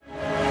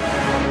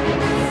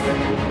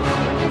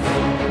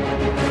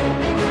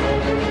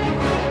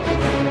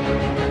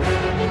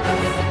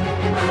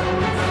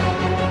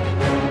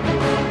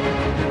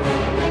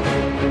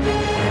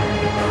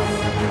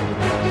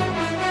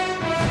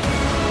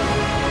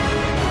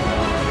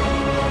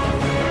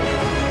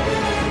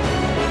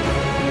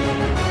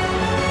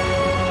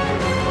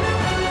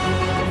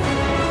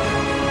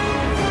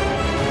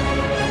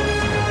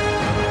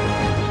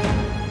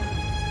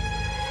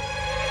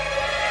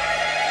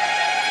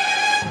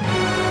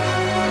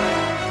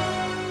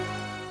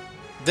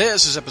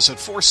This is episode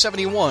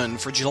 471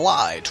 for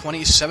July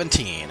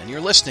 2017, and you're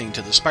listening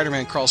to the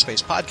Spider-Man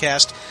Crawlspace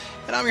podcast,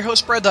 and I'm your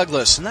host, Brad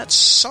Douglas, and that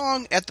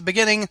song at the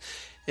beginning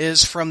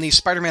is from the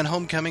Spider-Man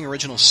Homecoming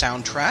original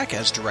soundtrack,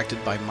 as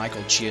directed by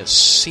Michael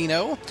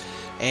Giacchino,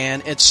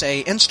 and it's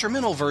a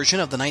instrumental version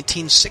of the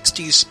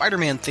 1960s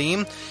Spider-Man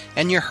theme,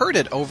 and you heard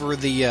it over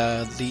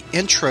the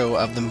intro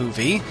of the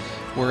movie,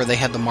 where they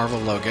had the Marvel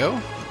logo,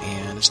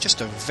 and it's just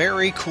a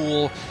very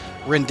cool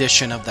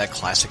rendition of that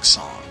classic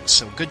song.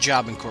 So good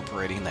job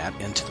incorporating that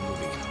into the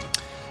movie.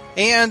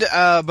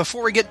 And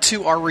before we get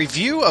to our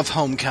review of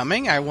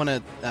Homecoming, I want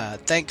to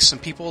thank some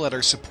people that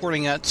are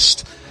supporting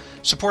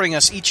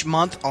us each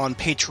month on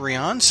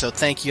Patreon. So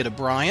thank you to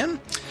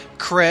Brian,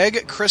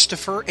 Craig,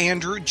 Christopher,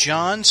 Andrew,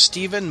 John,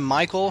 Stephen,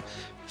 Michael,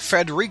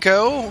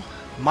 Federico,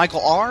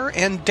 Michael R.,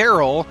 and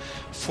Daryl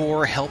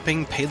for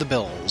helping pay the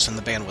bills and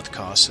the bandwidth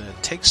costs it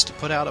takes to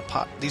put out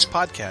these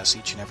podcasts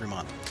each and every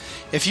month.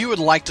 If you would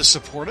like to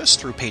support us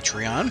through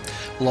Patreon,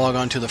 log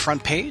on to the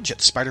front page at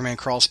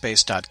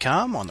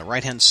SpidermanCrawlspace.com. On the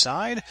right-hand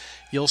side,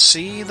 you'll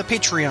see the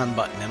Patreon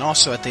button. And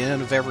also at the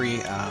end of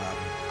every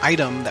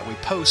item that we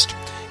post,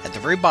 at the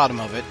very bottom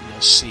of it,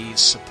 you'll see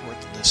support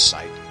this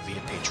site via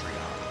Patreon.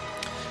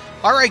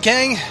 All right,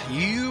 gang,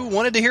 you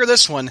wanted to hear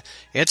this one.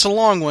 It's a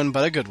long one,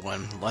 but a good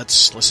one.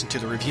 Let's listen to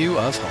the review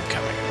of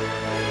Homecoming.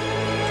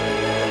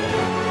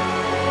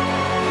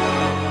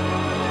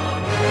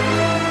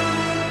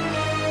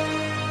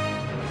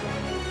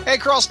 Hey,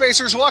 Crawl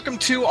Spacers, welcome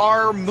to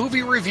our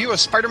movie review of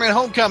Spider-Man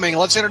Homecoming.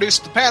 Let's introduce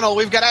the panel.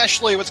 We've got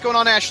Ashley. What's going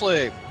on,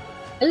 Ashley?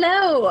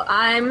 Hello.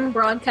 I'm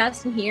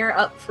broadcasting here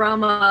up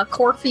from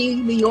Corfu,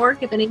 New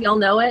York, if any of y'all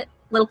know it.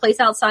 Little place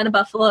outside of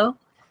Buffalo.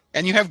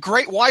 And you have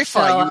great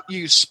Wi-Fi.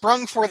 You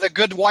sprung for the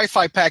good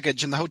Wi-Fi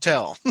package in the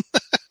hotel.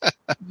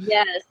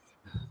 Yes.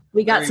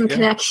 We got some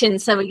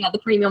connections, so we got the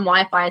premium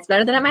Wi-Fi. It's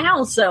better than at my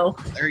house, so.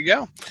 There you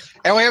go.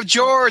 And we have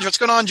George. What's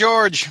going on,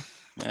 George?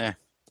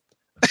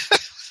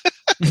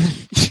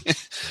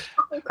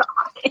 Oh, God.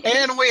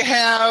 And we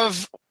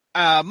have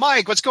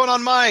Mike. What's going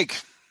on, Mike?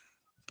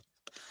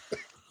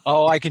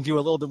 Oh, I can do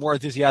a little bit more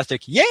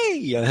enthusiastic.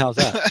 Yay! How's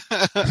that?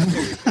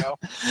 There you go.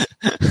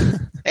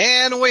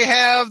 And we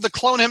have the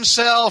clone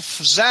himself,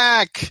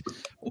 Zach.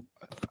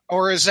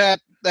 Or is that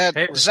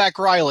hey, Zach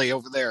Riley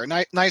over there?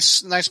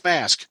 Nice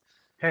mask.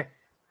 Hey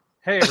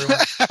everyone.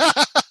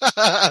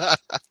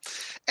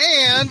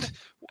 And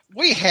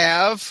we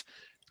have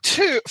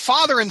two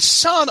father and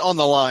son on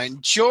the line,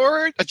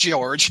 George and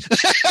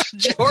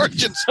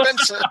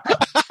Spencer.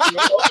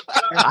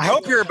 I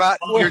hope you're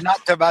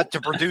not about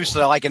to produce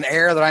like an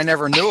air that I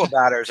never knew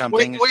about or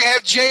something. We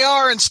have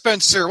JR and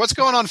Spencer. What's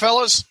going on,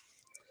 fellas?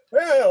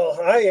 Well,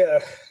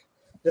 I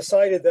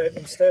decided that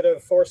instead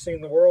of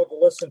forcing the world to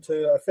listen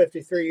to a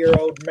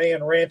 53-year-old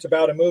man rant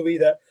about a movie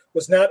that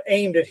was not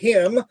aimed at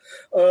him,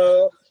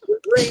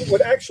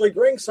 would actually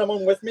bring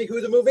someone with me who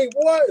the movie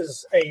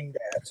was aimed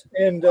at,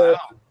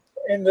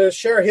 and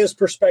share his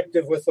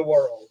perspective with the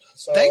world.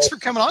 So, thanks for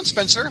coming on,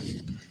 Spencer.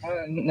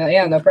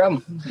 No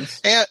problem.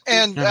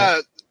 And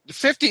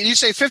 50? You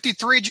say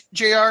 53,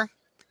 JR?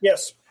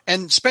 Yes.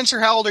 And Spencer,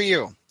 how old are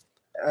you?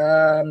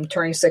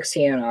 Turning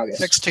 16 in August.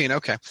 16,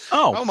 okay.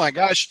 Oh my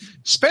gosh.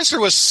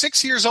 Spencer was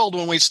 6 years old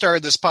when we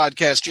started this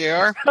podcast,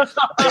 JR. Well,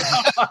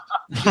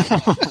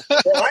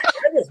 I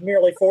was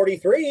merely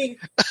 43.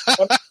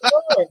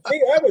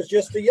 I was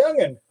just a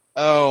youngin'.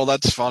 Oh,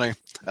 that's funny.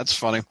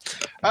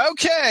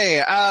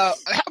 Okay. How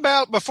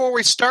about before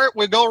we start,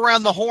 we go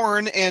around the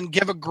horn and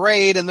give a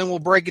grade, and then we'll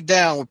break it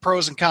down with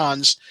pros and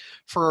cons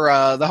for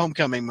the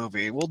Homecoming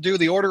movie. We'll do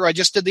the order I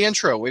just did the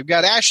intro. We've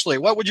got Ashley.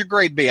 What would your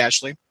grade be,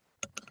 Ashley?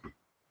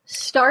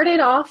 Started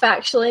off,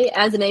 actually,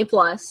 as an A+.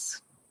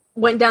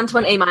 Went down to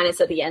an A-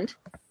 at the end.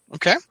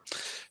 Okay.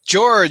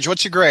 George,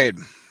 what's your grade?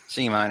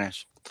 C-.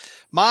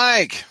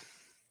 Mike?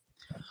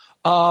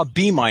 B- out of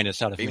B-.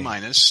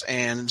 me.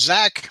 And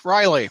Zach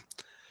Riley?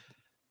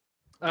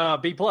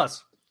 B+.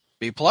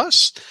 B+.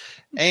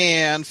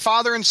 And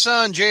father and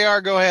son, JR,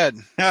 go ahead.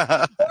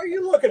 Why are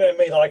you looking at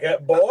me like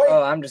that, boy?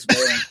 Oh, I'm just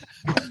waiting.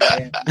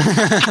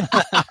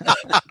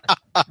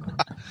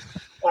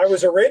 I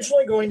was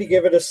originally going to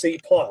give it a C+.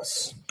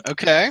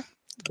 Okay.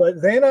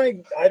 But then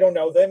I don't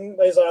know. Then,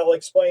 as I'll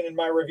explain in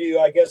my review,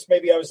 I guess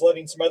maybe I was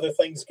letting some other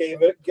things get in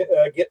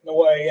the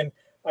way, and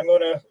I'm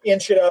going to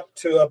inch it up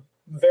to a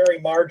very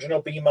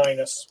marginal B-.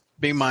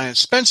 B-.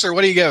 Spencer,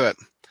 what do you give it?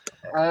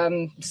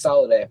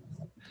 Solid A.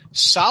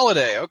 Solid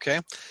A,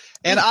 okay.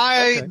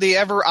 And the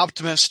ever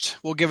optimist,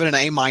 will give it an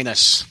A-.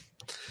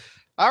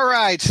 All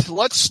right,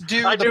 let's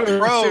do the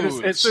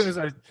pros. As soon as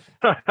I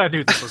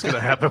knew this was going to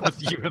happen with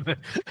you and the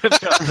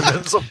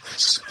optimism.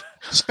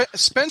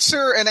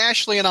 Spencer and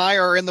Ashley and I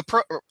are in the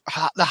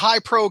high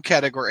pro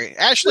category.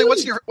 Ashley,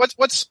 what's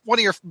one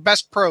of your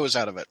best pros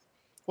out of it?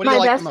 What do you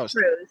like the most?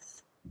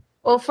 Pros.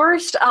 Well,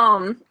 first,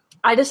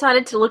 I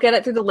decided to look at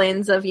it through the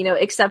lens of,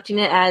 accepting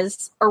it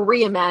as a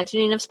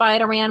reimagining of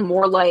Spider-Man,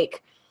 more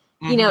like,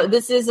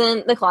 this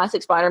isn't the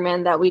classic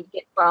Spider-Man that we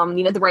get from,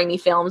 the Raimi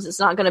films. It's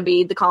not going to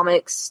be the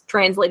comics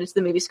translated to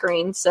the movie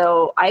screen.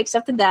 So I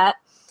accepted that.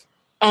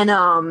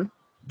 And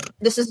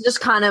this is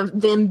just kind of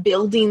them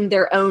building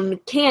their own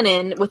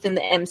canon within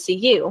the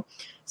MCU.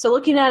 So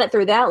looking at it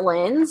through that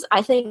lens,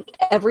 I think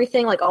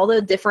everything, like all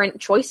the different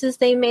choices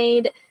they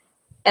made,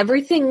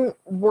 everything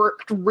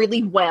worked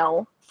really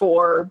well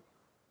for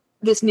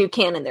this new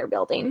canon they're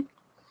building.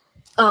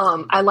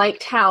 I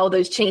liked how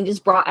those changes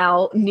brought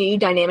out new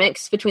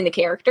dynamics between the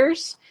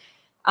characters.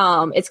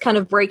 It's kind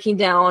of breaking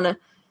down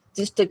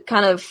just the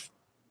kind of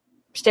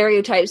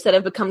stereotypes that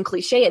have become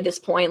cliche at this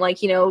point.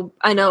 Like, you know,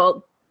 I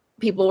know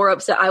people were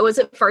upset. I was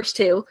at first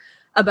too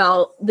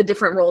about the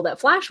different role that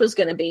Flash was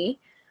going to be.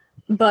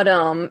 But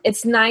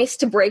it's nice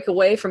to break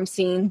away from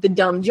seeing the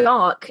dumb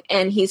jock,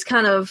 and he's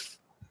kind of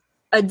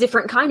a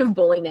different kind of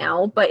bully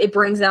now, but it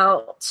brings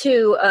out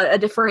too a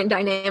different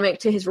dynamic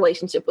to his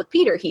relationship with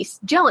Peter. He's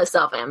jealous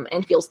of him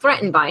and feels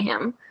threatened by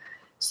him.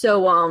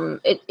 So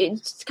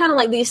it's kind of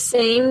like these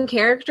same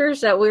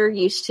characters that we're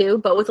used to,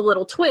 but with a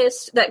little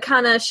twist that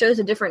kind of shows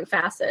a different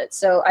facet.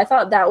 So I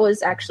thought that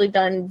was actually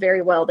done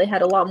very well. They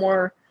had a lot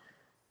more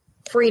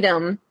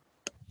freedom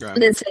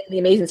than say the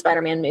Amazing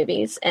Spider-Man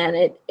movies,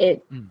 and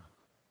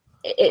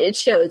it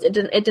shows. It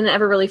didn't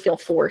ever really feel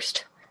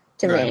forced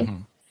to me. Mm-hmm.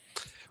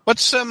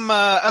 What's some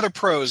other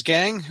pros,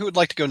 gang? Who would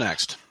like to go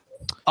next?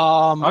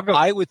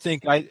 I would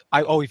think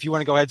if you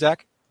want to go ahead,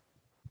 Zach.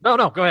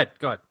 No, go ahead.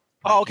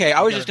 Oh, okay.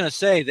 I was just going to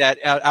say that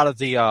out of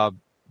the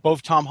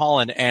both Tom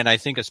Holland and I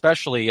think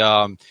especially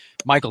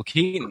Michael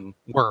Keaton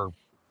were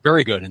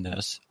very good in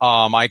this.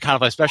 I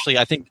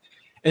think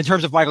in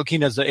terms of Michael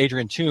Keaton as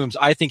Adrian Toomes,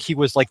 I think he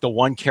was like the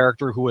one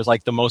character who was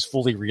like the most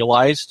fully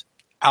realized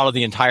out of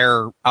the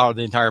entire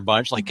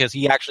bunch. Like, because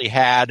he actually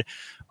had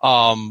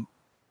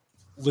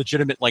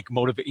legitimate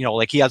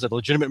he has a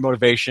legitimate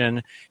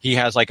motivation. He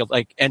has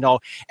and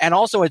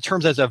also in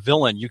terms as a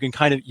villain, you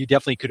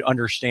definitely could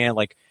understand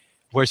like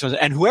where someone,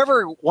 and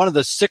whoever one of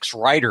the 6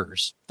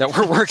 writers that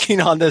were working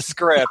on this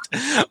script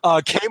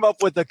came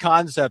up with the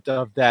concept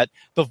of that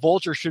the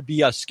Vulture should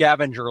be a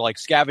scavenger, like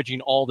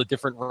scavenging all the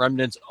different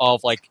remnants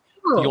of like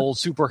the old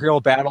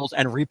superhero battles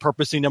and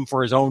repurposing them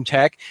for his own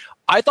tech.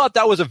 I thought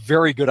that was a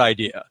very good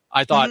idea.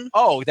 I thought, and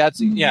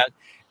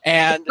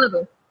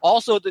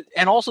also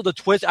the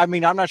twist. I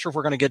mean, I'm not sure if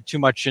we're going to get too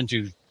much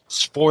into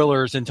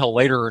spoilers until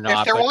later or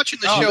not. If they're watching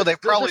the show, they've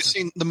probably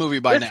seen the movie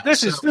by now.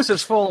 This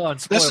is full on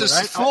spoiler. This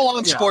is full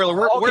on spoiler.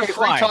 We're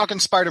free talking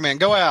Spider-Man.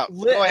 Go out.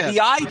 Go ahead.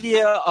 The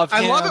idea of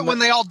I love it when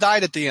they all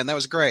died at the end. That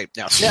was great.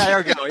 Yeah, there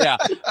we go. Yeah,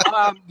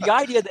 the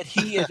idea that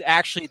he is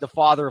actually the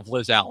father of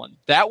Liz Allen.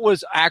 That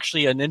was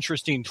actually an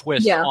interesting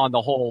twist on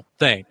the whole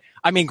thing.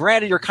 I mean,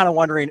 granted, you're kind of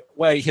wondering,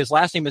 wait, his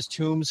last name is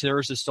Toomes,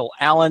 hers is still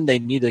Allen. They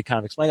need to kind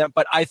of explain that.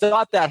 But I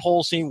thought that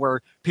whole scene where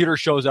Peter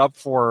shows up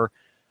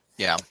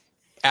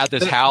at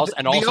this house,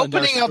 and also the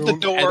opening of the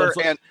door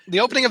and the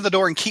opening of the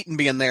door and Keaton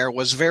being there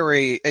was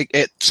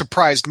it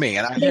surprised me,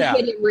 and he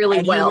did it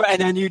really well. And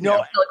then you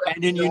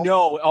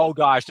know, oh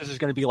gosh, this is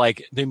going to be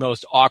like the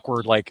most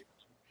awkward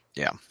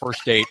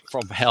first date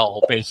from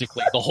hell,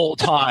 basically the whole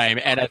time.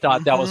 And I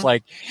thought that was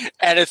like,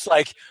 and it's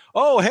like,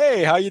 oh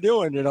hey, how you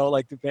doing? You know,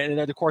 like, and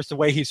then of course the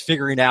way he's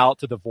figuring out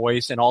to the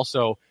voice, and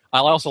also. I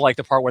also like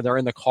the part where they're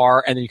in the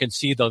car and then you can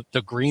see the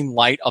green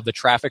light of the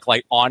traffic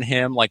light on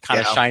him, like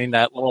kind of shining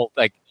that little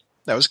like.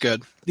 That was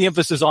good. The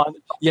emphasis on,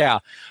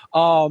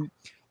 so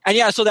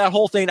that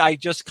whole thing, I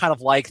just kind of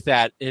like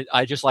that.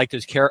 I just liked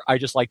his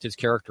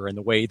character and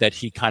the way that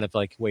he kind of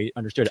like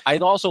understood it. I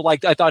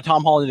thought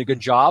Tom Holland did a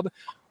good job,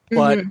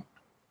 but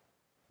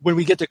when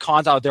we get to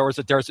cons out,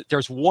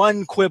 there's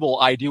one quibble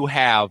I do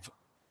have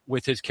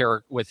with his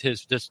character,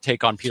 this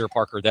take on Peter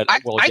Parker that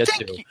we'll get to.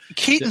 I think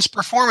Keaton's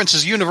performance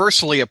is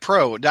universally a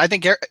pro. I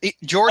think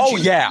George,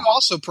 you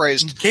also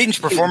praised Keaton's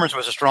performance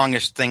was the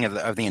strongest thing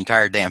of the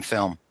entire damn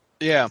film.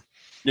 Yeah.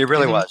 It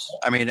really was.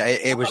 I mean,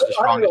 it was the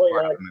strongest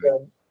part of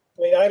the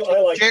movie. I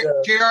like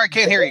JR, I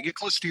can't hear you. Get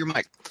close to your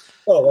mic.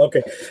 Oh,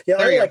 okay. Yeah,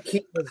 I like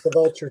Keaton as the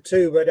Vulture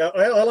too, but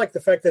I like the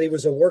fact that he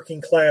was a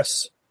working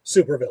class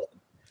supervillain.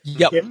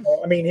 Yep. You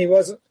know, I mean, he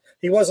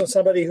wasn't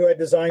somebody who had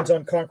designs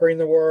on conquering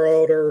the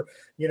world or,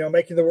 you know,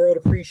 making the world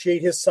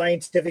appreciate his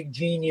scientific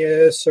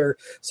genius or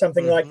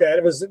something like that.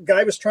 The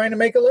guy was trying to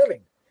make a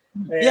living,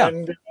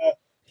 and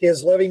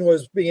his living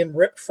was being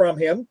ripped from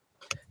him.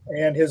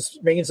 And his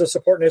means of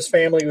supporting his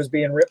family was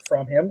being ripped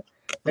from him.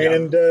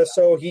 And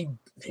so he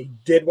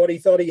did what he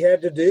thought he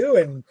had to do.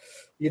 And,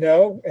 you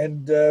know,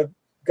 and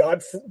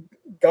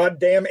God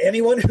damn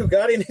anyone who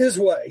got in his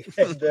way.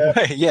 And,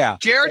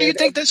 Jared, do you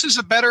think this is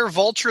a better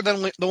Vulture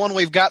than the one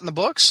we've got in the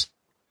books?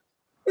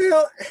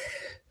 Well,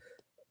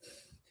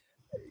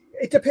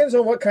 it depends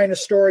on what kind of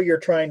story you're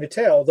trying to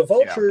tell. The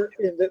Vulture,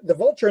 the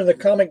Vulture in the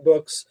comic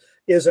books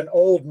is an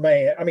old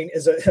man. I mean,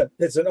 is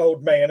an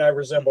old man. I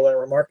resemble that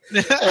remark.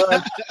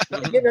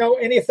 You know,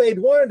 and if they'd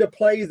wanted to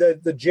play the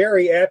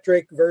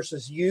geriatric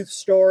versus youth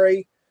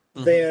story,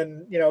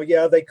 then, you know,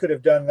 they could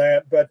have done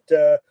that. But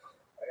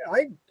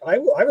I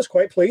was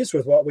quite pleased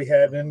with what we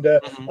had, and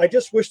I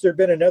just wish there'd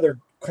been another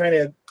kind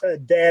of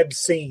dad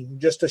scene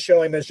just to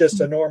show him as just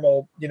a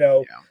normal,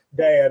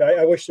 dad.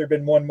 I wish there'd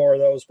been one more of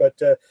those.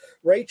 But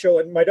Rachel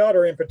and my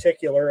daughter in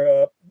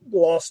particular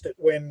lost it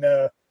when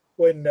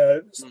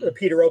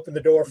Peter opened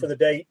the door for the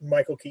date and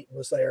Michael Keaton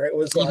was there. It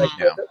was like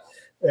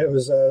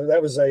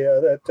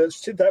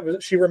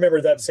she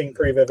remembered that scene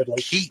pretty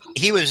vividly.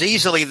 He was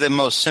easily the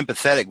most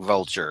sympathetic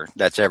Vulture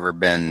that's ever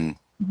been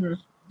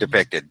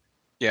depicted.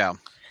 Yeah,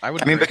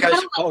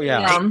 because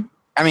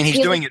he's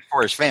doing it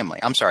for his family.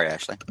 I'm sorry,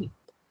 Ashley.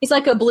 He's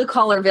like a blue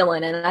collar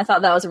villain, and I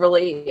thought that was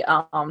really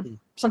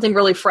something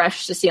really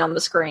fresh to see on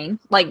the screen.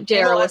 Like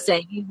JR was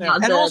saying, he's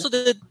not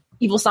the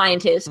evil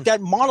scientist. That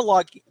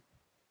monologue.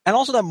 And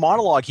also that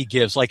monologue he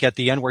gives, like at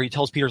the end where he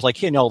tells Peter's like,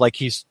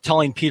 he's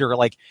telling Peter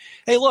like,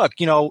 hey, look,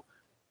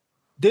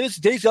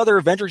 these other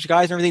Avengers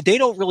guys and everything, they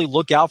don't really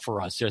look out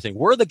for us.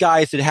 We're the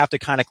guys that have to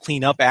kind of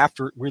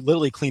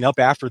literally clean up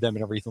after them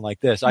and everything like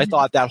this. I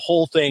thought that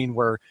whole thing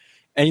where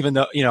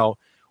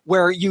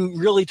you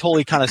really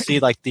totally kind of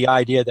see like the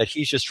idea that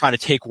he's just trying to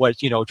take what,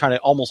 trying to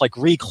almost like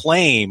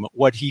reclaim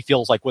what he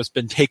feels like was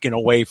been taken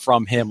away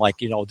from him. Like,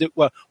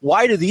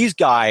 why do these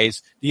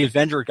guys, the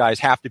Avenger guys,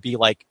 have to be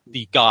like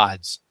the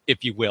gods,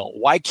 if you will?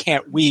 Why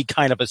can't we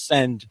kind of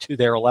ascend to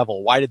their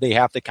level? Why did they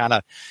have to kind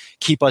of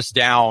keep us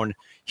down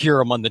here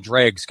among the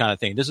dregs kind of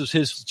thing? This is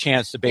his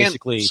chance to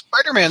basically... And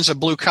Spider-Man's a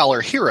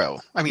blue-collar hero.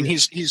 I mean,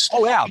 he's...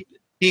 Oh, yeah.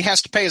 He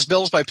has to pay his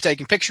bills by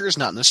taking pictures.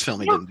 Not in this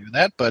film, he didn't do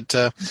that. But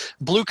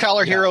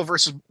blue-collar hero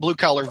versus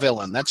blue-collar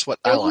villain. That's what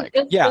I like.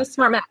 It's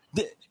smart man.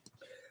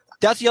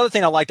 That's the other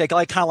thing I like. I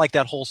kind of like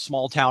that whole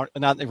small town.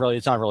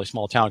 It's not really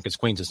small town because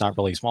Queens is not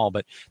really small.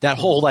 But that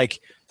whole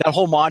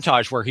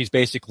montage where he's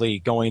basically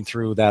going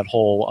through that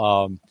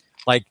whole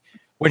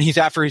when he's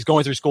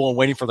going through school and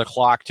waiting for the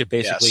clock to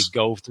basically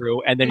go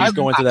through, and then he's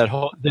going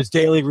through this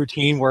daily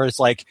routine where it's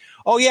like,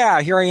 oh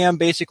yeah, here I am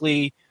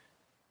basically.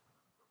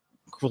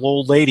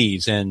 Old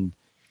ladies and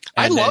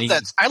I love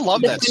that. I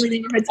love that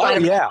scene. Oh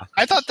yeah,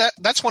 I thought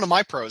that's one of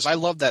my pros. I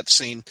love that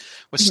scene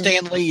with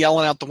Stan Lee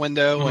yelling out the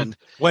window and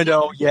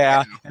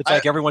Yeah, it's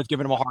like everyone's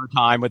giving him a hard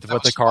time with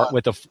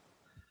the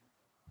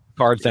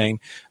card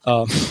thing.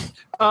 What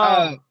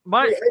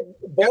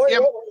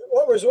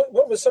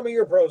was some of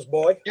your pros,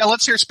 boy? Yeah,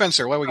 let's hear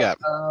Spencer. What we got?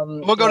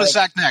 We'll go to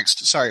Zach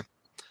next. Sorry.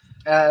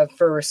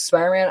 For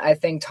Spider-Man, I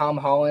think Tom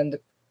Holland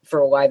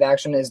for live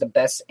action is the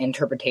best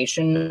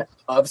interpretation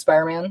of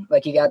Spider-Man.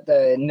 Like, he got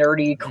the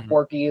nerdy,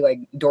 quirky, like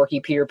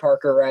dorky Peter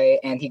Parker, right?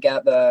 And he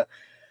got the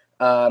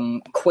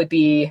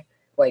quippy,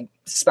 like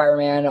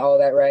Spider-Man, all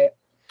that, right?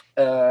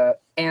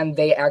 And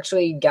they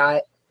actually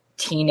got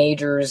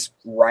teenagers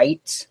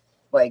right.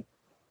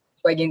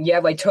 You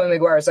have like Tobey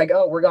Maguire. It's like,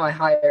 oh, we're gonna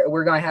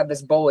have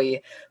this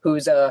bully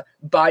who's a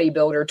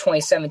bodybuilder,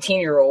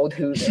 17-year-old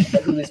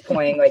who's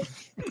playing like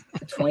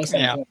 2017.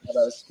 Yeah. That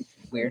was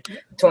weird.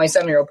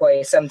 27-year-old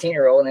play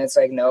 17-year-old, and it's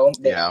like no.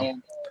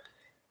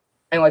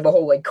 And like the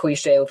whole like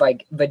cliche of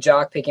like the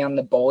jock picking on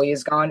the bully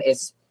is gone.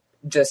 It's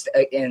just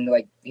and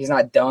like he's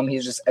not dumb.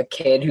 He's just a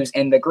kid who's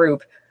in the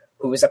group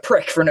who is a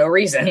prick for no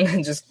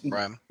reason. Just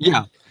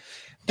yeah.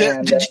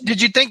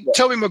 Did you think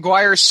Tobey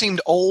Maguire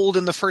seemed old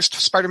in the first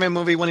Spider-Man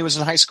movie when he was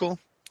in high school,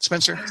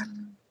 Spencer?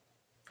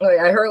 Like,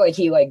 I heard like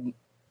he like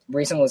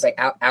recently was like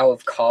out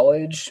of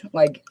college,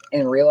 like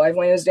in real life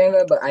when he was doing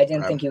that, but I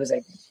didn't think he was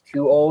like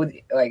too old.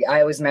 Like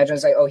I always imagine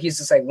it's like, oh, he's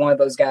just like one of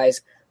those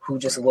guys who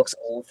just looks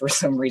old for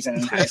some reason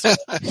in high school.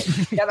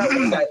 Yeah, that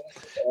one guy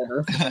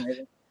older for some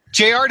reason.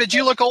 JR, did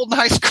you look old in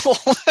high school?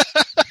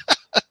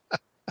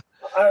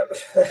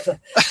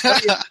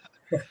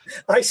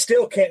 I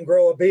still can't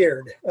grow a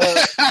beard.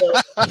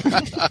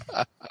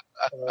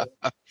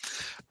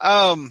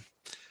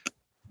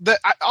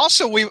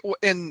 Also, when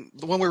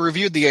we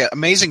reviewed the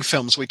Amazing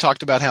Films, we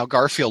talked about how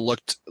Garfield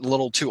looked a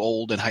little too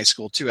old in high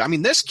school too. I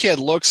mean, this kid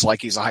looks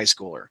like he's a high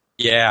schooler.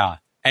 Yeah,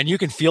 and you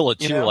can feel it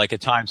too. Like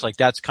at times, like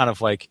that's kind of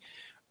like,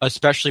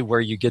 especially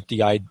where you get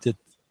the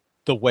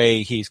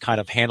way he's kind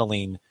of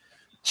handling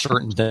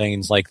certain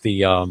things, like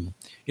the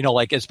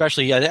like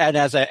especially and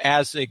as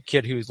a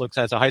kid who looks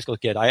as a high school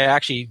kid, I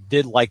actually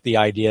did like the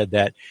idea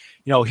that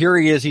here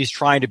he is, he's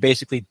trying to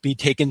basically be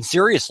taken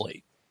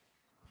seriously.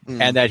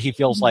 And that he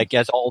feels like,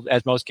 as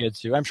most kids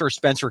do. I'm sure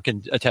Spencer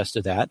can attest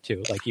to that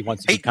too. Like he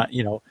wants to be,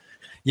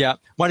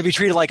 want to be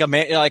treated like an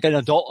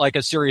adult, like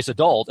a serious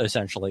adult,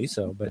 essentially.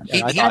 So, but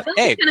I thought,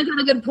 he's kind of got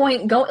a good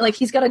point going. Like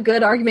he's got a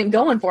good argument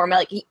going for him.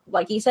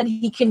 Like he said,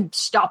 he can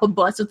stop a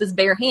bus with his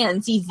bare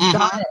hands. He's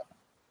got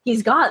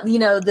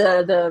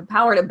the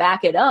power to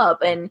back it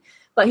up,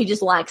 but he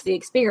just lacks the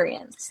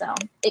experience. So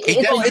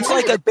it's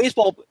like a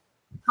baseball.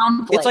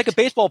 Conflict. It's like a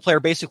baseball player.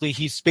 Basically,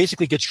 he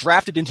gets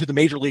drafted into the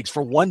major leagues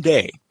for one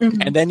day,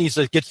 and then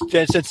gets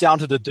sent down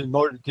to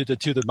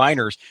the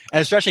minors.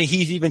 And especially,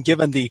 he's even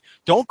given the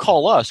 "Don't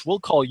call us, we'll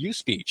call you"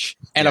 speech.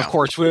 And of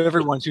course, for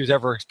everyone who's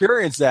ever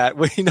experienced that,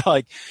 we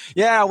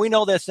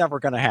know that's never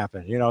going to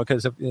happen.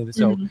 Because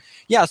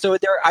So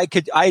there, I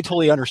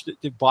totally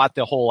bought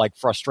the whole like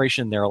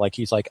frustration there. Like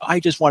he's like, I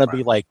just want to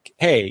be like,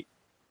 hey.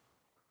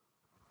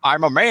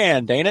 I'm a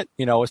man, ain't it?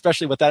 You know,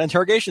 especially with that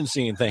interrogation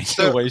scene thing.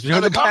 So- He's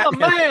doing the I'm a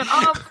Batman. man.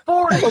 I'm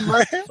 40. I'm a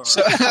man.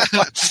 So,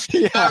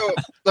 so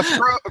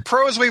the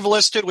pros we've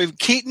listed, we've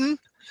Keaton,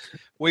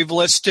 we've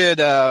listed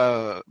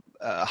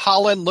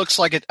Holland looks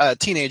like a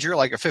teenager,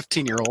 like a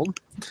 15-year-old.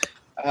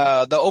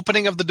 The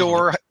opening of the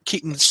door,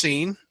 Keaton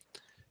scene.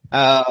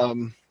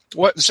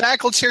 What,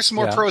 Zach? Let's hear some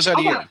more pros out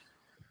of you.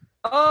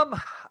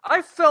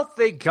 I felt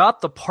they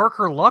got the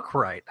Parker Luck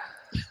right.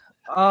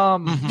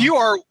 You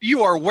are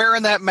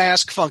wearing that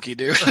mask, funky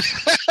dude.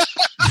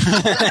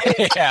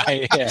 yeah.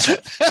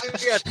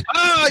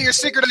 Oh, your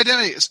secret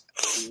identities.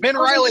 Ben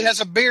Reilly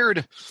has a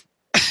beard.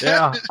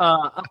 Yeah,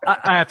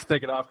 I have to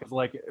take it off because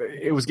like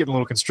it was getting a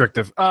little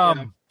constrictive.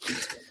 But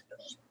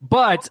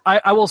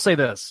I will say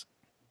this: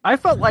 I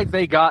felt like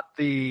they got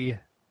the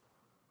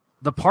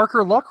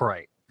Parker Luck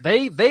right.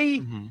 They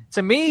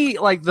to me,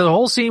 like the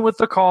whole scene with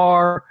the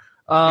car,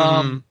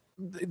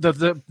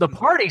 the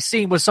party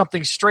scene was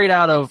something straight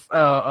out of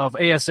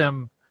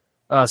ASM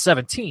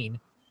 17,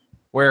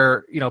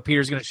 where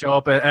Peter's going to show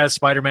up as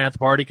Spider-Man at the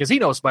party because he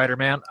knows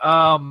Spider-Man.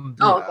 God,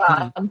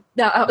 I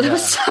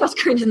was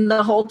cringing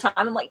the whole time.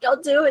 I'm like,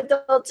 don't do it.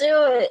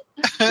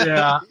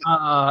 Yeah,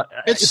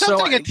 It's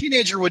something a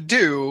teenager would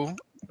do.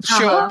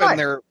 Show up in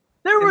their.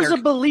 There's a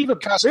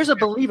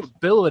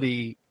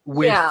believability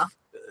with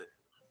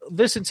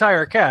this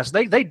entire cast.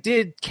 They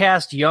did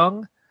cast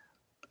young.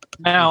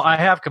 Now I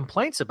have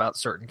complaints about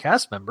certain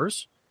cast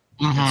members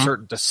and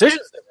certain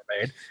decisions that were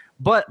made,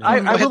 but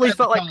I really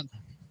felt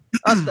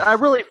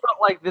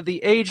like that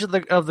the age of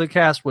the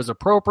cast was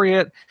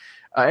appropriate.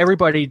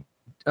 Everybody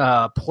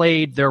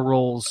played their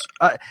roles.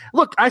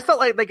 Look, I felt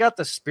like they got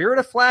the spirit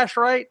of Flash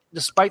right,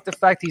 despite the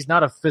fact he's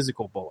not a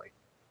physical bully.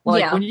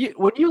 Like when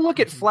you look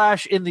at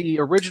Flash in the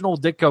original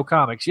Ditko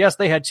comics, yes,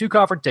 they had two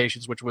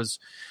confrontations, which was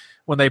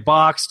when they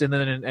boxed and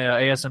then in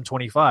ASM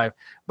 25.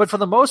 But for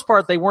the most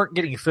part, they weren't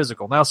getting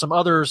physical. Now, some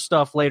other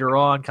stuff later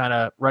on kind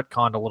of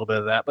retconned a little bit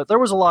of that, but there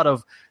was a lot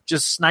of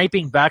just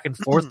sniping back and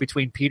forth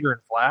between Peter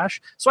and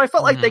Flash. So I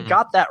felt like they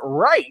got that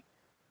right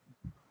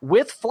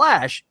with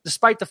Flash,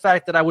 despite the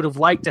fact that I would have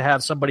liked to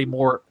have somebody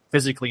more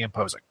physically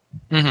imposing.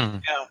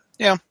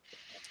 Yeah.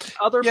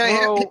 Other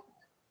pro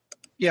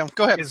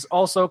go ahead. is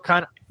also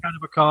kind of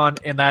a con,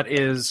 and that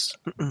is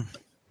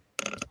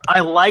I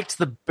liked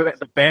the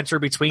banter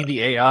between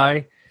the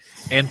AI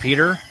and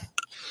Peter,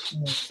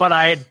 but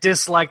I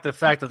disliked the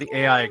fact that the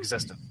AI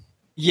existed.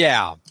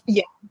 Yeah.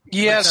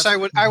 Yes, I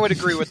would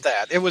agree with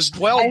that. It was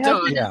well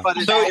done, but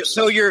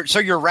So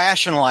you're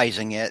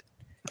rationalizing it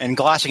and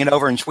glossing it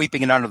over and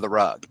sweeping it under the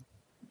rug.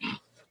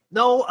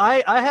 No,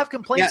 I have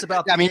complaints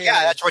about. I mean,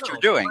 that's what you're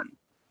doing.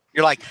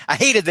 You're like, I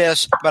hated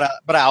this, but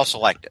I also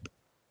liked it.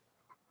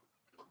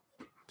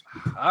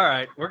 All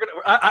right, we're gonna.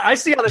 I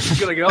see how this is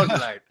gonna go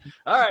tonight.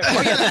 All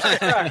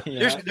right,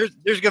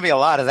 There's gonna be a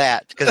lot of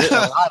that because a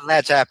lot of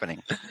that's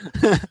happening.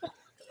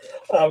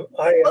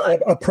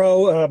 A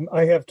pro.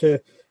 I have to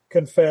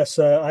confess,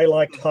 I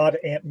liked Hot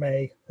Aunt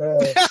May.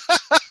 I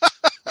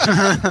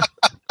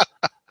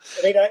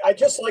mean, I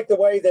just like the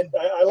way that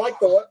I like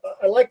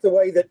the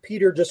way that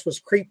Peter just was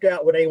creeped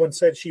out when anyone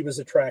said she was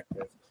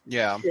attractive.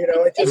 Yeah,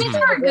 it makes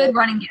her a good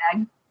running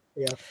gag.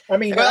 Yeah, I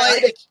mean,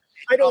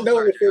 I don't know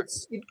if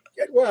it's.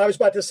 Well, I was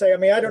about to say. I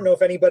mean, I don't know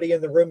if anybody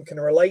in the room can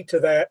relate to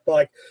that.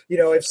 Like,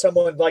 if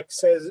someone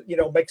says,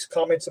 makes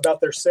comments about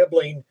their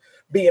sibling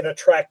being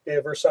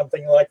attractive or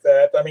something like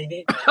that. I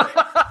mean,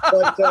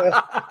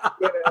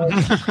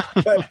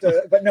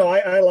 but no,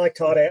 I liked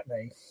Hot Aunt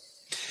May.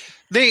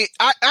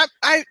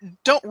 I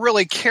don't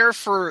really care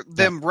for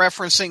them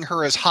referencing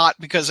her as hot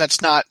because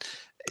that's not.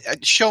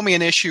 Show me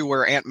an issue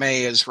where Aunt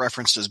May is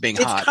referenced as being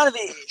hot. It's kind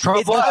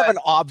of an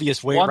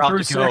obvious way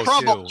around to go.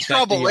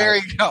 Trouble. There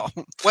you go.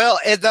 Well,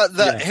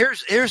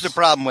 here's the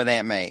problem with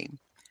Aunt May.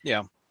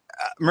 Yeah,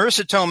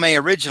 Marissa Tomei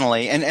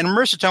originally, and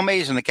Marissa Tomei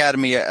is an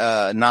Academy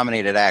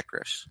nominated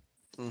actress.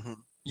 Mm-hmm.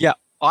 Yeah.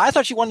 Oh, I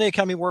thought she won the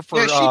Academy Award for.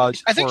 I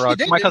think she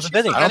did. My Cousin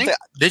Vinny.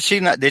 Did she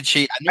not? Did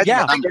she?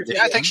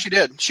 I think she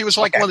did. She was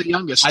one of the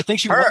youngest. I think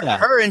she won that.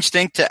 Her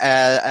instinct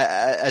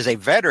as a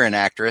veteran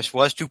actress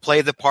was to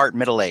play the part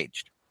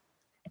middle-aged.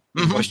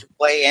 Was to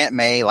play Aunt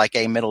May like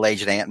a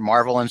middle-aged aunt.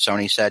 Marvel and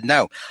Sony said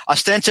no,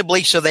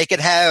 ostensibly so they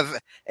could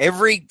have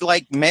every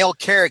male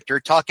character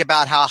talk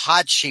about how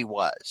hot she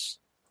was,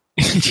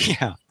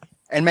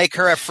 and make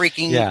her a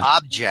freaking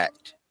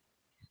object.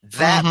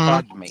 That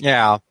bugged me.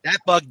 Yeah, that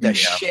bugged the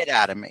shit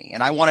out of me,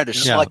 and I wanted to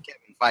slug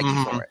Kevin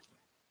Feige for it.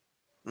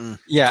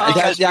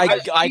 Yeah,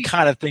 I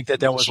kind of think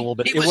that was a little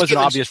bit. It was an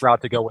obvious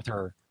route to go with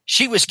her.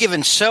 She was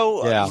given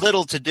so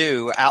little to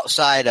do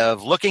outside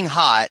of looking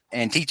hot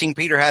and teaching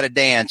Peter how to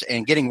dance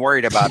and getting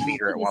worried about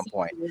Peter at one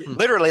point.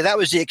 Literally, that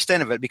was the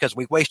extent of it because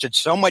we wasted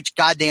so much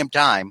goddamn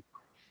time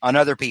on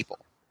other people.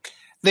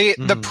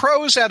 The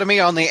pros out of me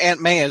on the Aunt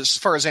May, as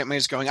far as Aunt May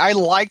is going, I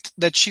liked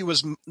that she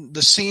was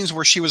the scenes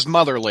where she was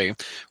motherly,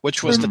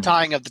 which was the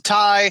tying of the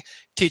tie,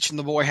 teaching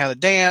the boy how to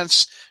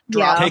dance,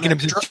 taking him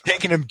to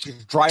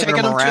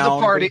the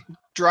party,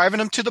 driving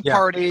him to the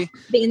party,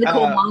 being the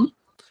cool mom.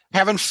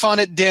 having fun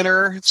at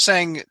dinner,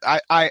 saying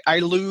I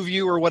love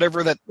you or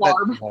whatever that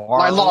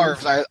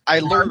I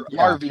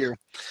larve you.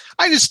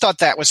 I just thought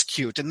that was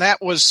cute, and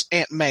that was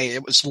Aunt May.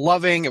 It was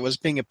loving. It was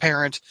being a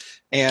parent,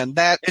 and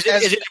that is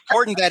it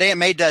important that Aunt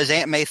May does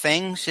Aunt May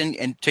things,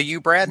 and to you,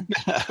 Brad?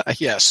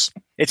 Yes,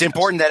 it's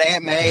important that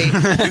Aunt May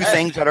do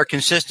things that are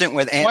consistent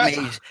with Aunt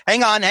May's.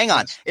 Hang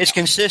on. It's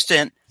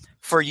consistent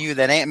for you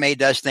that Aunt May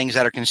does things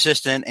that are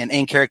consistent and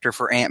in character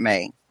for Aunt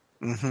May.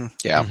 Mm-hmm.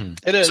 Yeah,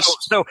 it is.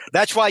 So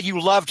that's why you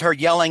loved her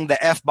yelling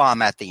the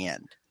F-bomb at the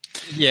end.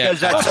 Yeah,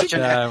 because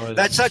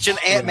that's such an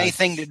Aunt May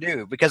thing to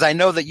do, because I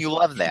know that you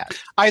love that.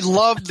 I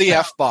loved the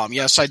F-bomb.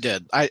 Yes, I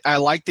did. I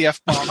liked the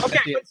F-bomb. Okay,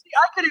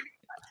 see,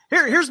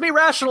 here's me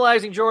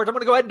rationalizing, George. I'm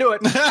going to go ahead and do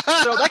it.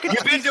 So that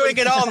You've been doing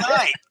it all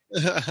night.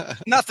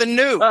 Nothing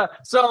new.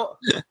 So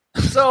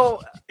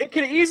it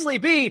could easily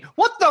be,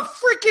 what the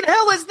freaking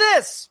hell is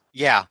this?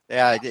 Yeah.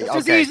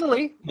 Just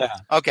easily. Yeah.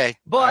 Okay.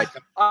 But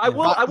I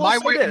will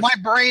say this. My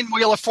brain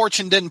wheel of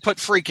fortune didn't put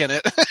freak in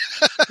it.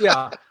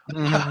 Yeah.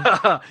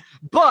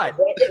 But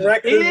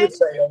Record would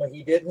say, only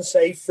he didn't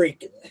say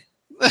freaking.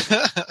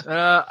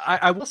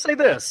 I will say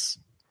this.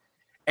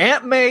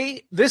 Aunt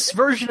May, this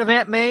version of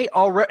Aunt May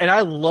already, and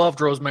I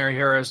loved Rosemary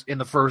Harris in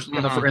the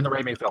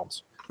Raimi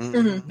films.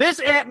 Mm-hmm. This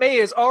Aunt May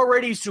is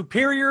already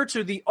superior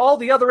to all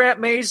the other Aunt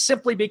Mays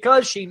simply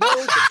because she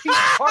knows that she's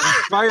part of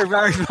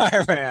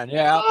Spider-Man.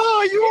 Yeah.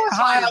 Oh, you are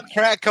high on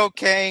crack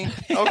cocaine.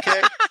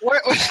 Okay.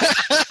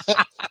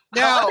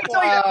 Now, I've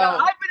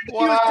been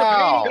accused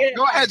of hating.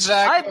 Go ahead,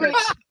 Zach.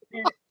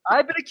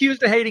 I've been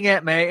accused of hating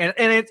Aunt May,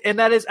 and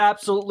that is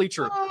absolutely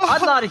true.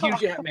 I'm not a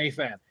huge Aunt May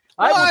fan.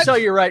 I will tell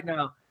you right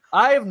now,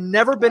 I have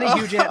never been a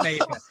huge Aunt May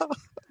fan.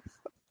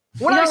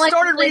 When I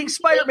started reading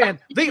Spider-Man,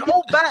 the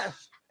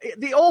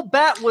old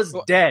bat was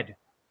dead.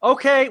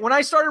 Okay, when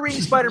I started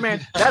reading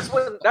Spider-Man, that's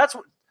when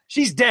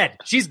she's dead.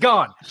 She's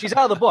gone. She's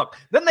out of the book.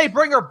 Then they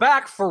bring her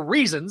back for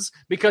reasons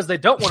because they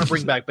don't want to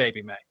bring back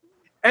Baby May.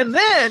 And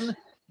then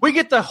we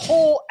get the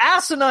whole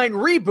asinine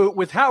reboot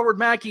with Howard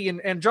Mackie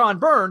and John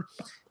Byrne.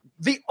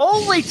 The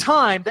only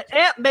time that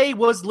Aunt May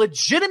was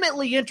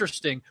legitimately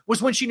interesting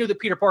was when she knew that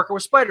Peter Parker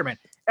was Spider-Man.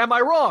 Am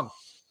I wrong?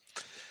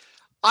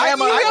 I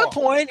got a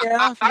point.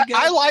 Yeah,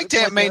 I liked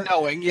Aunt May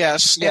knowing.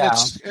 Yes, yeah,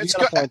 it's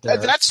good.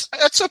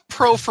 That's a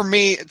pro for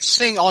me.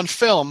 Seeing on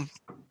film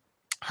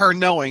her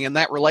knowing in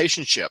that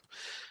relationship,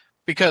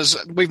 because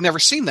we've never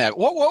seen that.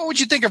 What would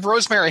you think of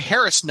Rosemary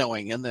Harris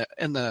knowing in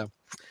the?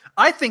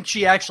 I think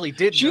she actually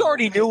did. She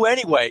already knew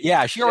anyway.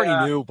 Yeah, she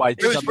already knew by.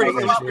 It was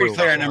pretty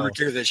clear in number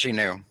 2 that she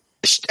knew.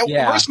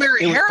 Yeah,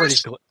 Rosemary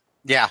Harris.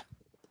 Yeah.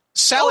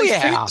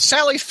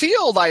 Sally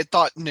Field, I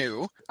thought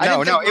knew.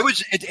 No. It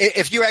was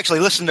if you actually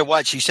listen to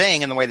what she's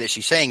saying and the way that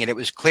she's saying it, it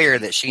was clear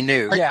that she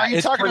knew. Are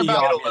you talking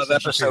about the middle of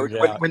episode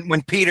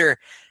when Peter?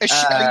 Are you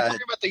talking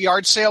about the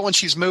yard sale when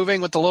she's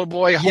moving with the little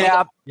boy?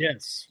 Yeah.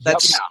 Yes.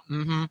 That's.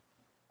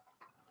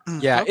 Mm-hmm.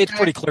 Yeah, okay. It's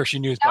pretty clear she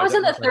knew. That was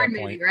in the third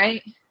movie,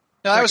 right?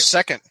 No, that was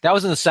second. That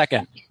was in the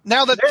second.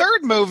 Now the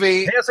third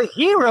movie. There's a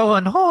hero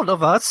in all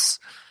of us.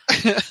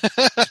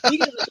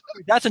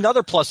 That's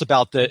another plus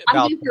about this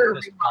film.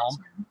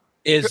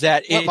 Is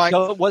that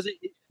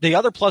the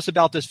other plus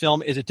about this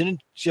film is it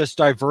didn't just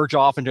diverge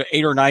off into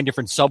 8 or 9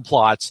 different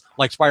subplots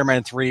like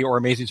Spider-Man 3 or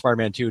Amazing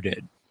Spider-Man 2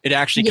 did. It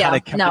actually kind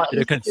of kept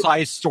a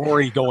concise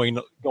story going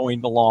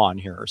along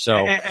here. So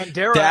and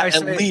dare I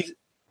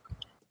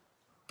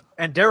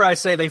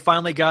say they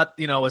finally got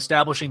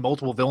establishing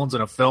multiple villains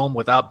in a film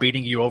without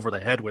beating you over the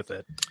head with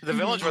it. The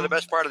villains were the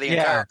best part of the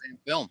entire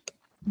film.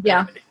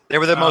 Yeah, they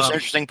were the most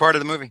interesting part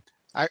of the movie.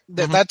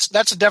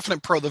 That's a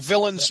definite pro. The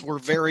villains were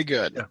very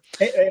good.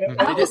 I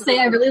have to say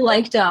I really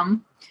liked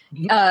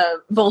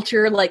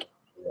Vulture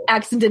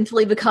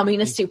accidentally becoming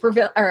a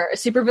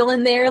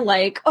supervillain there.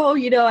 Like, I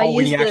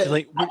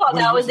thought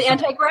that was the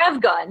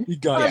anti-grav gun.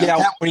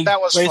 That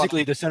was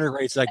basically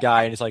disintegrates that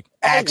guy, and it's like,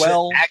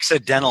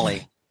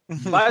 accidentally.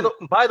 By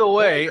the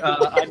way,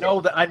 I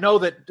know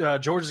that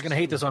George is going to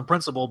hate this on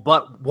principle,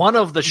 but one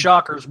of the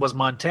shockers was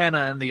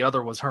Montana and the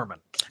other was Herman.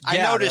 I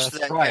noticed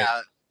that. Right.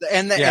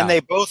 And they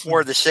both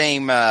wore the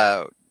same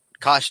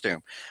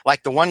costume.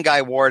 Like the one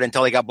guy wore it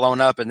until he got blown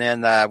up, and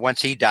then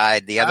once he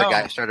died, the other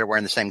guy started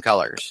wearing the same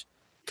colors.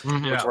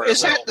 Mm-hmm. Yeah.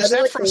 Is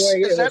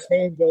that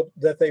handled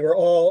that they were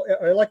all?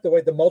 I like the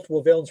way the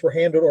multiple villains were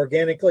handled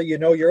organically.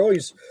 You're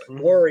always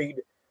worried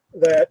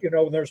that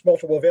when there's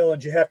multiple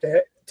villains, you have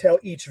to tell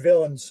each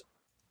villain's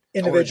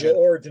individual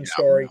origin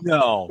story.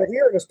 No, but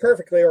here it was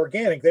perfectly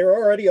organic. They were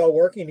already all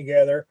working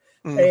together.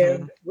 Mm-hmm.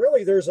 And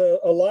really, there's a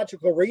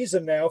logical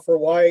reason now for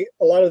why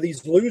a lot of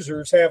these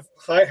losers have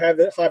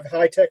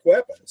high tech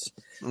weapons.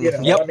 I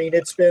mean,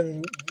 it's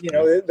been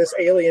this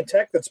alien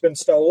tech that's been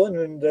stolen,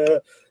 and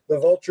the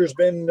Vulture's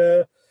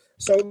been.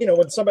 So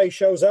when somebody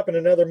shows up in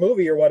another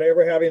movie or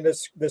whatever having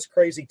this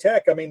crazy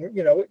tech, I mean,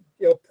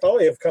 it'll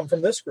probably have come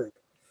from this group.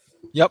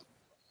 Yep.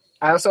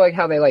 I also like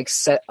how they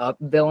set up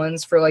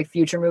villains for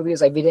future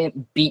movies. Like they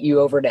didn't beat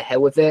you over the head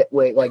with it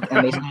with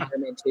Amazing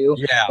Spider-Man 2.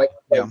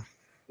 Yeah.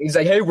 He's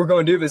like, hey, we're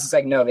going to do this. It's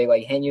like, no, they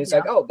like hint you. It's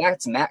like, oh,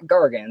 that's Matt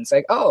Gargan. It's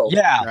like, oh,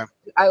 Yeah.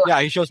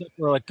 I He shows up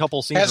for like a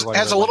couple scenes.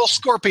 Has a little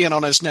scorpion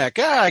on his neck.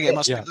 It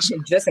must be this.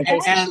 just in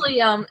And case. actually,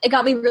 it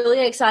got me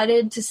really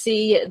excited to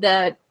see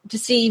Rooster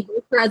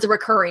as a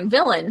recurring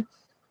villain.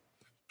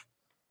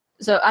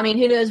 So, I mean,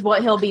 who knows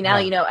what he'll be now,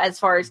 as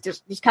far as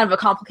just kind of a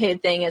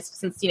complicated thing,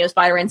 since,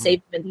 Spider-Man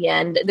saved him at the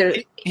end.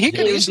 He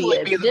could it easily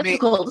would be be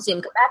difficult to see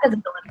him come back as a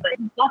villain, but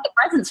he's got the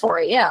presence for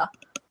it, yeah.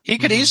 He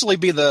could easily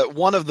be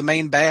one of the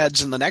main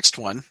bads in the next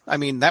one. I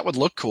mean, that would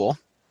look cool.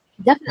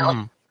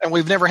 Definitely. And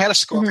we've never had a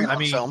scorpion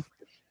on film.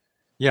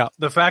 Yeah.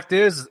 The fact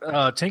is,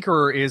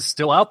 Tinkerer is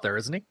still out there,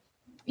 isn't he?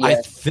 Yeah. I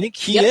think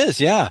he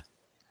is. Yeah.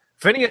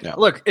 Phineas. Yeah.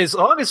 Look, as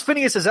long as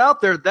Phineas is out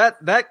there, that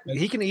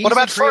he can easily What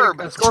about create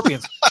Ferb?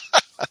 Scorpions.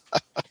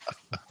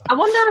 I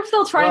wonder if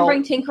they'll try and Well-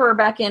 bring Tinkerer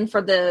back in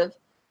for the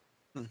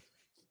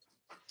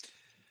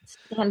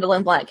Scandal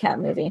and Black Cat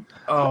movie.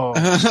 Oh.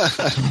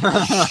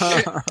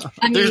 I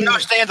mean, There's no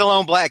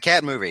standalone Black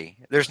Cat movie.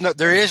 There is no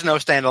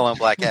standalone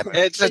Black Cat movie.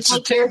 it's a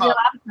like team the up.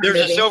 Avatar There's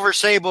a movie. Silver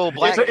Sable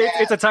Black Cat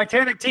it's a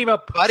Titanic team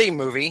up. buddy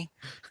movie.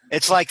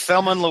 It's like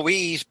Thelma and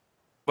Louise,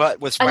 but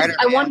with Spider-Man.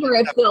 I wonder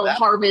if they'll That-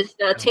 harvest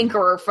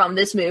Tinkerer from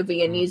this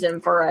movie and use him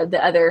for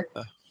the other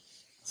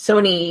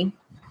Sony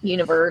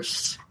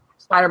universe,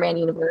 Spider-Man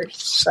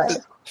universe.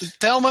 But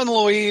Thelma and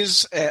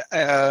Louise,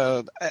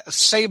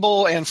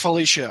 Sable, and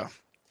Felicia.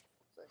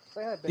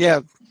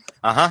 Yeah.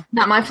 Uh-huh.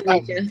 not my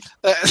Felicia.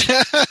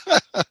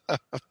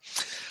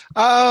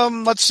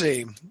 Let's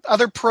see.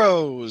 Other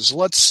pros.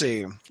 Let's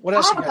see. What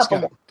else I you have a guys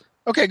couple got?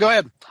 Okay, go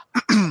ahead.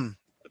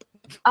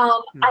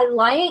 I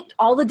liked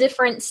all the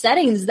different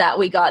settings that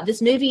we got.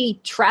 This movie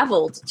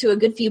traveled to a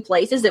good few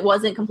places. It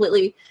wasn't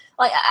completely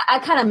like I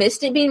kind of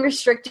missed it being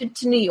restricted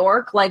to New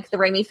York, like the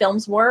Raimi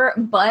films were.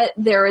 But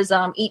there is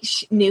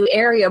each new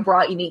area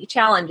brought unique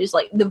challenges.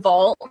 Like the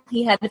vault,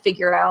 he had to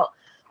figure out.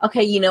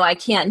 Okay, I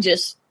can't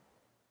just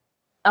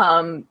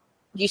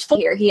use full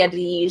here. He had to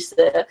use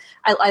the.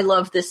 I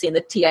love this scene,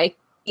 the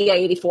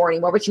EI-84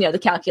 anymore, but the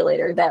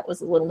calculator that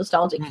was a little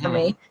nostalgic for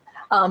me.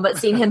 But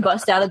seeing him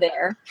bust out of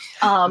there,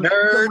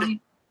 Nerd.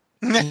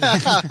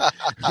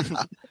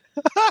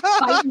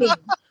 fight me.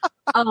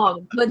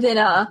 But then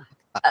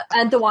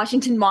at the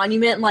Washington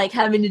Monument, like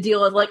having to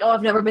deal with like,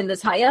 I've never been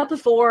this high up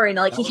before, and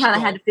like he kind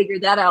of had to figure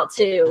that out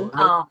too.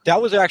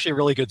 That was actually a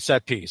really good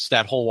set piece.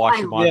 That whole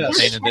Washington Monument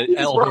thing and the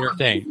elevator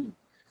thing.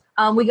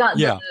 We got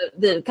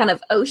the kind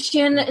of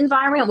ocean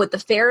environment with the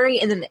ferry,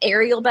 and then the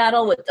aerial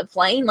battle with the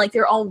plane. Like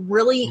they're all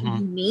really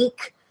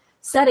unique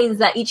settings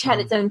that each had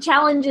its own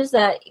challenges.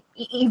 That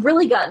you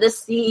really got to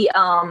see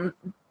a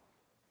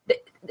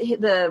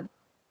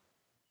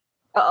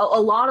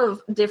lot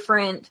of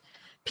different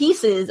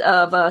pieces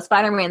of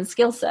Spider-Man's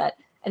skill set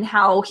and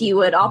how he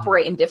would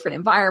operate in different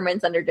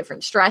environments under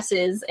different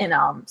stresses. And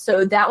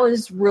so that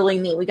was really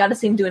neat. We got to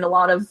see him doing a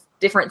lot of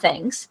different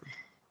things.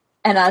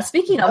 And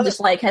speaking of just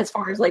like as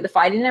far as like the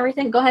fighting and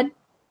everything, go ahead.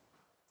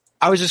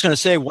 I was just going to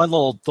say one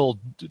little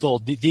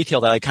detail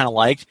that I kind of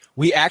liked.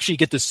 We actually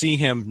get to see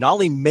him not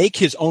only make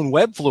his own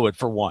web fluid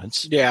for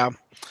once, Yeah.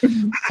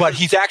 but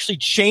he's actually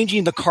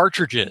changing the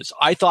cartridges.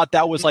 I thought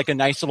that was like a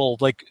nice little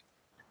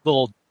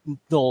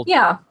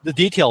Yeah. the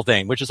detail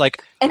thing, which is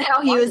like, And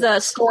how he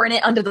was storing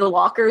it under the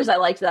lockers. I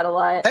liked that a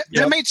lot.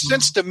 That made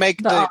sense to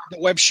make the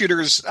web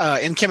shooters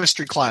in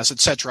chemistry class,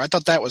 etc. I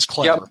thought that was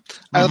clever.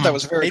 I thought that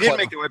was very He clever.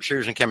 didn't make the web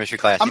shooters in chemistry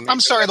class. I'm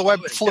sorry, the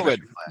web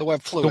fluid. The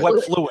web the fluid.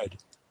 web fluid.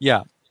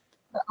 Yeah.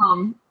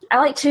 I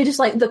like too, just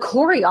like the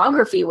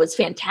choreography was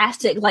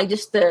fantastic. Like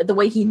just the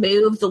way he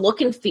moved, the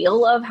look and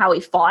feel of how he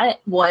fought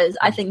was,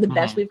 I think, the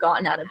best we've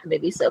gotten out of the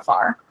movie so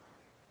far.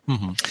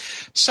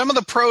 Some of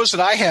the pros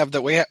that I have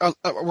that we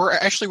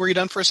were you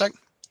done for a sec?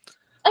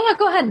 Oh yeah,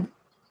 go ahead.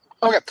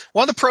 Okay.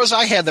 One of the pros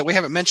I had that we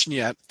haven't mentioned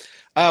yet,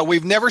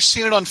 we've never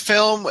seen it on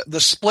film, the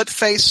split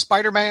face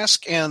spider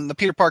mask and the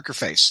Peter Parker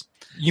face.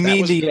 You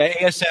mean the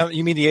ASM?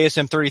 You mean the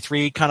ASM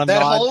 33 kind of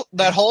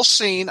That whole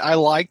scene I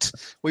liked.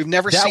 We've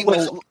never seen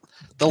the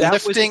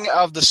lifting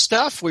of the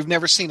stuff. We've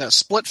never seen a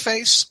split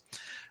face.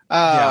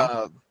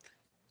 I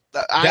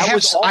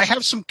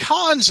have some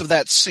cons of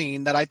that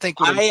scene that I think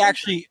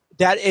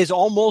that is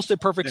almost a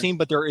perfect scene,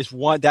 but there is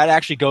one that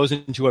actually goes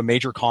into a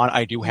major con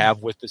I do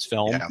have with this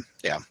film.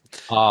 Yeah.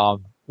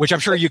 Which I'm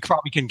sure you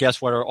probably can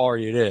guess what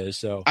already it is.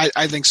 So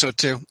I think so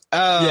too.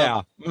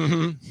 Yeah.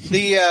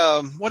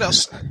 The what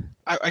else?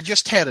 I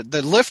just had it.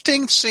 The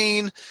lifting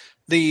scene,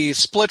 the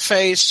split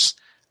face.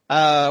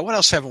 What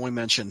else haven't we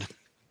mentioned?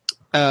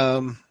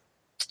 The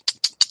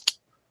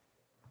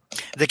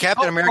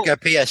Captain America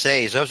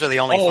PSAs. Those are the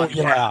only fun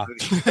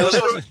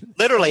parts.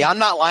 Literally, I'm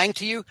not lying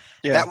to you.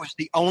 Yeah. That was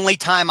the only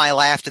time I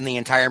laughed in the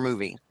entire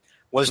movie.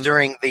 Was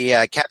during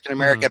the Captain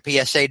America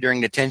PSA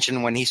during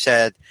detention when he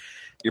said,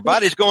 "Your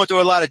body's going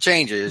through a lot of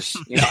changes."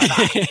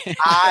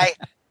 I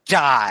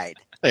died.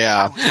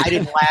 Yeah. I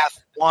didn't laugh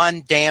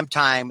one damn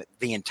time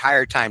the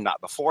entire time.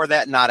 Not before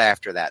that, not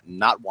after that,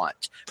 not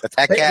once. But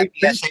that Cat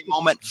PSA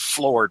moment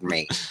floored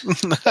me.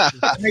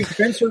 Hey,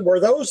 Spencer, were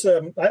those?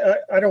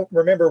 I don't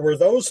remember. Were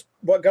those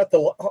what got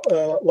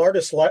the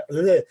largest laughs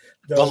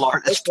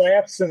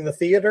in the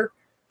theater?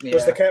 Yeah.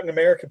 Was the Captain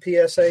America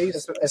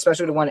PSAs,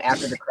 especially the one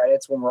after the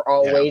credits when we're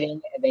all waiting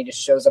and they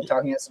just shows up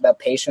talking to us about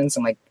patience?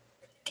 I'm like,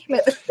 damn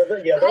it. I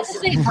have to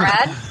say,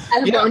 Brad, I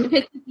have bone to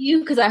pick with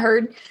you because I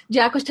heard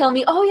Jack was telling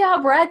me, "Oh yeah,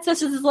 Brad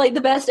says this is like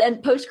the best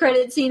end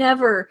post-credit scene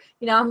ever."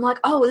 You know, I'm like,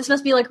 "Oh, this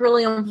must be like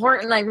really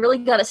important. I really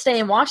got to stay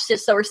and watch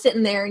this." So we're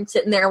sitting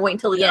there waiting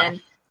till the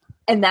end.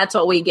 And that's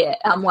what we get.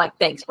 I'm like,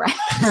 thanks, Brad.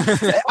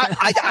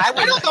 I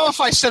don't know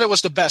if I said it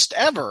was the best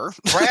ever.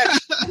 Brad,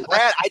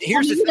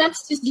 here's the thing.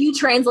 That's just you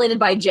translated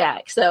by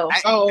Jack. So,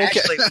 okay.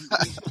 Actually,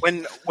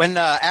 when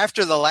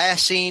after the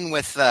last scene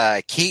with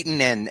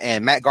Keaton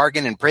and Matt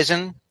Gargan in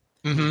prison,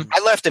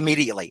 I left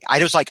immediately.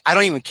 I was like, I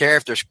don't even care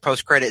if there's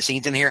post-credit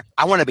scenes in here.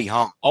 I want to be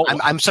home.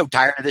 I'm so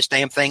tired of this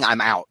damn thing.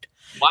 I'm out.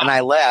 Wow. And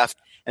I left.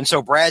 And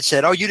so Brad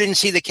said, "Oh, you didn't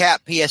see the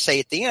Cap PSA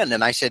at the end?"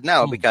 And I said,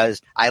 "No,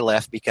 because I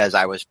left because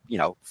I was,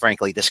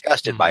 frankly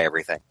disgusted by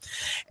everything."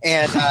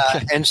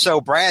 And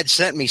so Brad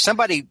sent me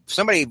somebody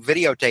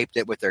videotaped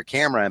it with their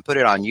camera and put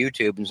it on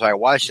YouTube. And so I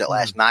watched it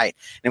last night.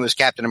 And it was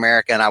Captain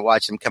America, and I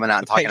watched him coming out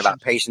and talking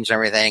about patience and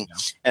everything,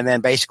 and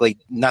then basically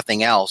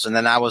nothing else. And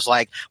then I was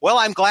like, "Well,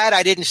 I'm glad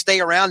I didn't stay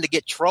around to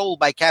get trolled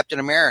by Captain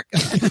America.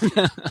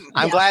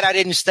 I'm glad I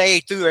didn't stay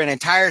through an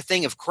entire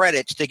thing of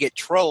credits to get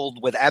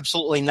trolled with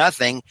absolutely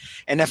nothing."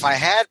 And if I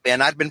had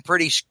been, I've been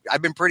pretty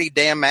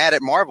damn mad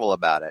at Marvel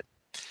about it.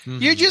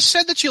 You just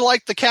said that you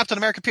liked the Captain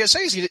America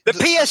PSAs. The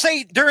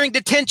PSA during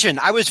detention.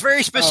 I was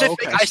very specific.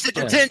 Oh, okay. I said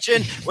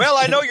detention. Well,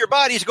 I know your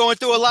body's going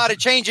through a lot of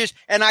changes,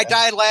 and I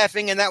died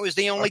laughing, and that was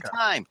the only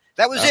time.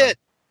 That was it.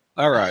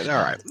 All right.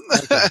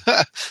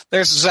 Okay.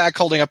 There's Zach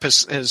holding up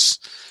his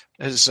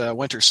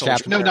Winter Soldier.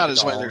 Captain Not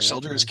his America. Winter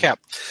Soldier. His cap.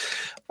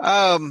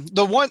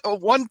 The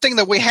one thing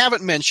that we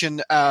haven't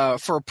mentioned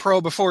for a pro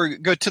before we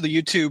go to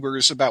the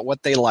YouTubers about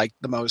what they like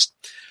the most,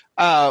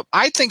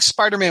 I think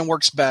Spider-Man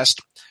works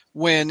best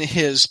when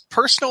his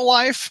personal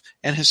life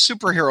and his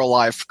superhero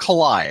life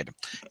collide,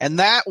 and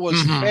that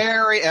was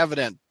very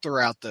evident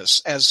throughout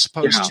this. As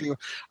opposed to,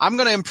 I'm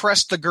going to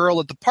impress the girl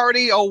at the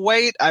party. Oh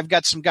wait, I've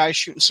got some guys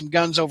shooting some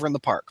guns over in the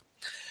park.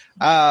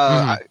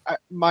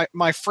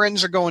 My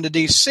friends are going to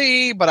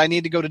DC, but I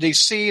need to go to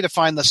DC to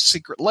find the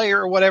secret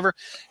lair or whatever.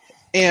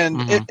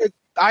 And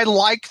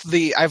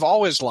I've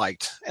always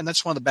liked, and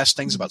that's one of the best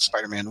things about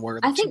Spider-Man,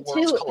 where the two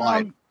worlds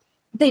collide.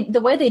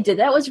 The way they did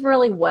that was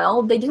really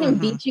well. They didn't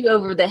beat you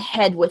over the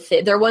head with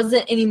it. There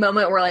wasn't any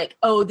moment where like,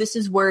 oh, this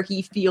is where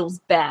he feels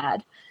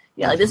bad.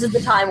 Yeah, like this is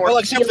the time where. Well,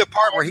 except the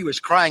part where he was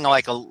crying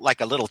like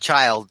a little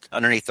child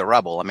underneath the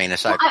rubble. I mean,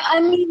 aside.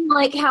 I mean,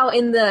 like how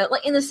in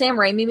the Sam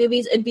Raimi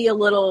movies, it'd be a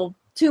little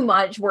too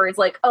much where it's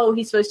like, oh,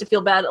 he's supposed to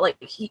feel bad, like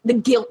the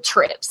guilt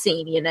trip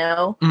scene,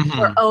 or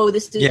oh,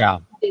 this dude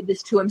did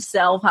this to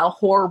himself, how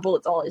horrible,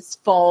 it's all his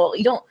fault.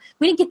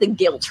 We didn't get the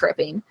guilt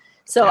tripping,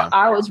 so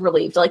I was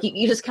relieved. Like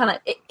you just kind of,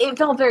 it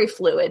felt very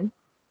fluid.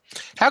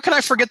 How can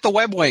I forget the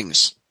web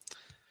wings?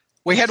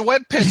 We had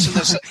web pits in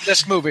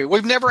this movie.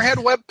 We've never had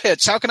web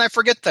pits. How can I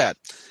forget that?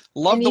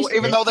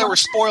 Even though they were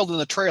spoiled in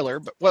the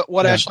trailer. But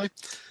what Ashley?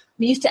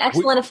 They used to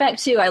excellent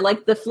effect too. I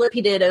liked the flip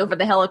he did over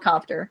the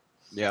helicopter.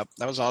 Yeah,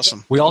 that was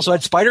awesome. We also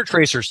had spider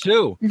tracers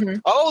too.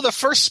 Oh, the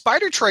first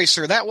spider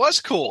tracer. That was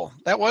cool.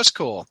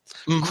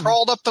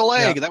 Crawled up the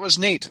leg. Yeah. That was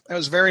neat. That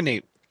was very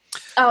neat.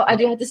 Oh, I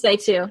do have to say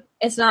too,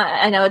 it's not,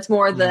 I know it's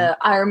more the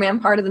Iron Man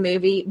part of the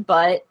movie,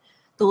 but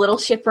the little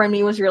shipper in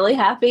me was really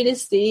happy to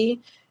see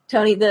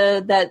Tony,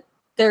 that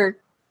they're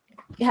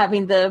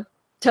having the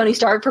Tony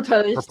Stark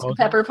propose to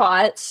Pepper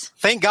Potts.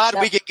 Thank God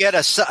we could get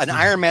an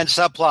Iron Man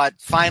subplot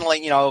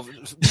finally,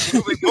 moving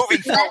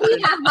forward. Let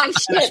me have my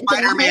shit.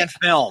 Spider-Man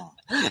film.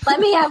 Let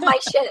me have my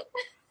shit.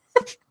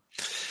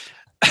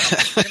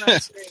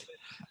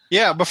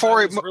 Yeah, before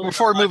we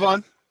move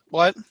on,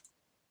 what?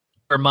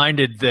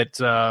 Reminded that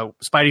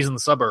Spidey's in the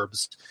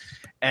suburbs,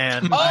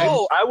 and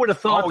I would have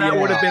thought that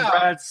would have been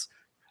Brad's.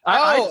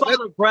 I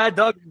thought of Brad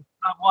Doug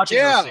not watching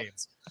those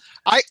scenes.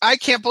 I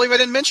can't believe I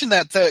didn't mention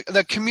that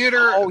the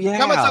commuter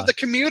cometh of the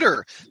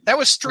commuter. That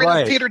was straight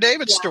up Peter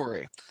David's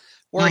story,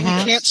 where he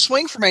can't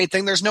swing from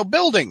anything. There's no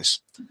buildings.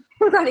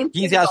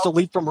 He has to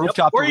leap from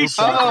rooftop to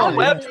rooftop.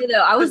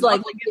 I was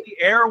like, the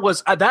air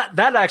was that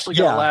actually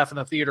got a laugh in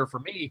the theater for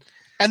me.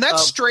 And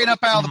that's straight up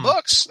out of the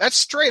books. That's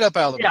straight up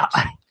out of the books.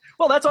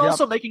 Well, that's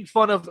also making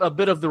fun of a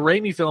bit of the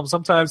Raimi film.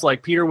 Sometimes,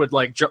 like Peter would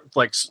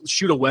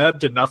shoot a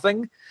web to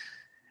nothing,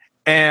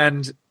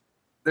 and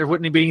there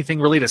wouldn't be anything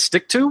really to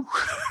stick to.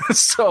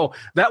 So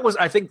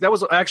I think that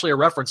was actually a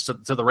reference to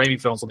the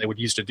Raimi films when they would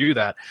used to do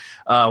that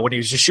when he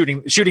was just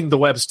shooting the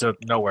webs to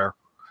nowhere.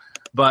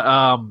 But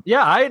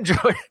I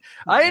enjoyed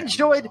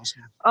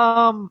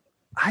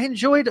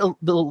a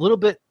little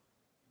bit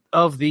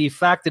of the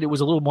fact that it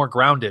was a little more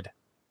grounded.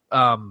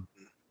 And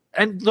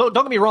don't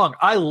get me wrong,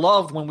 I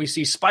loved when we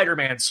see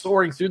Spider-Man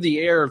soaring through the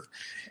air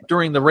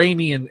during the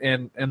Raimi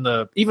and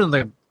the even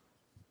the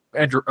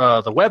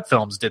the web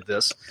films did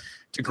this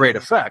to great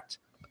effect.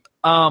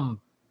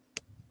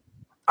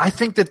 I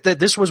think that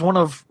this was one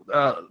of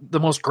the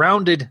most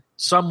grounded,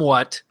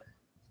 somewhat,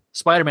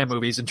 Spider-Man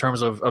movies in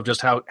terms of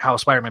just how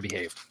Spider-Man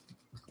behaved.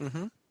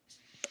 Mm-hmm.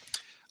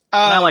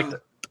 I liked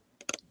it.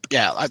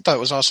 Yeah, I thought it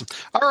was awesome.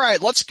 All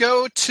right, let's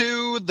go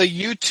to the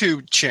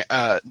YouTube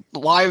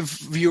live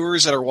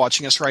viewers that are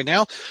watching us right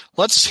now.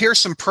 Let's hear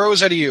some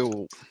pros out of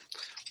you.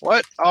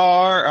 What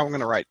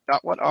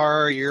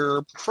are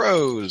your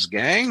pros,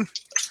 gang?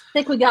 I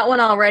think we got one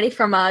already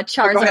from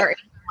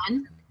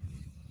Charizard81.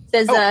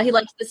 Says he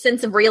likes the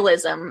sense of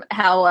realism,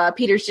 how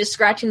Peter's just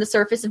scratching the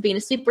surface of being a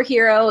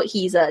superhero.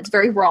 It's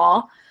very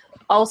raw.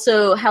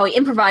 Also, how he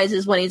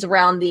improvises when he's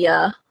around the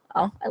I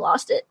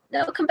lost it.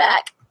 No, come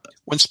back.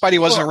 When Spidey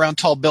wasn't around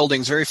tall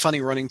buildings, very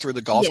funny running through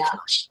the golf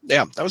course.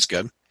 Yeah, that was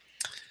good.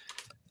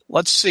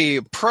 Let's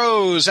see.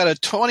 Pros at a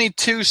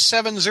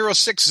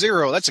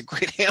 227060. That's a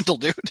great handle,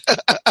 dude.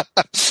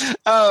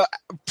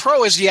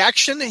 Pro is the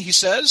action, he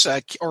says,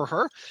 or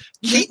her.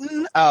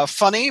 Keaton,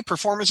 funny.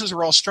 Performances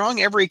were all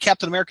strong. Every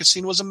Captain America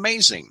scene was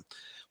amazing.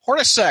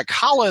 Hornacek,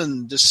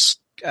 Holland,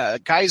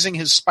 disguising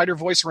his spider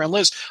voice around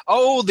Liz.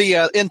 Oh,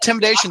 the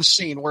intimidation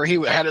scene where he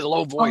had a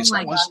low voice. Oh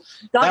my God.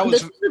 The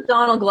scene with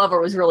Donald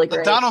Glover was really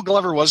great. Donald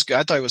Glover was good.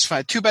 I thought he was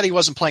fine. Too bad he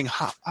wasn't playing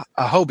a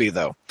Hobie,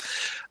 though.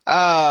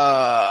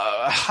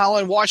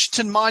 Holland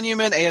Washington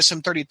Monument,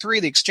 ASM 33,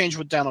 the exchange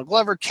with Donald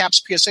Glover,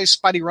 Cap's PSA,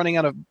 Spidey running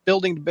out of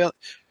building to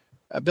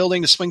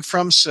swing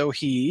from,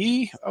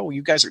 you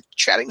guys are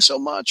chatting so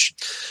much.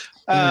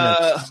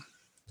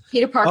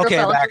 Peter Parker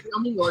fell like a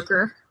real New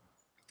Yorker.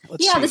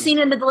 The scene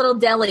in the little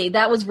deli,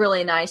 that was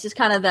really nice. It's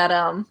kind of that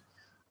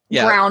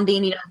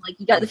grounding, like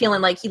you got the feeling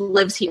like he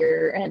lives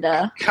here. And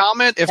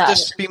comment if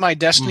this be my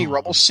Destiny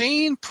Rubble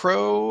scene.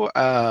 Pro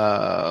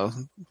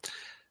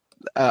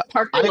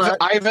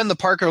Ivan the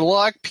Parker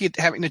Luck, Pete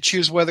having to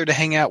choose whether to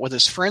hang out with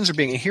his friends or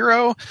being a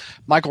hero.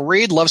 Michael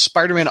Reed loves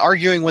Spider-Man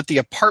arguing with the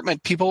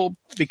apartment people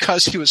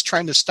because he was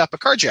trying to stop a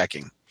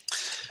carjacking.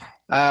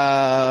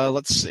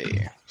 Let's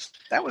see.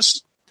 That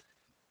was...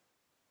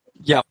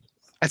 Yep.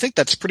 I think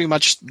that's pretty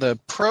much the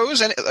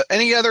pros.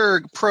 Any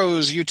other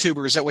pros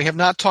YouTubers that we have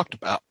not talked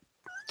about?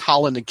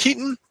 Holland and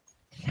Keaton.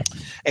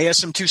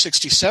 ASM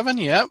 267,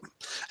 yep.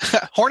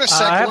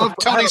 Hornacek loved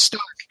Tony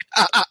Stark.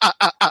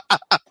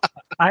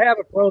 I have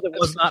a pro that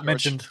was not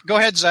mentioned. Go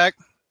ahead, Zach.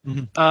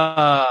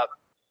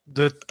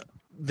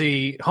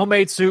 The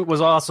homemade suit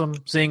was awesome.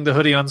 Seeing the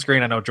hoodie on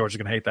screen, I know George is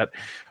going to hate that,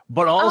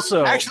 but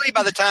also actually,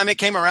 by the time it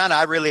came around,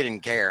 I really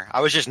didn't care.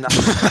 I was just not.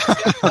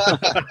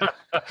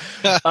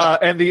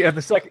 and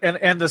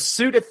the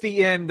suit at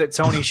the end that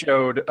Tony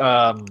showed.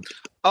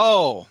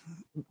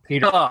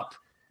 Peter up.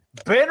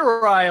 Ben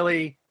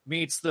Reilly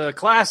meets the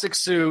classic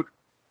suit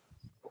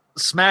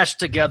smashed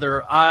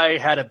together. I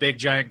had a big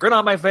giant grin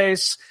on my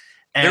face.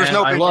 And there was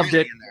no I loved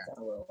it.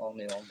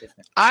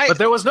 But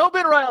there was no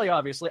Ben Reilly,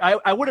 obviously.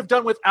 I would have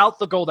done without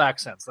the gold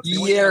accents. That's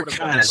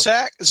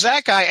the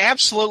Zach, I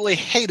absolutely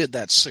hated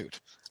that suit.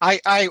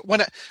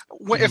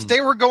 If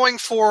they were going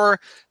for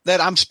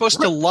that, I'm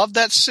supposed to love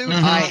that suit.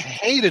 I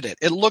hated it.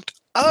 It looked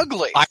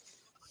ugly.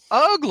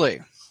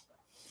 Ugly.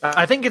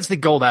 I think it's the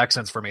gold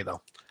accents for me,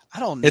 though. I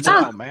don't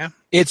know, man.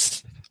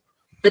 It's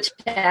the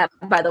chat,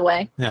 by the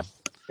way. Yeah.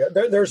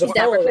 There's a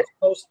fellow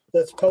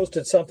that's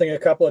posted something a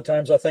couple of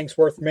times I think is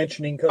worth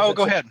mentioning. Oh,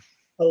 go ahead.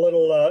 A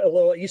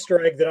little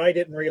Easter egg that I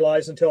didn't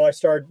realize until I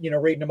started,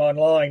 reading them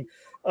online.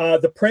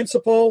 The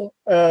principal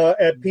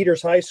at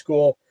Peters High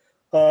School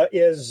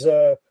is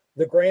the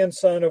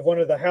grandson of one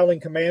of the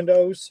Howling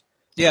Commandos.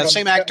 Yeah,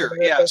 same actor.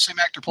 Yeah, same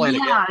actor playing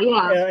it. Yeah,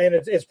 and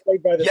it's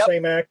played by the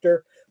same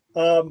actor.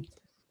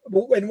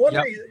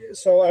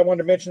 So I wanted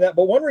to mention that.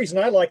 But one reason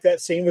I like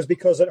that scene was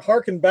because it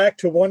harkened back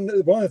to one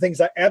of the things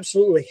I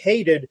absolutely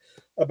hated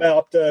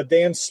about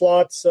Dan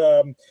Slott's.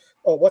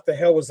 What the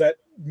hell was that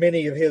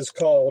mini of his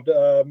called?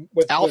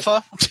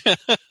 Alpha?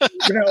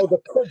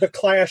 The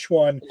Clash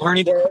one.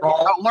 Learning to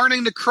crawl.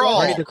 Learning to crawl.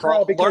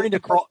 Learning to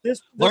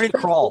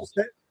crawl.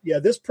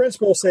 This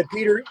principal said,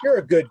 Peter, you're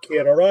a good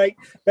kid, all right?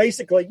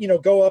 Basically,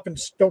 go up and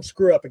don't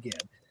screw up again.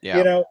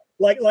 Yeah.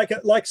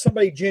 Like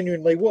somebody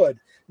genuinely would.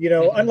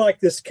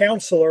 Unlike this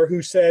counselor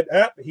who said,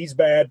 he's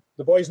bad.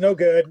 The boy's no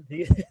good.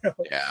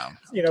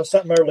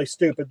 Something utterly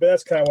stupid. But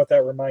that's kind of what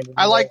that reminded me.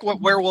 I like what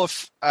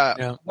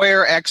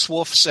Where X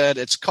Wolf said.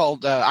 It's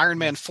called Iron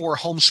Man 4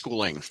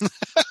 homeschooling.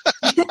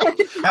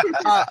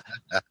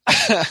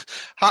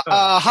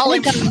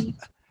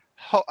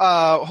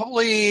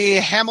 Holy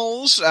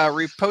Hamels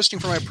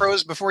reposting for my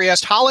pros before he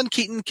asked Holland,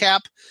 Keaton,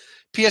 Cap.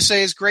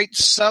 PSA's great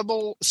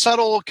subtle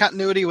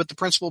continuity with the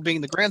principal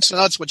being the grandson.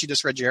 That's what you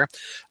just read, Jer.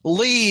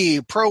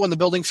 Lee, pro when the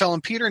building fell on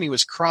Peter and he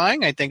was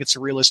crying. I think it's a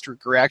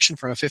realistic reaction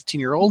from a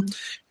 15-year-old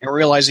and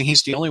realizing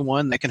he's the only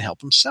one that can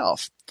help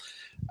himself.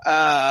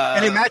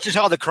 And it matches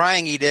all the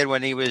crying he did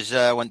when he was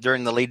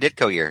during the Lee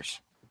Ditko years.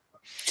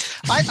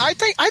 I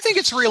think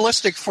it's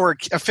realistic for a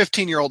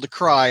 15-year-old to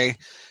cry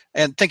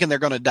and thinking they're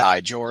going to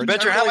die, George.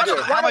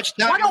 How much?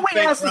 Why don't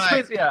we ask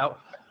this? Yeah.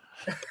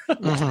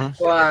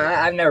 Well,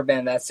 I've never been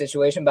in that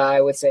situation, but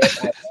I would say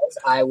if I was,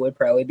 I would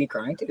probably be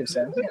crying too.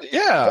 So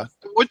Yeah.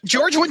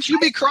 George, wouldn't you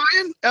be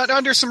crying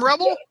under some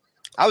rubble?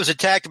 I was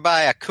attacked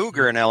by a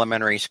cougar in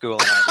elementary school,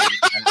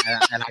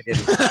 and I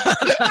didn't.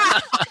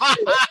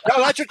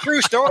 No, that's a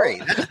true story.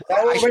 Are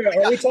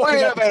we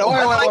talking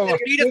about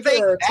You need to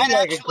think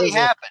that actually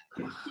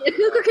happened. A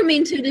cougar can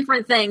mean two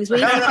different things. We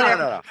need to clarify.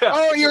 No.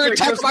 Oh, you're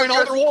attacked by an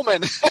older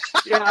woman.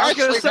 Yeah, I was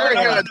going to say.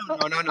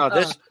 No.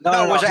 This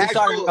No, was he's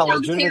talking actual. about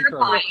Sounds legitimate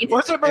terrifying.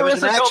 What's it, It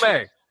was Marissa an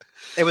Tomei?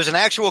 It was an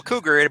actual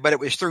cougar, but it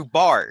was through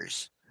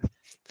bars.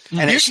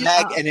 And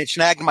it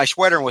snagged my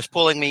sweater and was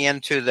pulling me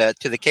into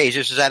the cage.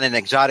 This is at an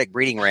exotic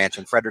breeding ranch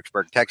in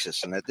Fredericksburg,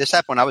 Texas, and this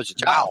happened when I was a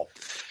child.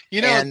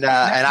 You know, And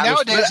I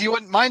was- nowadays you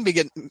wouldn't mind me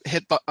getting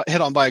hit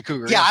on by a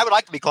cougar. Yeah, I would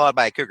like to be clawed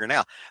by a cougar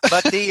now.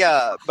 But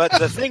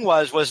the thing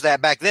was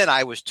that back then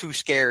I was too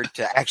scared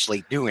to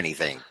actually do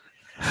anything.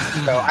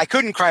 So I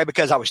couldn't cry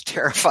because I was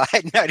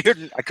terrified. I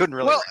couldn't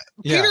really. Well,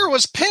 Peter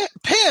was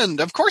pinned.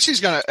 Of course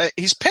he's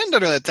pinned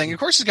under that thing. Of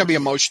course he's gonna be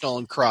emotional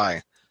and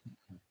cry.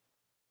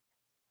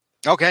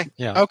 Okay.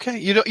 Yeah. Okay.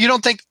 You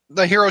don't think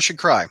the hero should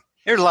cry?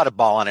 There's a lot of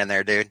bawling in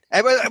there, dude.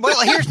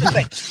 Well, here's the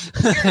thing.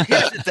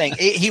 Here's the thing.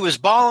 He was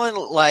bawling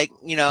like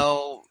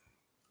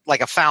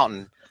a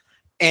fountain.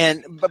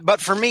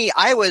 But for me,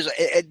 I was.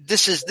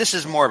 This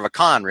is more of a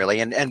con,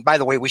 really. And by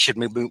the way, we should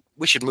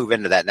move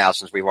into that now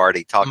since we've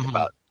already talked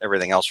about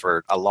everything else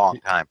for a long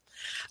time.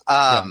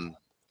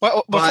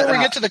 Well, before we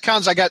get to the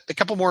cons, I got a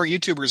couple more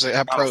YouTubers that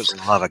have pros. For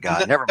the love of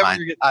God, never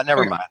mind.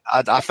 Never mind.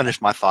 I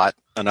finished my thought.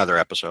 Another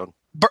episode.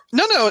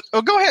 No.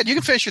 Oh, go ahead. You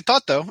can finish your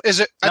thought, though. Is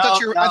it? I thought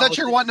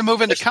you were wanting to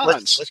move into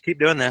cons. Let's keep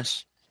doing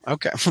this.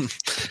 Okay.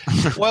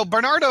 Well,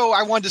 Bernardo,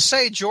 I wanted to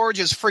say George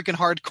is freaking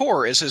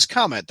hardcore. Is his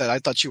comment that I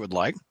thought you would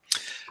like.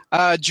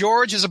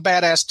 George is a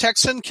badass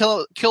Texan.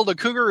 Killed a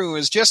cougar who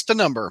was just a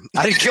number.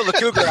 I didn't kill the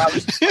cougar. I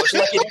was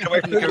lucky to get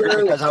away from the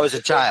cougar because I was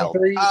a child.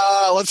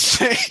 Let's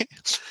see.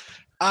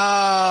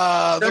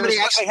 Somebody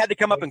actually had to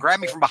come up and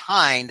grab me from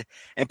behind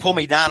and pull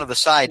me down to the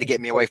side to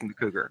get me away from the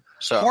cougar.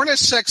 So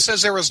Hornacek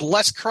says there was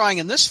less crying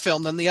in this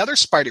film than the other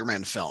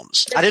Spider-Man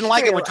films. I didn't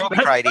like it when Toby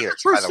cried either.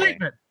 True By the way,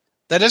 statement.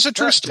 That is a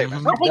true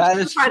statement. I think That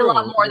he is cried a true.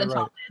 lot more than You're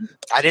Tom right. did.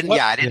 I didn't.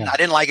 Yeah, I didn't. Yeah. I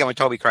didn't like it when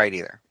Toby cried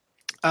either.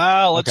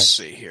 Let's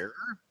see here.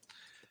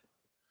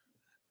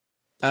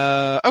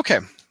 Okay.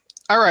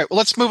 All right. Well,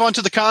 let's move on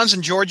to the cons.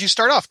 And George, you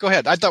start off. Go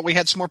ahead. I thought we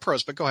had some more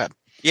pros, but go ahead.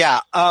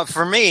 Yeah,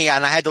 for me,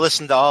 and I had to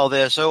listen to all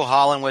this. Oh,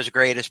 Holland was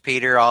great as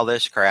Peter. All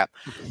this crap.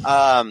 And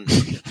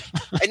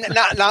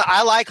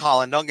I like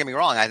Holland. Don't get me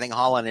wrong. I think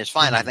Holland is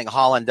fine. I think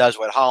Holland does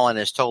what Holland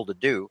is told to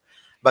do.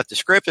 But the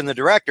script and the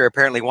director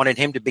apparently wanted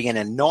him to be an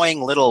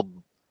annoying little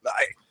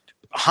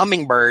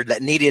hummingbird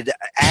that needed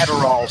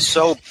Adderall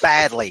so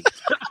badly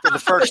for the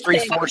first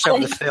 3/4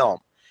 of the film.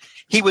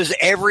 He was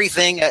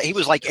everything. He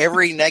was like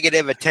every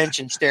negative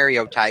attention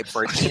stereotype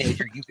for a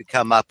teenager you could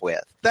come up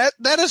with.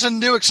 That is a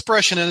new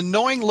expression, an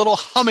annoying little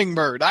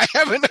hummingbird. I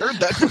haven't heard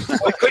that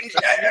before.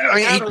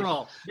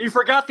 Adderall. You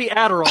forgot the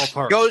Adderall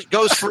part.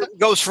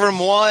 Goes from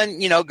one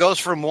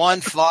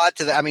thought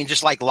to the,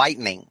 just like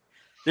lightning.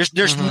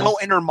 There's no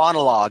inner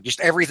monologue,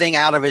 just everything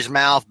out of his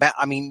mouth.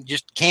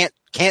 Just can't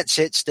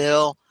sit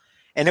still.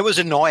 And it was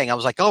annoying. I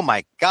was like, oh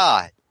my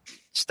God,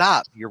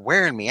 stop. You're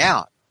wearing me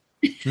out.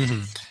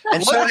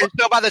 And so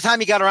by the time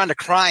he got around to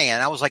crying,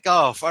 I was like,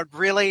 oh,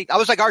 really? I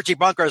was like Archie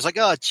Bunker. I was like,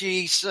 oh,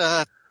 geez,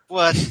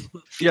 what?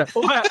 Yeah.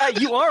 Well,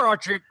 you are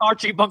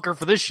Archie Bunker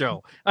for this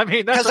show.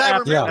 That's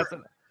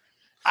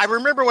I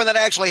remember when that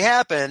actually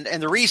happened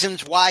and the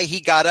reasons why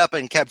he got up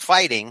and kept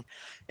fighting.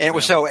 And it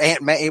was so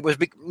Aunt May. It was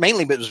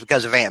mainly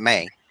because of Aunt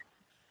May.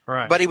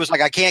 right. But he was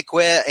like, I can't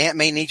quit. Aunt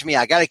May needs me.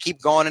 I got to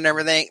keep going and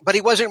everything. But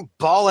he wasn't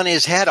bawling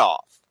his head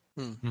off.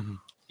 Mm-hmm.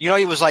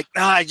 He was like,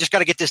 no, I just got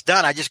to get this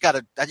done. I just got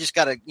to,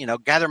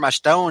 gather my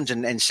stones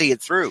and see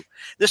it through.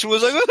 This one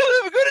was like,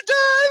 oh, have a good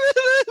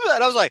time.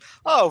 And I was like,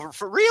 oh,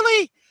 for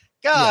really?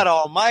 God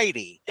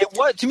Almighty! It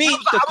was to me.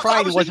 The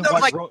crying wasn't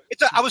what.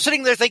 I was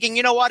sitting there thinking,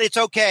 you know what? It's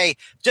okay.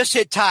 Just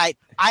sit tight.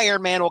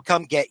 Iron Man will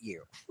come get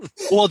you.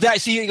 Well,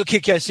 see,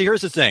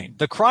 here's the thing.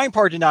 The crying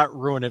part did not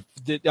ruin it.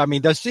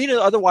 The scene,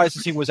 otherwise,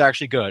 the scene was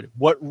actually good.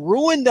 What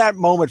ruined that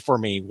moment for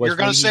me was You're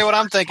going to say what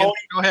I'm thinking.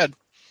 Go ahead.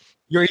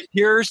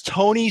 Here's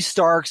Tony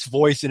Stark's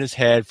voice in his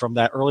head from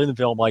that early in the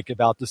film, like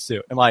about the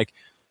suit. I'm like,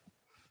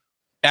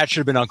 that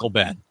should have been Uncle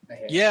Ben.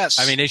 Yes.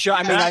 They should.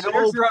 I know.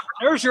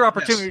 There's your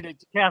opportunity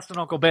to cast an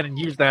Uncle Ben and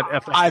use that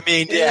effect.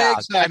 Yeah.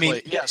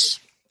 Exactly. Yes.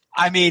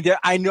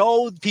 I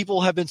know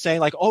people have been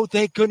saying like, "Oh,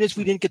 thank goodness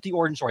we didn't get the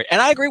origin story,"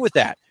 and I agree with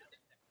that.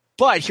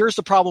 But here's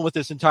the problem with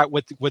this entire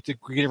with the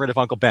getting rid of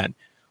Uncle Ben.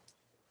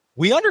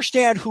 We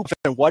understand who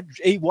and what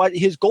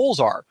his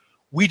goals are.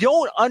 We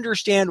don't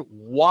understand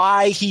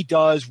why he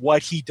does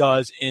what he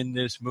does in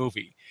this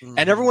movie. Mm-hmm.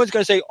 And everyone's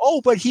going to say,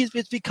 "Oh, but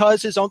it's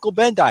because his Uncle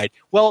Ben died."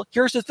 Well,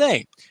 here's the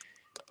thing.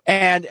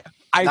 And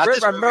I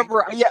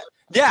remember,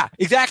 yeah,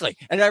 exactly.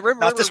 And I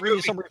remember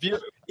reading some review.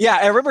 Yeah,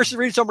 I remember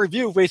reading some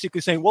review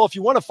basically saying, "Well, if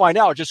you want to find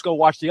out, just go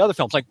watch the other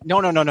films." Like,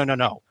 no.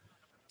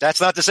 That's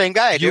not the same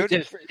guy,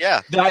 dude.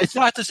 Yeah, it's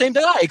not the same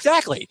guy.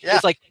 Exactly. Yeah.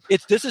 It's like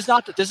this is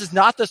not the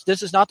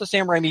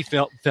Sam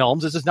Raimi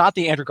films. This is not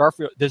the Andrew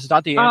Garfield. This is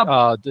not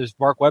the this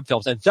Mark Webb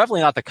films, and it's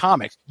definitely not the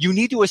comics. You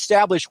need to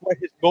establish what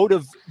his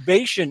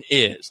motivation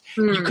is.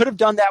 You could have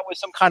done that with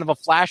some kind of a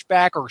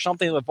flashback or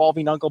something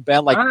involving Uncle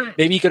Ben. Like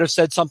maybe he could have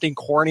said something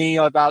corny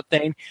about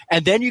thing,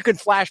 and then you can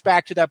flash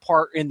back to that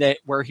part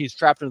where he's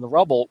trapped in the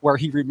rubble, where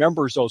he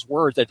remembers those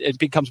words. That it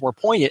becomes more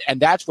poignant, and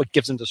that's what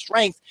gives him the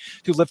strength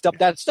to lift up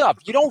that stuff.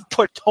 You don't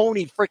put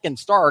Tony freaking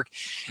Stark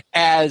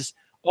as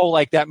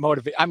like that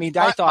motivation. I mean,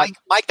 I thought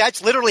Mike,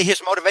 that's literally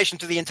his motivation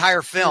to the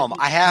entire film.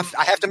 I have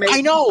to make.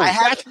 I know.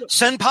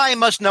 Senpai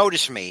must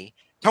notice me.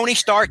 Tony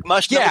Stark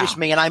must notice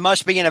me, and I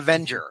must be an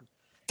Avenger.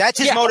 That's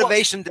his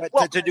motivation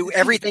to do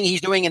everything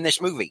he's doing in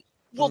this movie.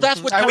 Well,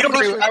 that's what I would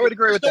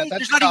agree with that.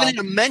 There's not even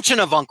a mention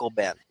of Uncle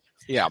Ben.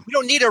 Yeah, we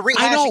don't need a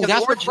rehashing of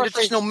the origin.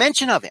 There's no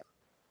mention of him.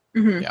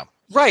 Mm-hmm. Yeah.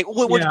 Right.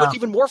 What's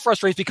even more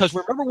frustrating is because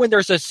remember when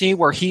there's a scene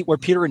where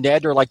Peter and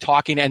Ned are like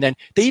talking, and then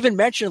they even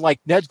mention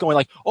like Ned's going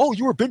like, "Oh,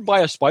 you were bitten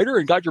by a spider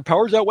and got your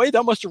powers that way.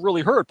 That must have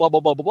really hurt." Blah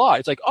blah blah blah blah.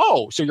 It's like,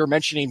 oh, so you're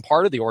mentioning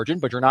part of the origin,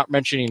 but you're not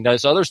mentioning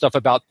this other stuff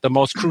about the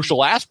most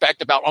crucial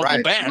aspect about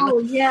Uncle Ben. Oh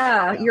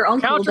yeah, your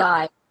uncle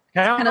died.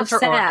 Kind of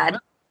sad.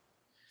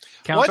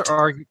 Counter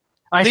argument.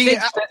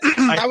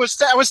 I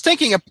was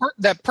thinking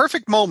that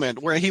perfect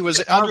moment where he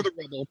was under the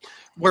rubble,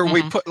 where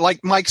we put,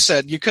 like Mike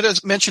said, you could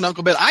have mentioned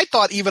Uncle Ben. I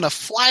thought even a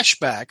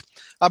flashback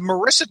of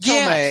Marissa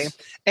Tomei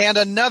and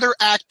another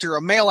actor,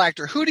 a male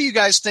actor. Who do you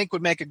guys think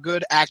would make a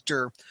good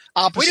actor?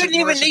 We didn't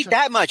even need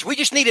that much. We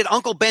just needed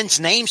Uncle Ben's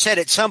name said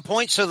at some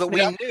point so that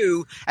we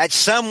knew at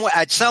some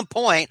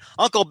point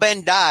Uncle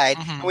Ben died.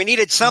 And we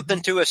needed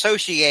something to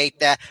associate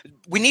that.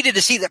 We needed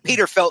to see that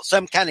Peter felt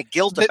some kind of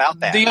guilt about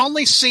that. The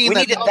only scene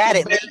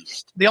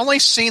the only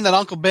scene that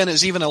Uncle Ben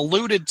is even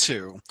alluded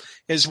to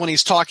is when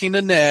he's talking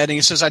to Ned and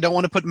he says, "I don't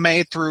want to put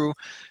May through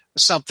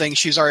something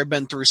she's already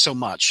been through so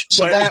much."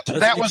 So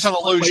that was an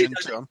allusion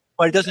to him.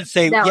 But it doesn't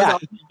say it's an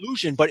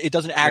illusion, but it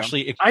doesn't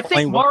actually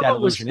explain what that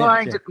illusion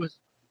is.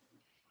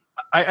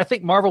 I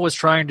think Marvel was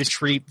trying to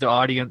treat the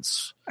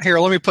audience. Here,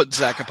 let me put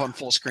Zach up on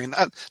full screen.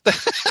 Don't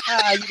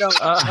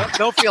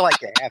feel like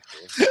you have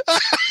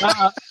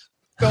to.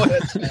 Go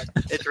ahead, Zach.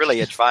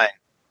 It's fine.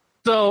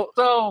 So,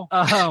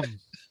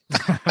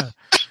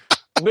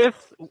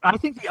 I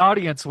think the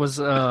audience was.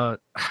 I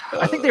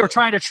think they were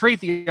trying to treat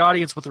the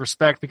audience with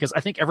respect because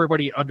I think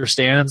everybody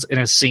understands and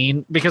has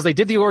seen because they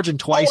did the origin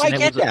twice. I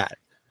get that.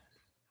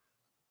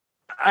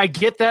 I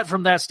get that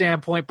from that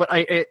standpoint, but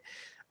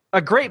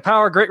a great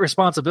power, great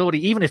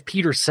responsibility, even if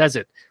Peter says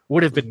it,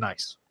 would have been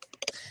nice.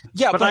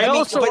 Yeah, but I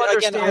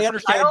understand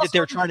that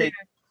they're trying to.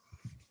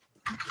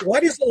 Why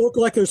does it look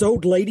like there's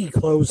old lady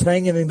clothes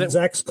hanging in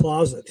Zach's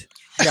closet?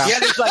 Yeah,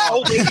 there's like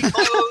old lady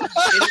clothes.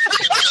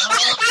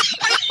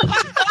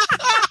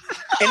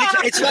 And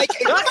it's like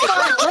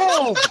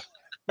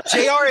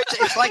JR,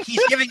 it's like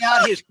he's giving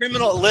out his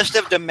criminal list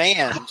of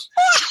demands.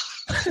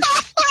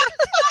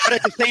 But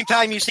at the same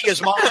time, you see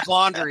his mom's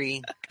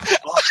laundry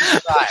off to the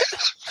side.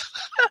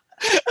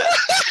 This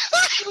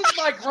is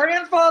my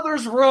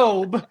grandfather's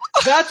robe.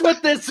 That's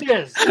what this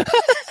is. Let's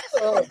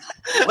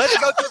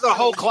go through the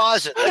whole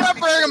closet. Yeah,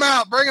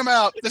 bring him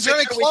out. Is there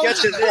any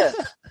clothes?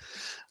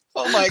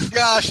 Oh my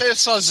gosh! I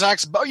just saw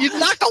Zach's. You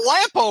knocked the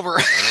lamp over.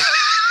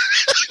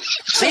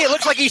 See, it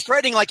looks like he's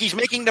threatening, like he's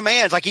making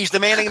demands, like he's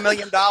demanding $1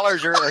 million, or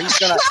he's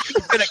gonna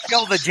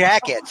kill the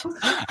jacket.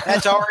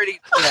 That's already.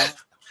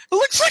 It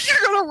looks like you're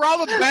gonna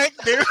rob a bank,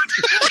 dude.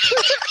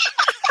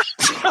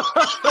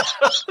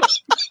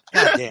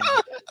 God damn.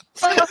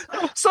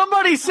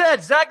 Somebody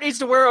said Zach needs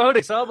to wear a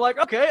hoodie, so I'm like,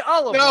 okay,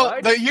 I'll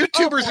oblige. No, the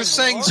YouTubers are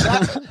saying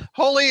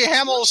Holy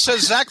Hamill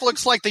says Zach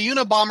looks like the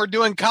Unabomber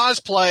doing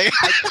cosplay.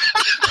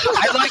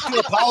 I'd like to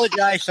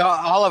apologize to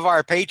all of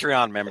our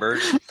Patreon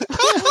members.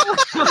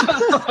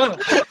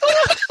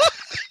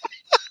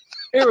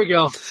 Here we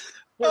go.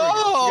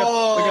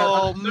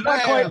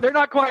 They're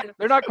not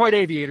quite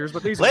aviators,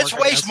 but these. Let's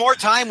waste more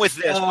time with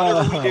this.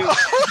 Whatever we do.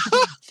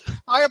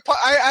 I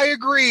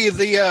agree.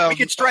 We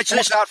could stretch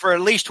this out for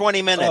at least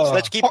 20 minutes.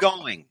 Let's keep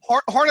going.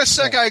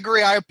 Hornacek, I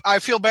agree. I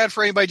feel bad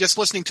for anybody just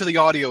listening to the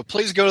audio.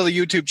 Please go to the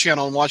YouTube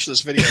channel and watch this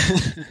video.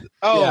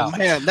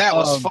 Man, that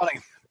was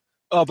funny.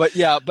 But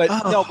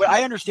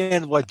I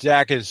understand what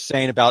Zach is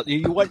saying about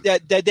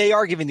that they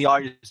are giving the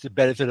audience the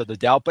benefit of the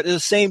doubt, but at the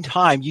same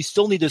time, you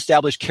still need to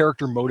establish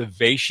character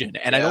motivation,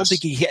 and I don't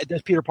think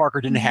Peter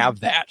Parker didn't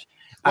have that.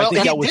 I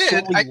think that was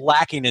totally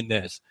lacking in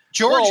this.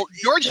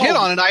 George hit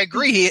on it. I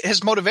agree.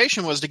 His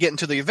motivation was to get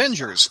into the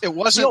Avengers. It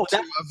wasn't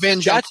to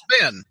avenge Uncle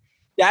Ben.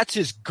 That's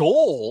his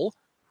goal.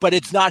 But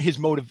it's not his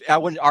motive. I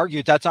wouldn't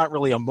argue that's not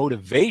really a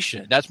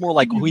motivation. That's more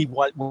like who he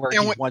wants.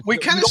 We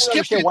kind of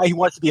skipped why he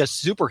wants to be a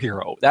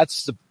superhero.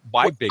 That's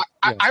my big.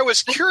 I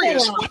was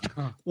curious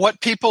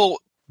what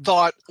people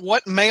thought.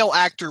 What male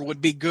actor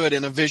would be good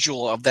in a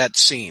visual of that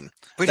scene?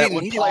 We didn't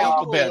need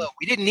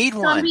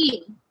one. I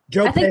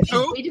think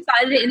we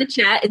decided it in the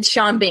chat. It's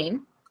Sean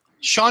Bean.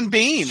 Sean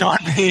Bean.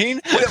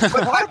 When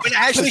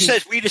Ashley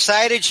says we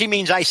decided, she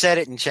means I said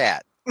it in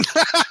chat.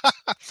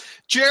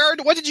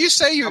 Jared, what did you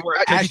say?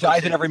 He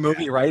dies in every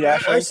movie, right,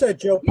 Ashley? I said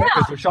Joe. Yeah.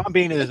 So Sean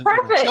Bean is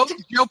Perfect.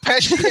 Joe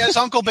Pesci as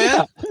Uncle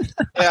Ben?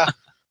 Yeah.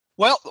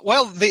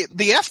 Well,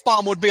 the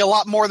F-bomb would be a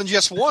lot more than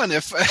just one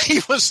if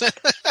he was.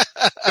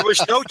 There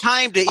was no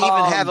time to even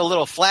have a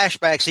little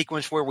flashback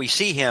sequence where we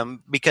see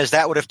him, because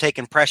that would have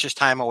taken precious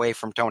time away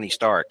from Tony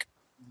Stark.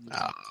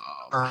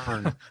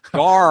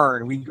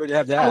 Darn, we could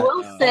have that. I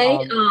will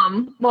say,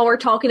 while we're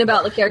talking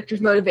about the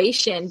character's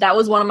motivation, that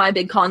was one of my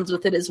big cons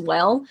with it as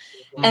well.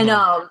 And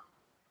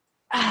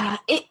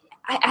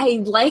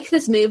I like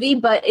this movie,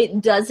 but it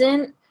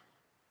doesn't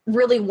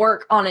really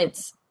work on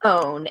its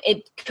own.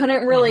 It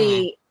couldn't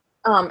really,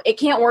 it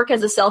can't work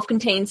as a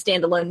self-contained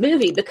standalone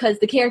movie because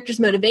the character's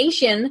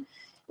motivation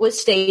was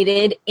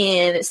stated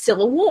in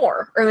Civil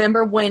War.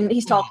 Remember when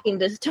he's talking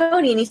to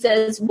Tony and he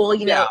says, well,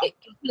 you know,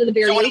 the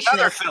variation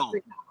another of film.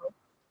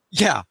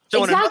 Yeah.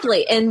 So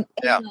exactly.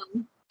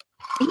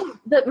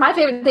 My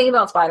favorite thing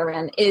about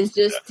Spider-Man is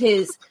just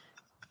his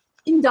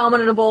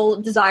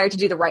indomitable desire to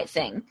do the right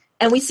thing.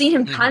 And we see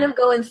him kind of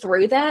going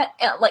through that.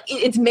 Like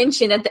it's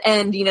mentioned at the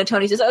end, you know,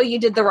 Tony says, oh, you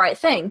did the right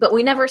thing. But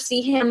we never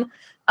see him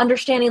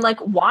understanding, like,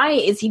 why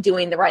is he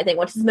doing the right thing?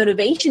 What's his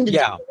motivation to do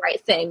the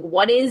right thing?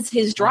 What is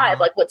his drive?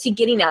 Like, what's he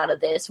getting out of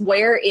this?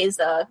 Where is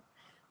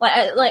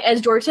like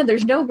as George said,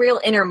 there's no real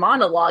inner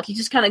monologue. He's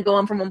just kind of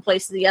going from one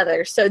place to the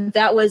other. So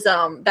that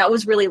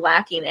was really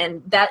lacking,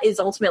 and that is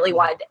ultimately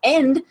why the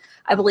end,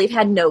 I believe,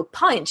 had no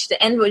punch.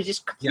 The end was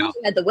just completely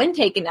had the wind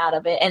taken out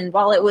of it. And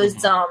while it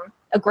was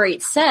a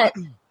great set,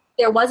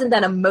 there wasn't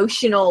that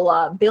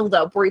emotional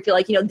buildup where you feel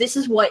like, you know, this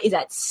is what is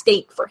at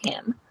stake for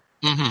him.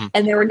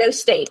 And there were no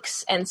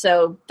stakes, and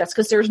so that's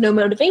because there's no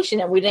motivation,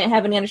 and we didn't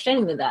have any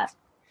understanding of that.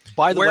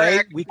 By the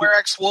way, Where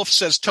X Wolf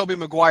says Tobey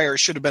Maguire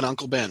should have been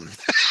Uncle Ben.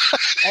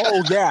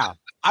 Oh yeah,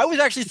 I was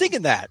actually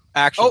thinking that.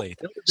 Actually,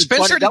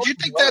 Spencer, did you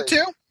think that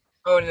too?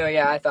 Oh no,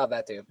 yeah, I thought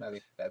that too. That'd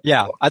be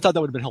Yeah, cool. I thought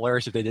that would have been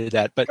hilarious if they did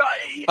that. But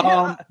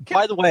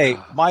by the way,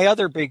 my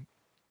other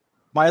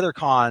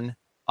con,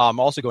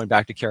 also going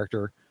back to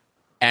character,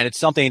 and it's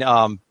something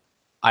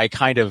I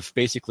kind of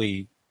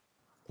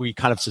we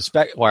kind of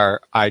suspect, where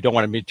I don't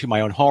want to be to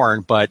my own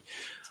horn, but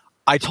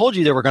I told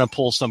you they were going to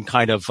pull some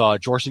kind of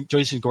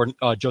Joseph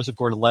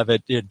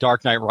Gordon-Levitt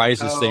Dark Knight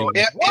Rises thing.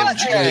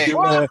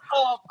 What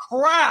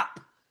crap!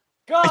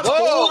 God, I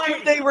told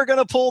you they were going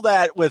to pull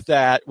that with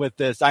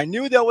this. I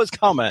knew that was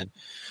coming.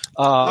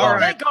 All right.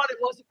 Thank God it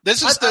wasn't.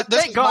 This is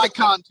my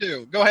con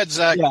too. Go ahead,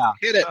 Zach. Yeah.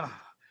 Hit it.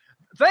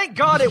 Thank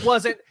God it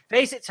wasn't.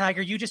 Face it,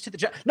 Tiger. You just hit the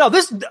job. No,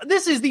 this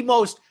is the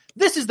most.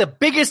 This is the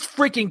biggest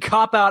freaking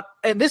cop out,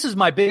 and this is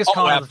my biggest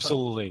con.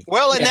 Absolutely.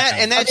 Well, in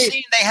that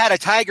scene, they had a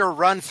tiger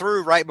run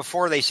through right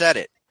before they said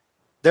it.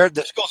 The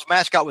school's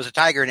mascot was a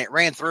tiger, and it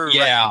ran through.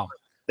 Yeah. Right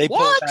they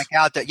pulled it back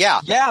out.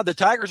 Yeah, the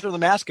tigers are the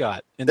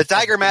mascot. And the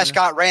tiger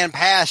mascot ran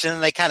past, and then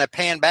they kind of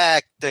panned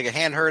back to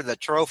hand her the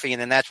trophy,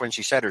 and then that's when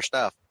she said her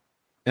stuff.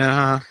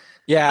 Yeah,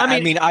 I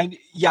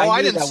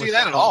didn't see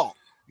that at all.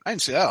 I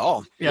didn't see that at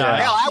all. Yeah,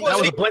 I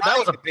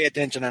was a pay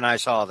attention, and I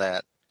saw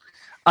that.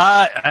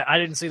 I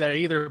didn't see that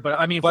either, but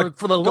I mean,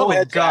 for the love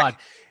of God,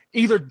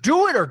 either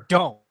do it or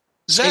don't.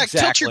 Zach,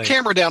 tilt your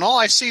camera down. All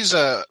I see is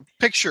a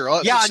picture.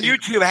 On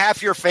YouTube,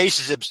 half your face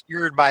is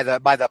obscured by the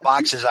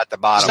boxes at the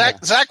bottom.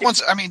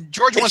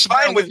 George wants to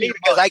fine with me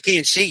because I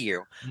can't see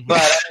you,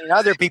 but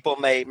other people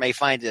may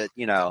find it,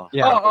 you know.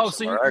 Yeah.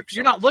 So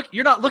you're not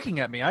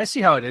looking at me. I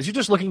see how it is. You're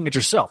just looking at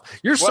yourself.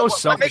 You're so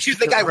selfish. What makes you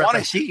think I want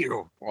to see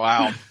you?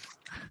 Wow.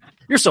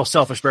 You're so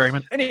selfish,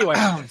 Berryman. Anyway,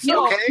 you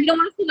don't want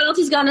to see what else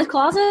he's got in his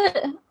closet?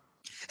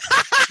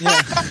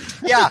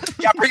 yeah.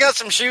 Bring out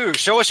some shoes.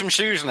 Show us some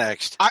shoes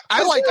next. I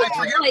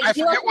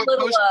forget what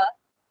post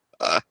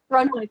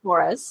runway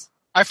for us.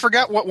 I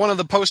forgot what one of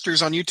the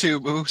posters on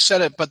YouTube who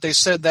said it, but they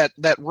said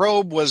that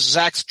robe was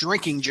Zach's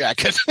drinking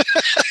jacket.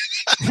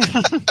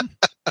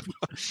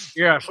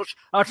 Yeah,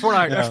 that's when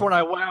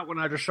I went out when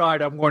I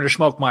decide I'm going to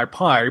smoke my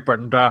pipe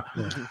and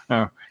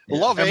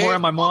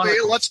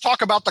let's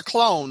talk about the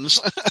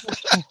clones.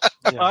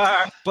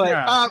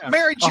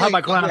 Mary Jane.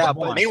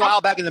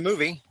 Meanwhile, back in the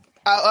movie,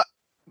 I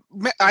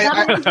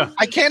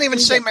can't even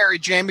say Mary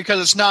Jane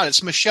because it's not.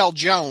 It's Michelle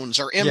Jones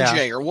or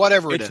MJ or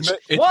whatever it is.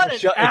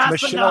 It's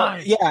Michelle.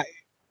 Yeah.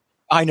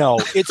 I know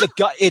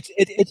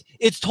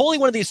it's totally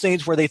one of these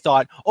things where they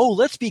thought, oh,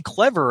 let's be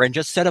clever and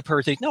just set up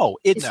her thing. No,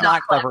 it's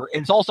not clever.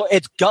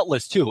 It's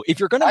gutless too. If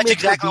you're going to make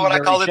exactly what I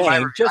called it.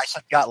 I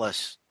said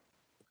gutless.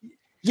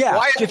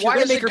 Yeah, if you're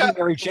going to make her be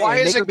Mary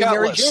Jane, make her be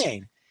Mary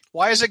Jane.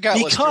 Why is it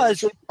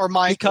gutless?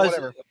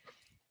 Whatever.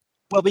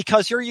 Well,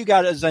 because here you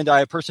got a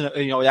Zendaya person,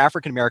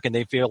 African American.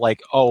 They feel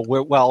like, oh,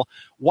 well,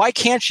 why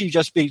can't she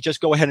just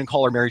go ahead and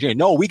call her Mary Jane?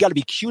 No, we got to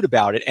be cute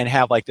about it and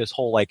have like this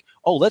whole like,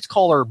 oh, let's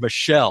call her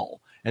Michelle.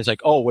 And it's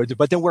like, oh,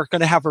 but then we're going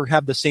to have her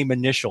have the same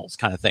initials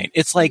kind of thing.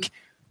 It's like,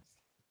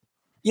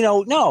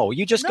 no,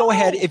 you just go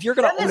ahead. If you're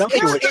going to own up to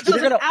it, if you're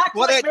going to act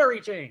like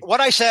Mary Jane. What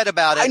I said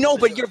about it. I know,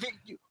 but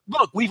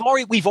look, we've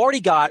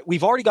already got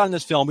in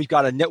this film. We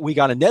got a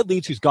Ned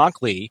Leeds who's Gonk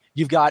Lee.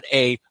 You've got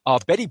a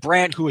Betty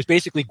Brant who is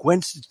basically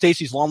Gwen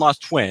Stacy's long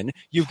lost twin.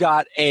 You've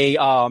got a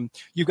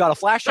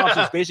Flash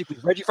Thompson who's basically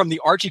Reggie from the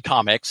Archie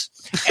comics,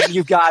 and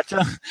you've got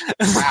and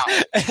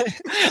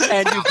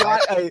you've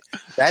got a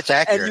That's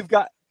accurate.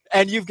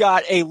 and you've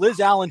got a Liz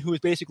Allen who is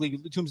basically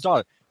Tomb's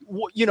daughter.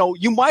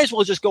 You might as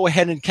well just go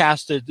ahead and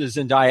cast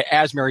Zendaya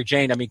as Mary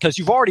Jane. I mean, because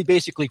you've already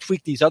basically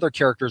tweaked these other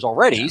characters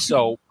already.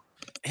 So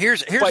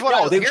here's but what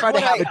no, I they here's try to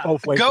what have I- it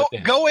both ways.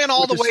 Go in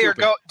all the way or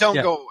don't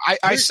Yeah. go.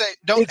 I say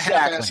don't Exactly.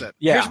 half-ass it.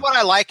 Yeah. Here's what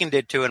I likened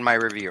it to in my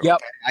review. Yep.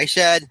 Okay? I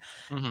said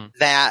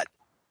that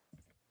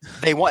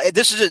they want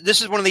this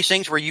is one of these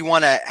things where you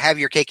want to have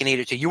your cake and eat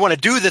it too. You want to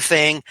do the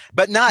thing,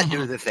 but not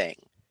do the thing.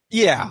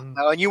 Yeah.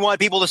 And you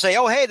want people to say,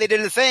 "Oh, hey, they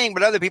did the thing,"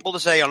 but other people to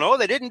say, "Oh, no,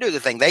 they didn't do the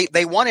thing."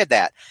 They wanted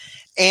that,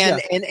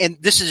 and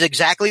this is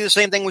exactly the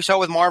same thing we saw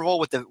with Marvel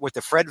with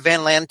the Fred Van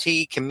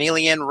Lente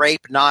chameleon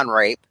rape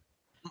non-rape,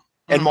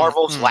 and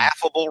Marvel's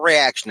laughable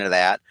reaction to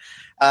that.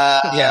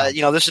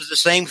 This is the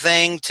same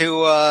thing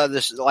to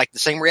this like the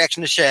same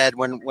reaction to Shed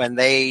when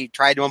they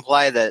tried to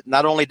imply that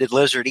not only did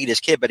Lizard eat his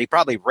kid, but he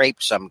probably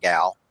raped some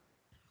gal.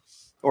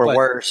 Or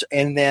worse,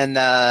 and then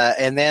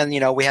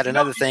we had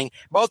another thing.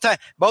 Both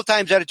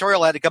times,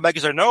 editorial had to come back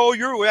and say, "No,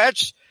 we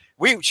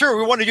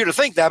wanted you to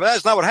think that, but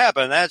that's not what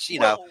happened." That's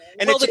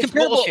it's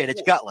bullshit.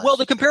 It's gutless. Well,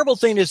 the comparable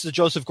thing is the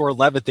Joseph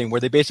Gordon-Levitt thing, where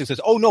they basically says,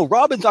 "Oh no,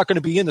 Robin's not going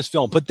to be in this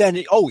film," but then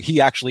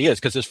he actually is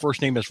because his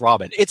first name is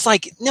Robin. It's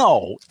like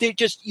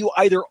you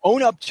either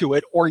own up to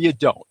it or you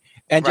don't,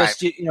 and Right.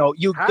 you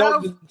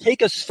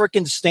take a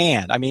freaking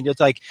stand. I mean, it's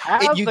like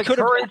Have you the could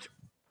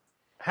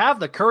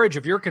courage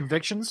of your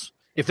convictions.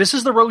 If this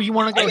is the road you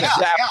want to go,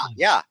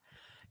 Yeah. have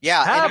the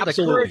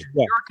absolutely. courage of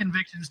Yeah. your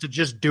convictions to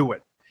just do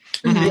it.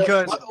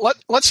 Because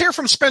Let's hear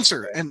from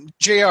Spencer and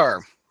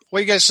JR. What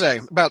do you guys say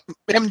about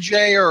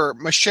MJ or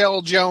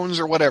Michelle Jones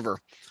or whatever?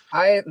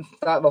 I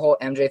thought the whole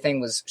MJ thing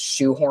was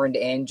shoehorned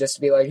in just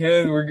to be like,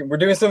 hey, we're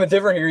doing something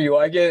different here. You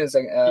like it? It's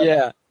like,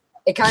 yeah.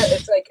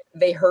 It's like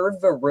they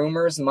heard the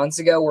rumors months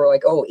ago. Were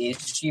like, oh,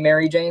 is she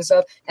Mary Jane and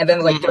stuff? And then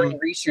like during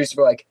reshoots,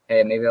 we're like,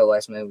 hey, maybe the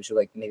last minute we should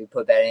like maybe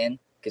put that in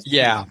because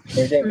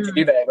Mary Jane should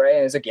do that, right?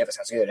 And it's like, yeah, that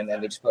sounds good. And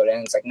then we just put it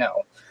in. It's like,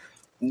 no,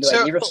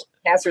 like either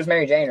cast her as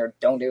Mary Jane or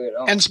don't do it at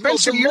all. And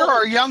Spencer, you're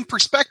our young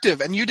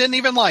perspective, and you didn't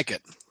even like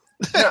it.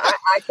 No,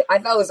 I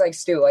thought it was like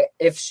Stu. Like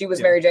if she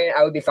was Mary Jane,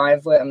 I would be fine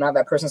with it. I'm not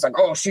that person. It's like,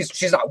 oh,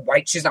 she's not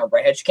white, she's not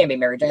redhead, she can't be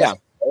Mary Jane. Yeah. Like,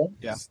 oh,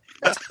 Yeah.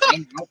 that's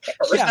fine. I don't care.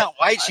 She's not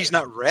white. She's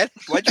not red.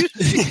 What'd you?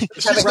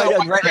 She's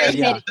right,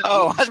 yeah.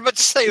 Oh, I was about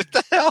to say what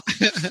the hell.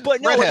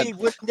 But no, I mean,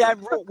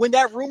 when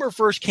that rumor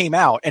first came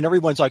out, and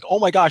everyone's like, "Oh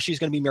my gosh, she's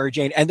going to be Mary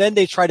Jane," and then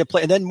they try to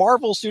play, and then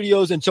Marvel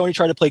Studios and Sony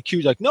try to play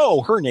cute, like,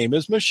 "No, her name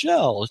is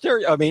Michelle."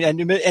 I mean, and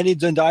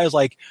Zendaya's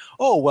like,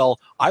 "Oh well,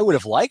 I would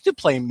have liked to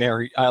play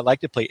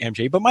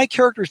MJ, but my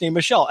character's name is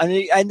Michelle,"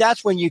 and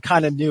that's when you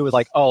kind of knew,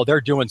 like, "Oh,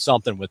 they're doing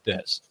something with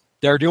this."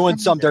 They're doing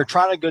they're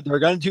trying to they're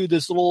going to do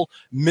this little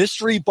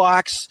mystery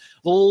box,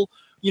 little,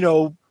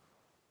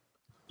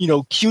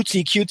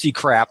 cutesy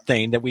crap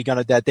thing that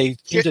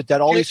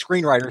that all these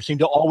screenwriters seem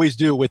to always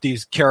do with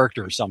these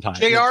characters sometimes.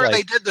 JR, Like,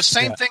 they did the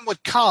same thing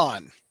with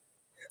Khan.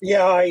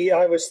 Yeah,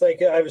 I was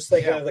thinking of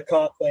the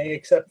con thing,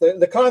 except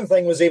the con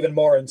thing was even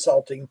more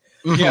insulting.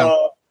 Yeah.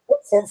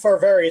 For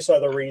various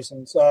other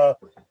reasons.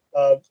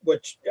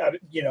 Which I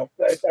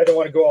don't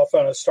want to go off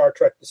on a Star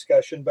Trek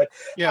discussion, but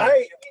Yeah.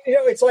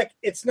 it's like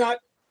it's not.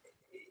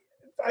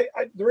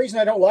 The reason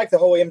I don't like the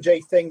whole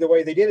MJ thing the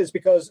way they did is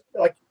because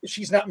like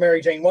she's not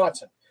Mary Jane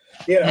Watson.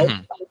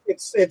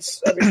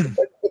 It's. I mean,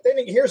 but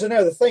then here's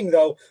another thing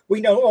though.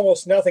 We know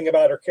almost nothing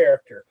about her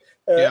character,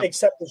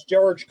 except as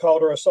George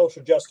called her a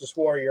social justice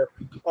warrior.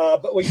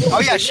 But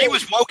She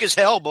was woke as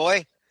hell,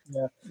 boy.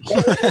 Yeah.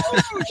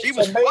 She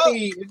was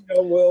maybe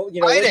woke.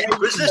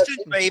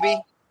 Resistance, baby.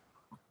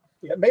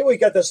 Yeah, maybe we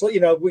got this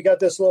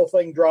little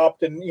thing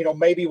dropped, and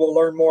maybe we'll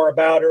learn more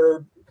about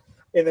her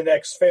in the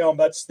next film.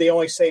 That's the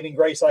only saving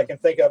grace I can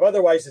think of.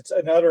 Otherwise, it's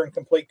an utter and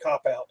complete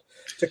cop out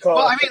to call.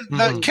 Well, I mean,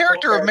 the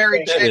character of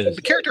Mary Jane.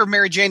 The character of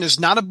Mary Jane is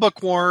not a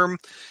bookworm.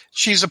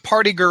 She's a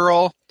party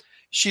girl.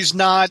 She's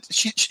not.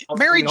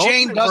 Mary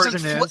Jane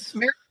doesn't.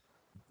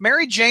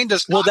 Mary Jane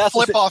does not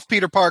flip off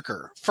Peter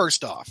Parker.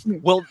 First off,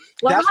 well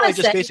that's what I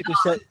just basically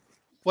said.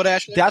 What,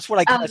 Ashley? That's what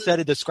I kind of said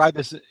to describe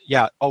this.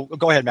 Yeah. Oh,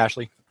 go ahead,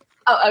 Ashley.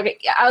 Oh, okay.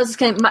 I was just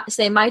going to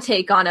say my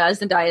take on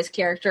Zendaya's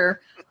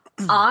character.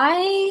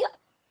 I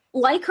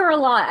like her a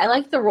lot. I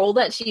like the role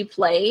that she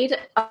played.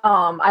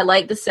 I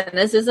like the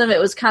cynicism. It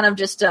was kind of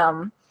just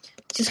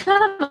she's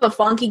kind of a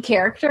funky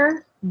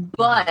character,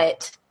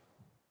 but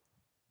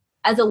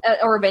as a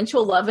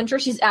eventual love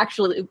interest, she's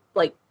actually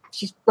like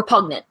she's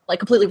repugnant, like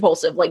completely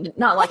repulsive, like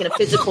not like in a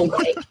physical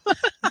way,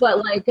 but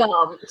like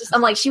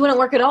I'm like she wouldn't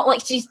work at all.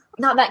 Like she's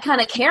not that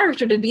kind of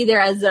character to be there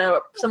as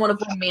someone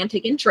of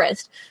romantic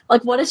interest.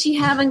 Like what does she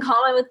have in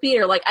common with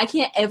Peter? Like I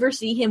can't ever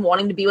see him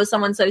wanting to be with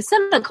someone so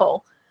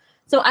cynical.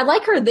 So I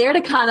like her there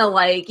to kind of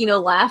like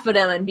laugh at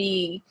him and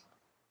be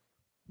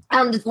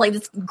like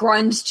this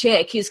grunge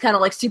chick who's kind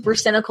of like super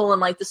cynical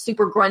and like the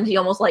super grungy,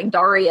 almost like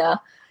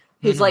Daria,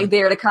 who's like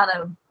there to kind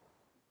of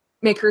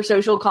make her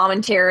social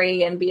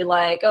commentary and be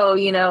like, oh,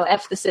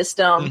 F the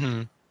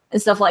system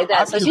and stuff like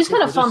that. So she's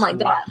kind of fun like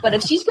that. But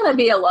if she's going to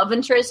be a love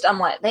interest, I'm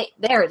like,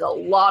 there is a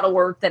lot of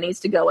work that needs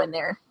to go in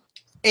there.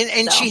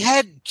 And she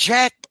had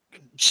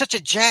such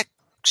a jack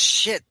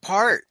shit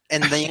part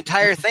in the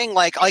entire thing.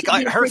 Like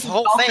her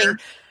whole thing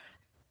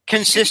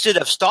consisted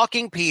of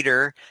stalking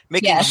Peter,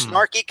 making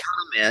snarky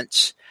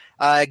comments,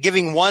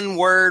 giving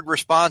one-word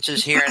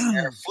responses here and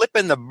there,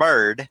 flipping the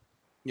bird.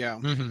 Yeah.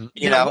 And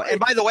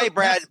by the way,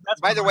 Brad,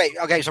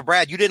 okay, so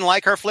Brad, you didn't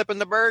like her flipping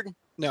the bird?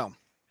 No.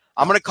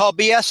 I'm going to call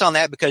BS on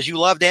that because you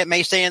loved Aunt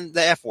May saying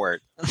the F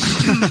word.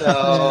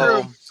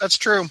 So that's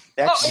true.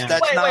 That's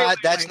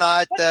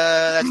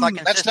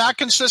not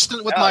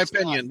consistent with my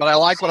opinion, but I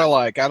like what I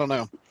like. I don't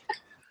know.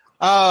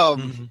 So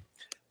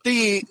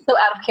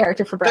out of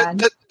character for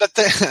Brad.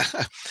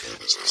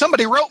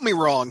 Somebody wrote me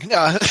wrong.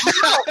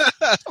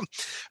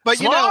 But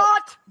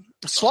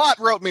Slot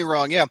wrote me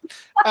wrong. Yeah.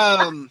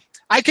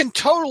 I can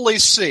totally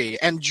see,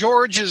 and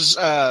George's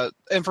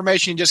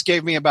information he just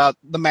gave me about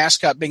the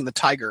mascot being the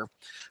tiger.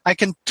 I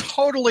can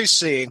totally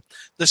see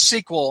the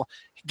sequel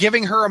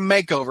giving her a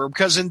makeover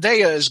because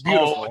Zendaya is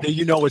beautiful.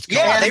 It's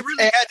coming. Yeah, they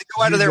really had to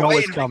go out of their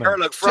way to make her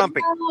look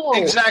frumpy.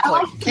 Exactly.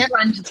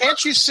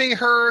 Can't you see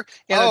her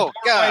in a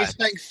doorway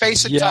saying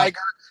 "Face a tiger"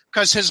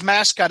 because his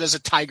mascot is a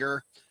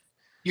tiger?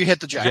 You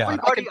hit the jackpot.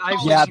 Everybody I've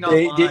seen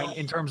online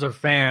in terms of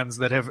fans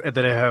that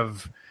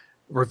have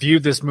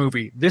reviewed this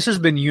movie, this has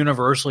been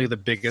universally the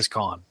biggest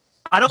con.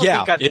 I don't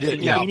think I've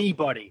seen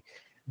anybody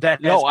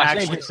that has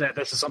actually said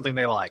this is something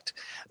they liked.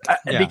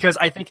 Because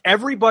I think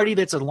everybody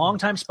that's a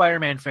longtime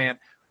Spider-Man fan,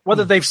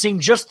 whether they've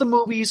seen just the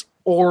movies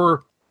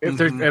or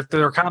if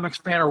they're a comics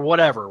fan or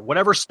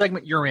whatever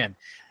segment you're in,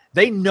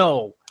 they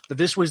know that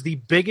this was the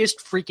biggest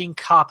freaking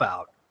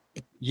cop-out.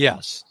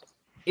 Yes.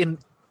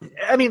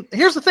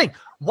 Here's the thing.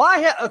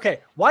 Why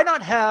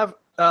not have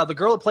the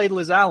girl that played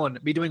Liz Allen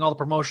be doing all the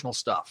promotional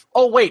stuff?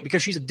 Oh wait,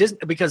 because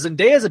because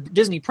Zendaya's a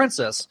Disney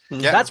princess.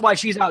 Yeah. That's why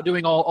she's out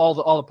doing all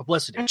the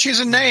publicity. And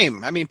she's a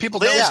name. I mean, people.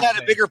 Liz had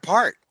a bigger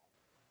part.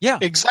 Yeah,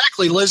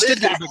 exactly. Liz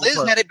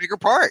had a bigger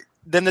part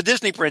than the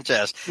Disney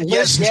princess.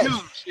 Yet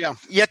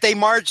they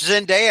marched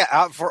Zendaya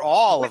out for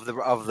all of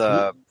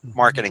the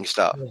marketing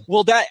stuff.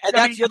 Well,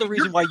 that's the other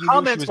reason why you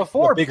comments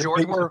before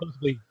George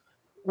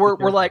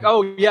were like,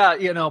 oh yeah,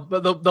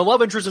 the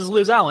love interest is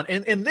Liz Allen.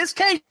 And in this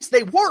case,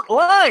 they weren't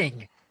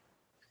lying.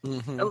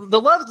 Mm-hmm.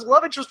 The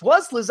love interest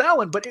was Liz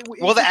Allen, but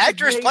the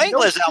actress playing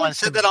Liz Allen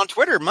said that on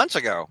Twitter months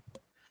ago.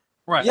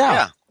 Right.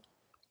 Yeah.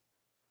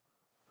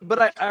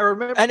 But I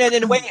remember, and then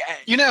in a way,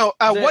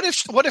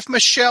 what if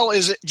Michelle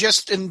is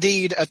just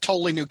indeed a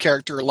totally new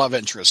character or love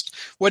interest?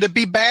 Would it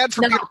be bad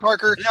for Peter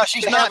Parker? No,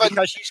 she's not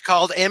because she's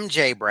called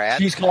MJ,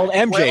 Brad. She's called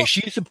MJ. Well,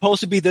 she's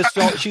supposed to be this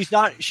film. She's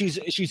not. She's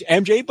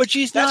MJ, but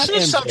she's not. That's an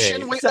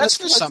assumption. That's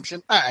an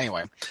assumption.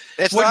 Anyway,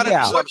 it's not an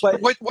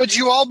assumption. Would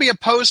you all be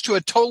opposed to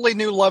a totally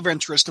new love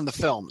interest in the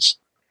films?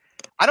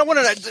 I don't want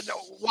to.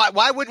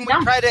 Why wouldn't we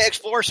try to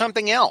explore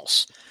something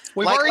else?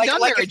 We've already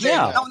done Mary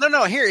Jane.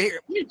 No. Here.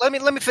 Let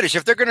me finish.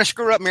 If they're going to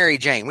screw up Mary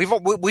Jane,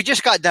 we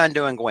just got done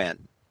doing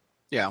Gwen.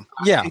 Yeah.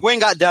 And Gwen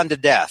got done to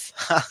death.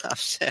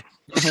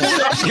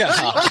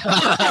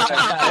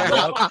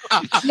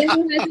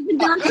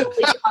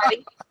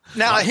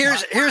 Now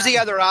here's the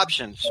other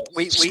options.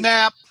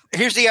 Snap.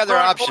 Here's the other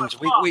options.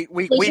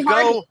 We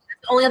go.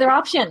 Only other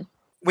option.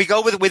 We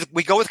go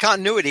with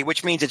continuity,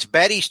 which means it's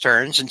Betty's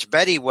turn, since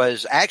Betty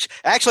was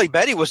actually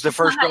Betty was the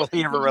first girl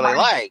he ever really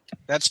liked.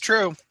 That's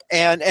true.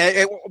 And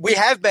we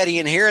have Betty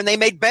in here, and they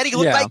made Betty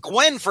look like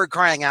Gwen, for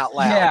crying out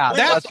loud. Yeah,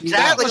 that's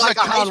exactly like a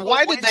con.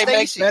 Why did they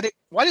make Betty?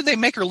 Why did they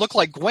make her look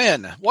like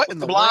Gwen? What in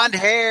the blonde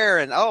hair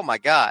and oh my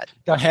god,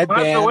 the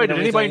headband. Did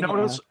anybody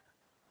notice?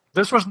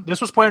 This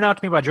was pointed out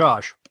to me by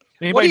Josh.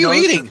 What are you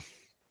eating?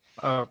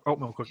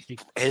 Oatmeal cookie.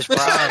 His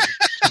bride.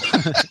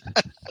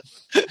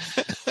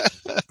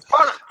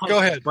 Go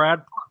ahead,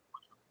 Brad.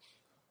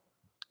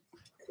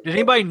 Did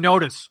anybody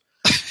notice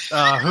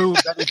who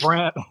Betty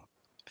Brant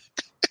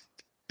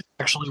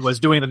actually was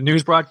doing the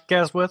news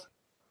broadcast with?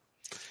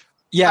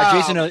 Yeah,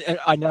 Jason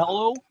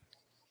Anello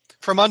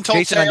from Untold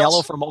Tales. Jason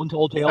Anello from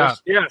Untold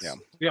Tales. Yes. Yeah.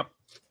 Yep.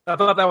 I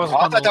thought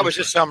that was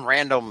just some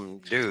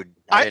random dude.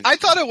 I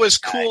thought it was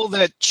cool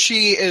that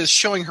she is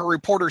showing her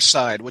reporter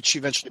side, which she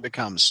eventually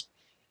becomes.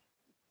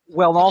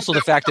 Well, and also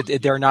the fact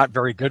that they're not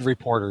very good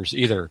reporters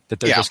either.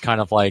 That they're just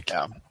kind of like,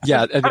 Have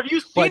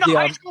you seen a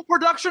high school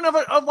production of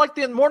like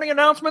the morning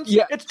announcements?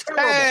 Yeah, it's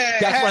terrible.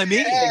 That's what I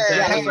mean.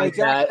 Hey,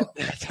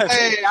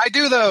 I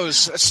do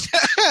those.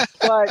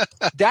 But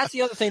that's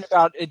the other thing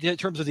about in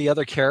terms of the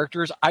other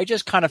characters. I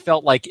just kind of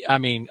felt like, I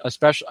know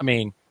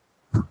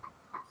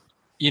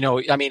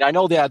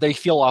that they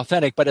feel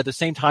authentic, but at the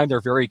same time,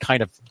 they're very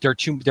they're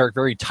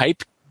very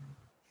type.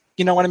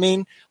 You know what I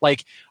mean?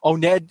 Like,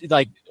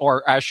 Ned,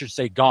 or I should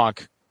say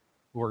Gonk,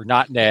 or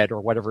not Ned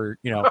or whatever,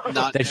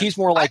 Not that he's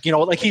more like,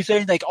 like he's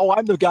saying like, oh,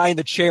 I'm the guy in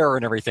the chair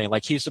and everything.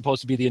 Like he's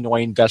supposed to be the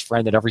annoying best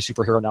friend that every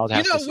superhero now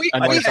has. we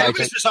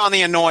focus on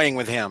the annoying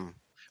with him.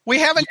 We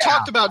haven't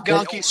talked about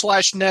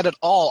Gonky / Ned at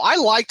all. I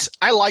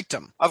liked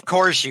him. Of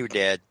course you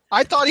did.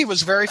 I thought he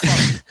was very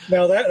funny.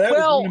 No, that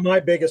was one of my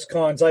biggest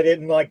cons. I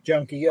didn't like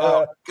Junkie.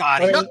 God,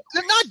 not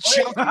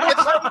Junkie.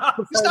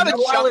 He's not a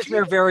junkie.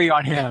 They're very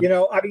on him.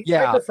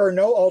 I prefer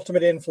no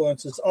Ultimate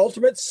influences.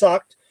 Ultimate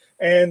sucked,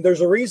 and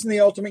there's a reason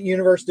the Ultimate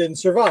Universe didn't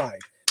survive,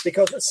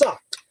 because it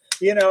sucked.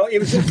 It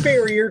was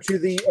inferior to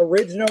the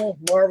original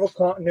Marvel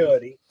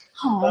continuity.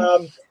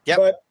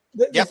 But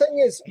the thing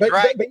is,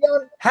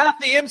 beyond half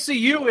the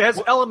MCU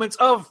has elements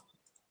of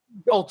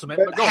Ultimate.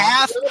 But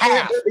half.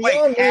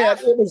 Beyond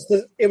that,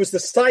 it was the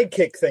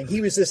sidekick thing.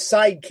 He was a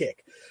sidekick.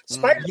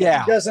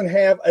 Spider-Man doesn't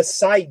have a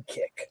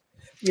sidekick.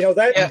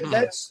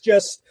 That's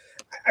just.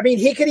 I mean,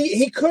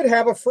 he could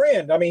have a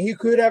friend. I mean, he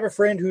could have a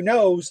friend who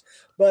knows,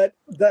 but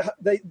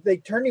they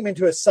turned him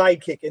into a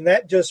sidekick, and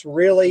that just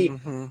really.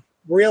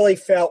 Really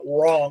felt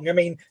wrong. I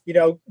mean,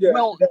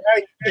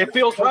 it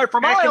feels right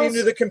for Miles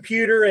into the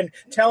computer and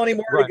telling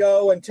him where to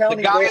go and telling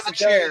him guy in the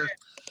chair.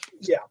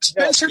 Yeah,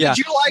 Spencer, did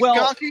you like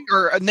Gonky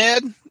or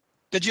Ned?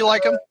 Did you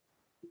like him?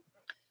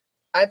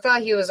 I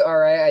thought he was all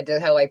right. I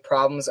did have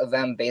problems of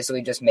them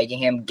basically just making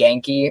him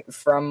Genki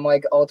from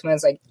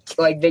Ultimates.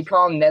 Like they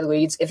call him Ned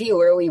Leeds. If he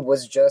literally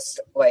was just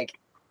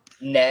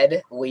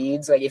Ned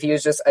Leeds, if he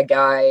was just a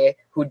guy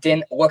who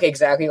didn't look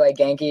exactly like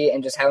Genki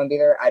and just have him be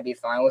there, I'd be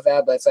fine with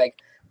that. But it's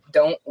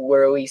don't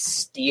literally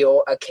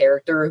steal a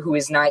character who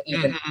is not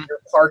even Peter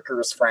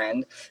Parker's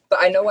friend. But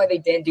I know why they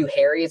didn't do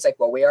Harry. It's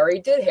we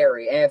already did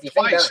Harry. And if you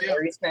think about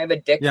Harry's kind of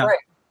a dick friend.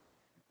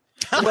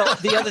 Well,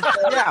 the other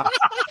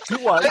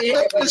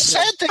the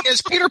sad thing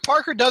is Peter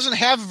Parker doesn't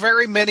have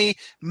very many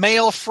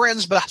male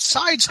friends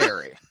besides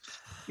Harry.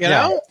 You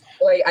know?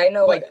 I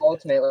know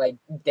Ultimate,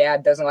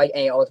 Dad doesn't like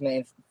any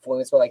Ultimate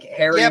influence, but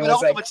Harry but was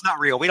Ultimate's not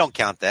real. We don't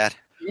count that.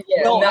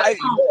 Yeah,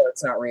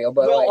 it's not real,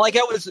 but like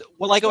I was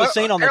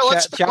saying on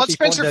the chat. Let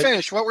Spencer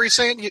finish. What were you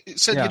saying? You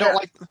said you don't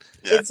like.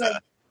 It's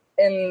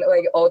and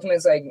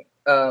Ultimate's and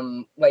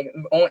I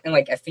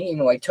think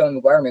even Tobey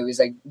Maguire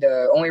movies,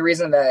 the only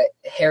reason that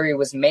Harry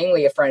was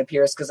mainly a friend of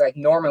Peter's because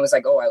Norman was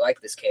oh, I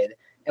like this kid,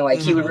 and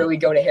he would really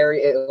go to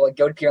Harry,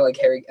 go to Peter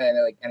Harry,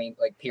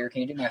 Peter,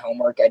 can you do my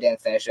homework? I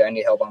didn't finish it. I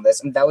need help on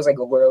this, and that was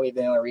literally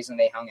the only reason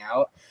they hung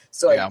out.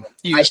 So I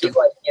do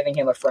giving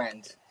him a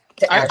friend.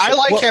 I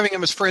like having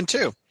him as friend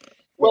too.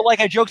 Well,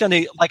 I joked on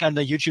the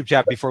YouTube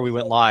chat before we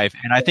went live,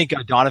 and I think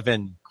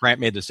Donovan Grant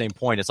made the same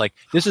point. It's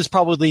this is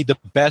probably the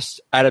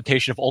best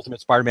adaptation of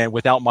Ultimate Spider-Man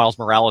without Miles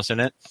Morales in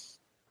it.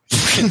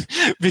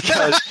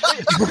 Because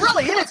it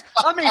really is.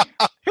 I mean,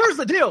 here's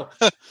the deal: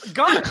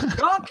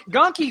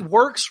 Gonky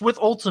works with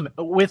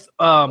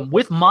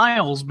with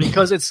Miles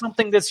because it's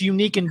something that's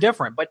unique and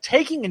different. But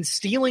taking and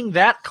stealing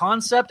that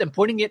concept and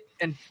putting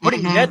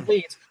Ned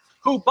Leeds,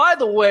 who, by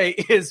the way,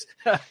 is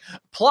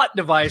plot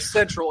device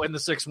central in the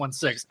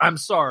 616. I'm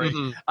sorry.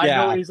 I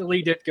know he's a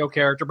Lee Ditko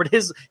character, but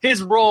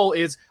his role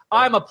is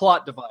I'm a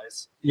plot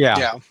device.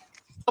 Yeah.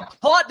 A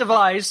plot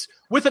device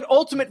with an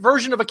ultimate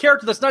version of a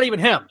character that's not even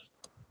him.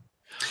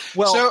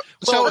 Well,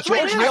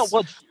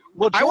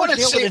 I want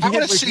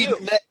to see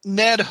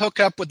Ned hook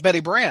up with Betty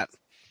Brant.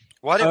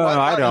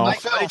 I don't.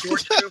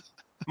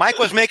 Mike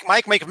was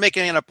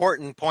making an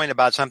important point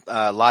about some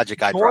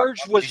logic.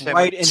 George was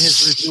right in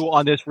his review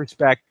on this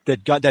respect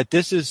that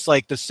this is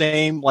the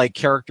same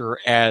character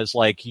as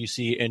you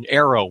see in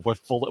Arrow with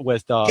Felicity.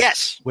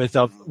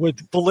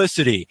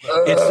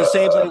 It's the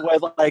same thing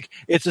with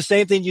it's the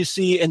same thing you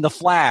see in the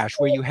Flash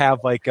where you have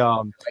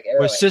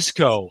with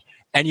Cisco.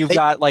 And you've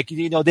got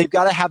they've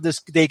got to have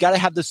this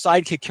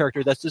sidekick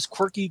character that's this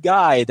quirky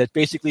guy that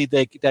basically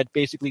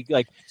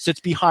sits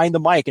behind the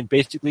mic and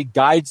basically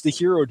guides the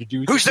hero to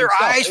do who's their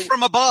stuff. Eyes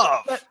from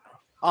above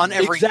on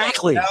every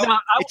exactly. I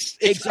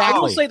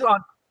will say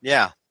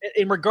that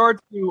in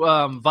regard to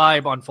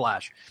vibe on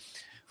Flash,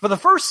 for the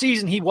first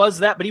season he was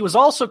that, but he was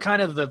also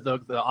kind of the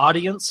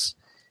audience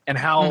and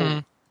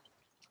how.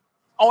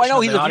 Oh, I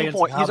know he's a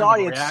viewpoint.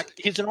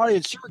 He's an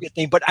audience surrogate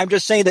thing, but I'm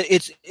just saying that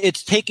it's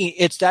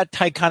that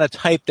kind of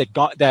type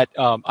that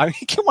I mean,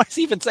 can I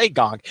even say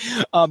Gonk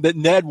that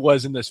Ned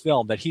was in this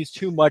film, that he's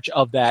too much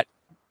of that.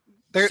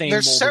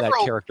 There's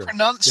several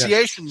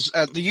pronunciations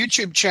at the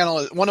YouTube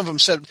channel. One of them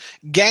said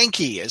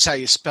Ganky is how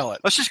you spell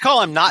it. Let's just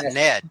call him not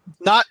Ned.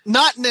 Not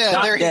Ned.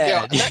 There you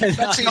go.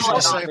 That's easy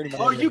to say.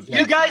 Well, you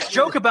guys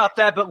joke about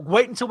that, but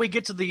wait until we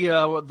get to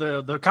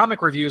the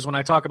comic reviews when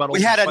I talk about.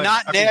 We had a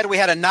not Ned. We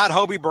had a not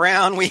Hobie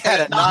Brown. We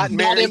had a not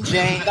Mary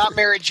Jane. Not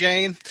Mary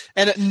Jane,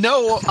 and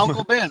no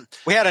Uncle Ben.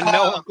 We had a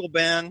no Uncle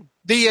Ben.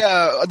 The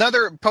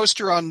another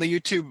poster on the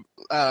YouTube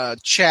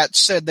chat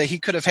said that he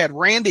could have had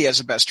Randy as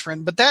a best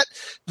friend, but that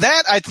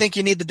I think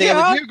you need the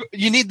Daily Bugle.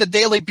 You need the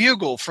Daily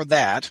Bugle for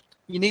that.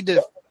 You need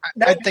to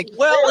I think.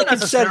 Well, Not it can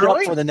set it up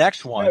necessarily. for the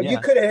next No, one. you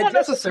could have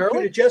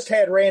just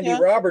had Randy Yeah.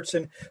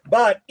 Robertson,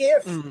 but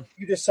if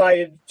you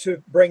decided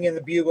to bring in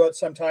the Bugle at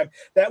some time,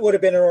 that would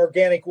have been an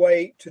organic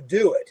way to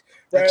do it.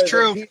 That's Rather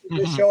true. than people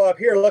just show up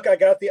here. Look,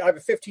 I'm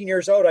 15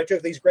 years old. I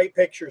took these great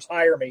pictures.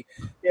 Hire me.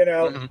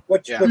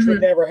 Which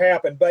would never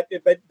happen. But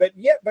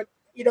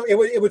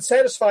it would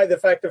satisfy the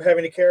fact of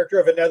having a character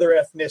of another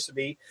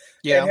ethnicity,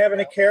 and having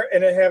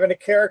a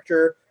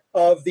character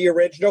of the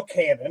original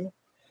canon.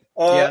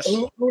 Yes.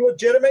 Who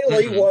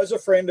legitimately was a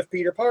friend of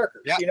Peter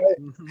Parker's. Yeah.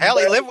 Hell,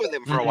 he lived with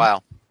him for a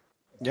while.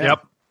 Yeah.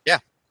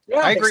 Yep.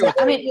 I agree with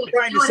I mean,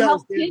 trying to it sell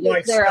helps his too dead if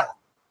wife's they're- stuff.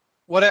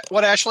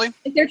 What, Ashley?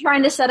 if they're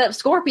trying to set up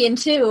Scorpion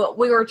too,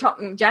 we were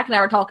talking. Jack and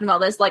I were talking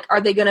about this. Like, are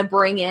they going to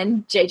bring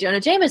in J. Jonah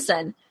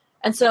Jameson?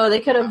 And so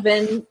they could have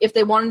been, if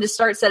they wanted to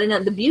start setting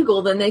up the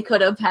Bugle, then they could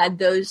have had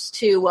those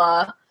two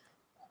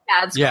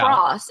paths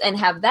cross and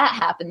have that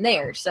happen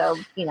there. So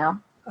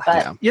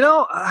but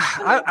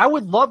I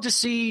would love to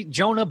see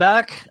Jonah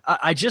back.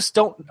 I just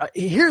don't.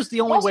 Here's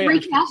the only let's way.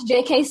 recast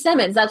J.K.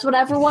 Simmons. That's what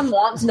everyone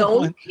wants. No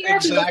one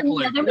cares.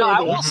 Exactly. No,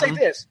 I will say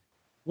this.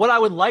 What I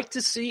would like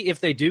to see if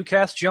they do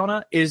cast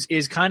Jonah is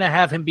kind of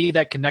have him be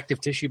that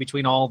connective tissue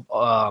between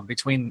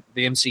between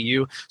the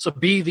MCU. So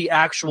be the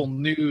actual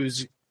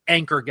news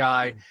anchor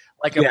guy,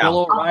 like a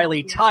Bill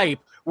O'Reilly type,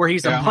 where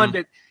he's a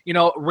pundit,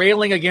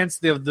 railing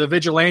against the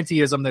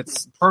vigilantism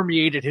that's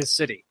permeated his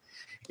city.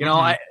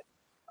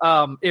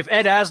 If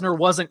Ed Asner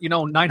wasn't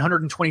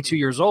 922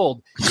 years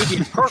old, he'd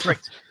be a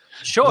perfect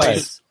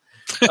choice.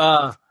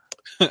 That's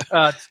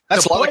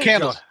a lot of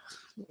candles.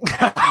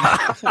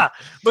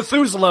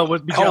 Methuselah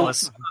would be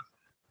jealous.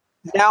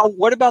 Now,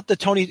 what about the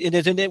Tony?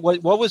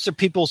 What was the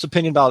people's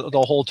opinion about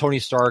the whole Tony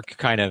Stark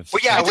kind of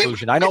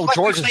inclusion? I know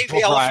George is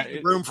the elephant in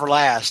the room for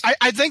last.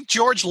 I think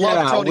George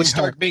loved Tony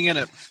Stark being in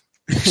it.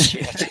 This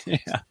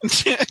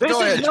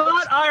is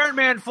not Iron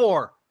Man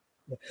 4.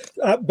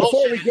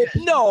 Before we get to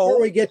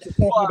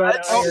talking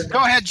about Iron Man, go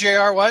ahead,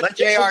 JR. What? Let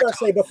JR I was gonna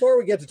say, before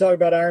we get to talk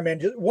about Iron Man,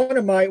 just one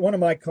of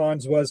my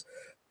cons was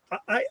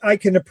I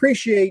can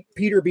appreciate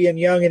Peter being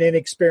young and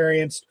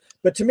inexperienced,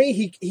 but to me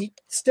he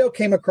still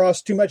came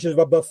across too much of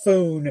a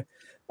buffoon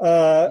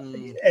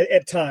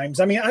at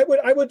times. I mean,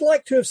 I would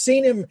like to have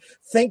seen him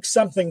think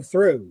something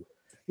through.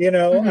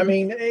 I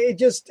mean, it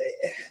just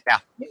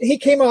he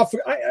came off.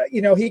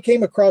 He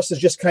came across as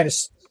just kind of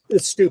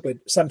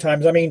stupid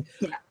sometimes. I mean.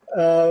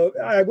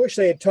 I wish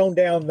they had toned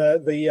down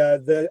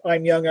the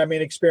I'm young, I'm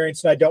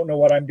inexperienced, and I don't know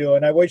what I'm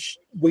doing. I wish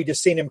we'd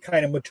just seen him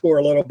kind of mature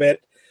a little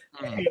bit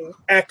and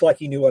act like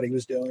he knew what he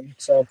was doing.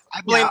 So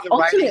I blame the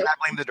writing. I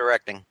blame the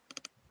directing.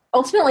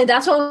 Ultimately,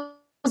 that's what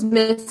was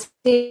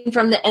missing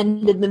from the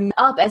end of the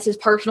up as his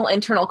personal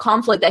internal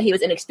conflict, that he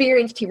was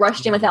inexperienced. He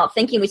rushed in without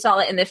thinking. We saw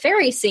that in the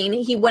ferry scene.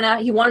 He went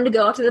out. He wanted to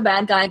go after the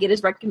bad guy and get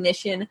his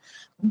recognition,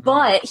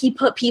 but he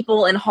put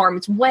people in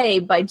harm's way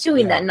by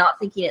doing that, not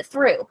thinking it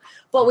through.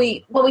 What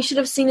we should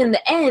have seen in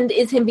the end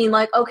is him being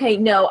like, okay,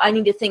 no, I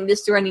need to think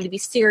this through. I need to be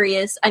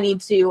serious. I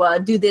need to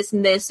do this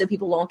and this so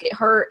people won't get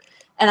hurt,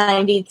 and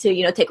I need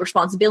to take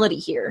responsibility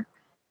here.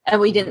 And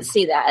we didn't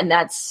see that, and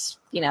that's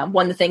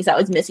one of the things that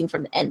was missing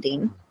from the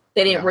ending.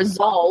 They didn't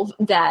resolve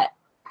that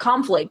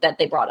conflict that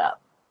they brought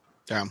up.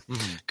 Yeah.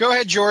 Go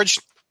ahead,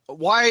 George.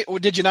 Why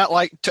did you not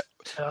like to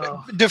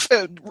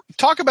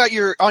talk about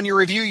your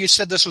review? You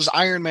said this was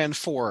Iron Man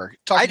 4.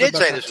 I did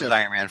say this was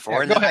Iron Man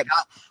 4. Yeah, go ahead.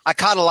 I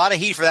caught a lot of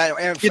heat for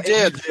that. You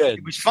did.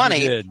 It was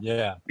funny.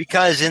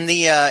 Because in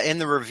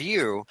the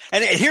review,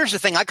 and here's the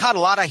thing, I caught a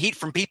lot of heat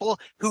from people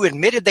who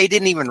admitted they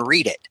didn't even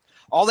read it.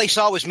 All they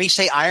saw was me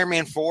say Iron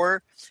Man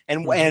 4,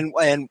 and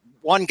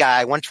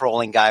one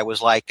trolling guy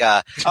was like,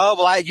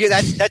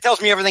 that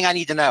tells me everything I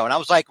need to know. And I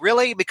was like,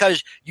 really?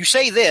 Because you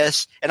say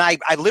this, and I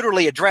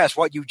literally address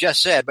what you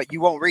just said, but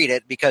you won't read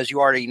it because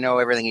you already know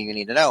everything you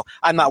need to know.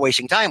 I'm not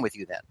wasting time with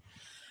you then.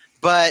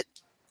 But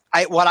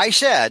what I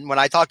said when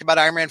I talked about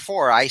Iron Man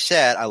 4, I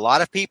said a lot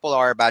of people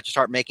are about to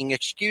start making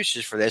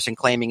excuses for this and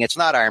claiming it's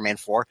not Iron Man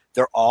 4.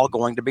 They're all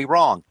going to be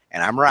wrong.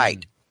 And I'm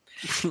right.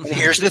 And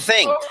here's the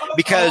thing,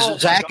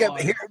 because Zach,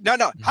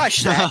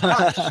 hush, Zach,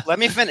 hush. Let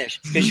me finish,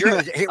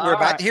 because we're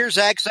about to hear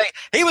Zach say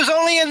he was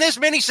only in this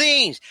many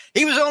scenes.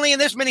 He was only in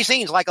this many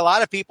scenes, like a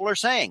lot of people are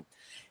saying.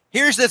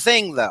 Here's the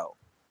thing, though: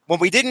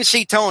 when we didn't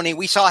see Tony,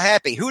 we saw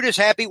Happy. Who does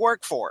Happy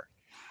work for?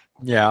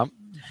 Yeah.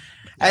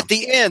 At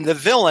the end, the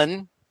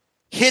villain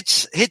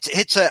hits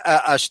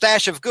a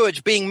stash of goods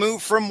being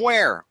moved from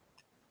where?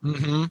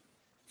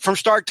 From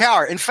Stark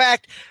Tower. In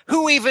fact,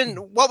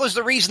 what was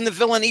the reason the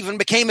villain even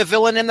became a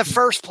villain in the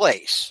first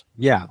place?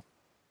 Yeah.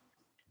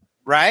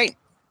 Right?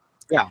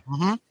 Yeah.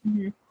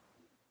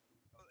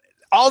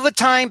 All the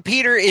time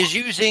Peter is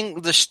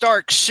using the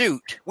Stark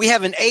suit, we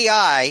have an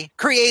AI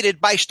created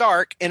by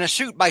Stark in a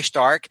suit by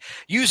Stark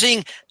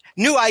using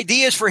new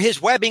ideas for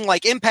his webbing,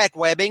 like impact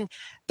webbing,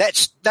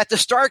 that the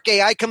Stark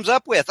AI comes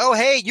up with. Oh,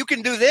 hey, you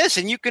can do this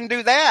and you can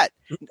do that.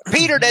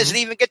 Peter doesn't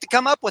even get to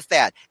come up with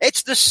that.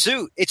 It's the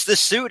suit. It's the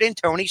suit in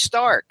Tony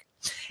Stark.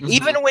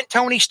 Even when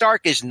Tony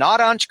Stark is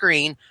not on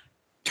screen,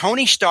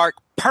 Tony Stark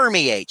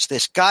permeates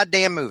this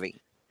goddamn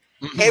movie.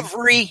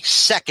 every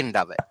second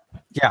of it.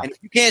 Yeah. And if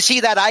you can't see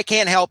that, I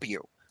can't help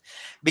you.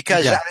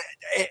 Because,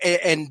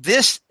 and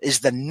this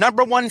is the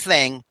number one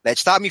thing that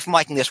stopped me from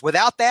liking this.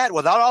 Without that,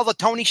 without all the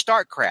Tony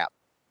Stark crap,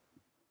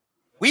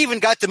 we even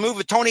got to move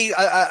a Tony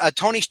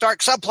Stark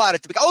subplot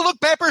at the beginning. Oh, look,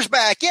 Pepper's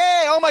back.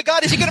 Yay. Oh my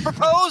God. Is he going to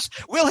propose?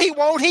 Will he,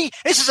 won't he?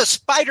 This is a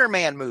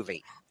Spider-Man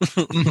movie.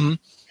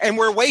 And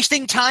we're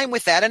wasting time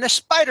with that in a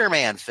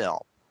Spider-Man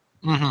film.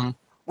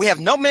 We have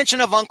no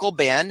mention of Uncle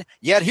Ben,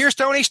 yet here's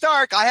Tony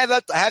Stark. I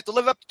have to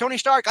live up to Tony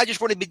Stark. I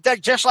just want to be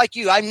dead just like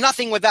you. I'm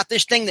nothing without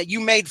this thing that you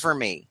made for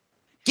me.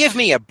 Give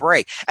me a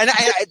break. And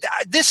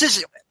this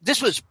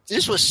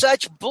was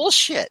such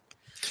bullshit.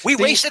 We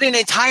wasted an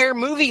entire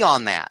movie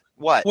on that.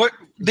 What what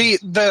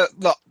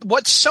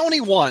Sony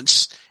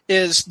wants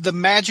is the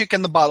magic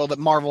in the bottle that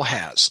Marvel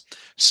has.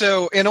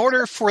 So in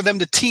order for them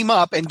to team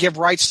up and give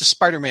rights to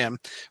Spider-Man,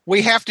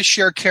 we have to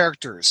share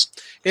characters.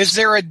 Is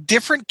there a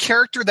different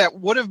character that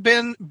would have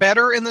been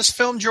better in this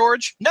film,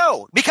 George?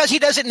 No, because he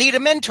doesn't need a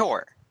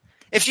mentor.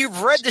 If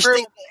you've read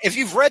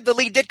the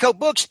Lee Ditko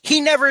books,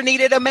 he never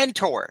needed a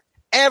mentor.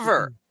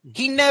 Ever.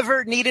 He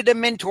never needed a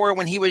mentor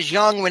when he was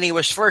young, when he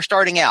was first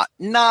starting out.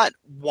 Not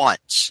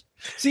once.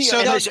 See, so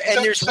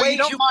you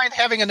don't mind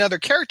having another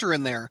character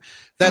in there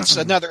that's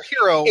another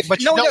hero, but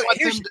you don't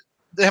want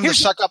them to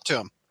suck up to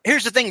him.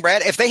 Here's the thing,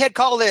 Brad. If they had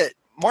called it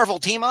Marvel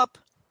Team Up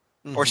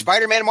or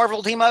Spider-Man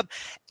Marvel Team Up,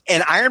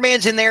 and Iron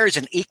Man's in there as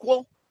an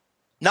equal,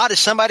 not as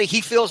somebody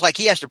he feels like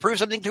he has to prove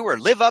something to or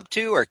live up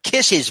to or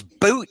kiss his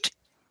boot.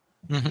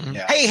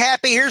 Hey,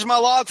 Happy, here's my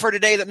log for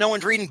today that no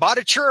one's reading. Bought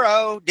a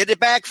churro, did a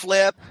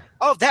backflip.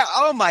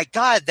 Oh my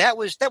God, that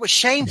was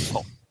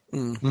shameful.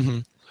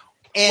 And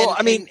well,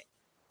 I mean,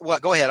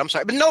 go ahead. I'm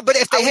sorry. But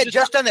if they had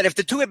just done that, if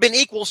the two had been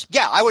equals,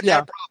 I wouldn't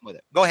have a problem with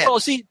it. Go ahead. Well,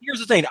 see, here's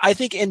the thing. I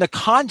think in the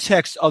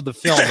context of the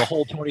film, the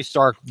whole Tony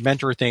Stark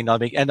mentor thing,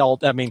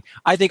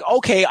 I think,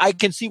 okay, I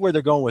can see where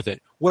they're going with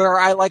it. Where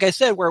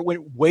it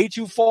went way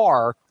too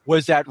far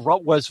was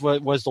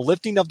the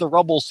lifting of the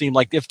rubble scene,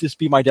 like If This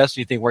Be My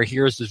Destiny thing, where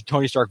here's this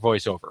Tony Stark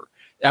voiceover.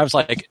 I was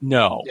like,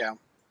 no. Yeah.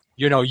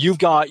 And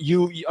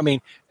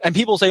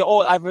people say, oh,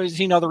 I've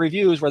seen other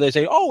reviews where they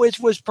say, oh, it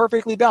was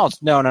perfectly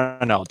balanced.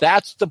 No.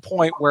 That's the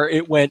point where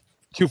it went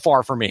too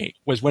far for me,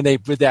 was when they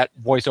did that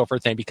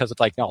voiceover thing, because it's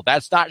like, no,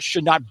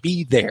 should not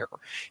be there.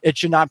 It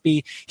should not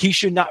be,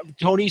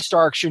 Tony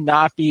Stark should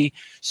not be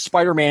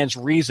Spider-Man's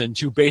reason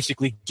to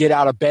basically get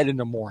out of bed in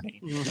the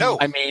morning. No.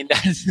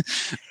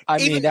 That's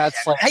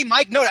like, hey,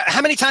 Mike, no,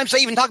 how many times they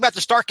even talk about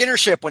the Stark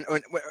internship when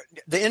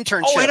the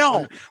internship? Oh, I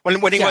know.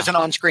 When he wasn't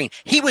on screen.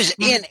 He was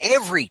in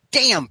every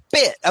damn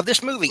bit of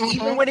this movie,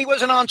 even when he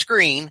wasn't on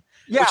screen,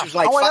 which was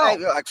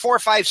like 4 or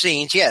 5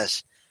 scenes,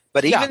 yes.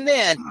 But even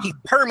then, he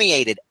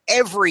permeated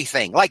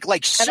everything, like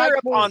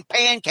syrup on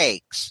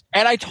pancakes.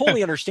 And I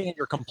totally understand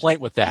your complaint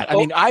with that. I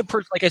mean,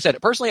 like I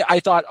said, personally,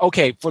 I thought,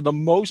 okay, for the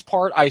most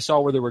part, I saw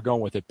where they were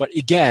going with it. But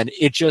again,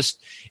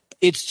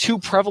 it's too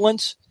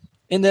prevalent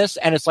in this.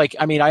 And it's like,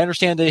 I mean, I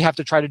understand they have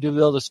to try to do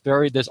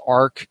this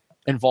arc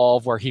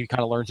involved where he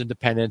kind of learns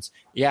independence.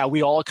 Yeah,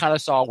 we all kind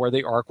of saw where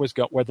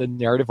the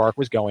narrative arc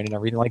was going and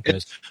everything like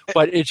this.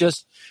 But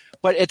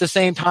but at the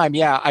same time,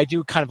 I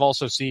do kind of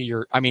also see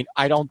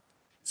I don't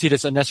see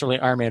this as necessarily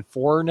Iron Man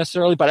 4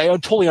 necessarily, but I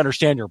totally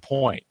understand your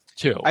point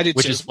too. I do,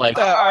 which too. Is like,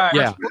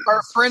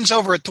 our friends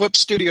over at Twip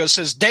Studios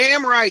says,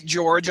 "Damn right,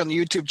 George," on the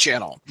YouTube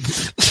channel.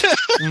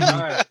 All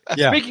right.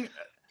 Yeah. Speaking,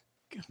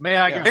 may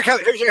I go?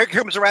 Here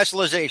comes the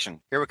rationalization.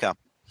 Here we come.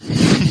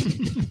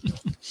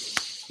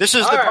 This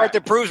is the part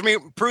that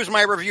proves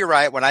my review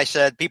right when I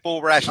said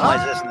people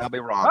rationalize this and I'll be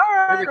wrong.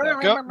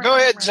 Go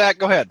ahead, Zach.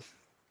 Go ahead.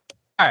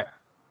 All right.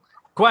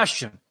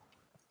 Question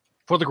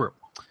for the group.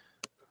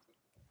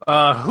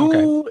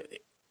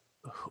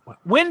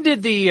 When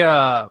did the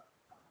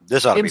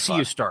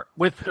MCU start?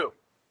 With who?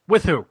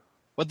 With the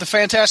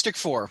Fantastic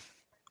Four.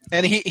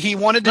 And he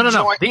wanted to join.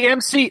 No. The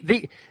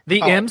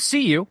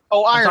MCU.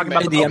 Oh, Iron Man.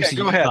 About the MCU.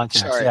 Go ahead. Context,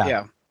 Sorry.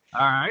 Yeah.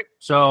 All right.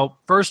 So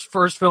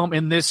first film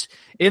in this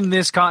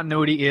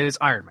continuity is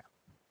Iron Man.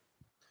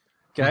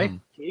 Okay.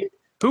 Mm-hmm.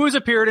 Who has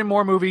appeared in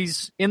more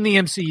movies in the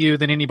MCU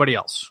than anybody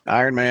else?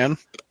 Iron Man.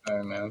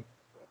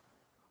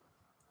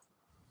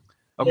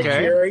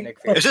 Okay.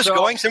 Is this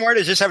going somewhere?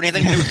 Does this have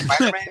anything to do with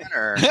Spider-Man?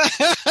 Or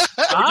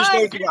just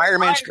go through Iron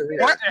Man's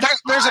career?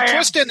 There's a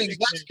twist ending.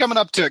 That's coming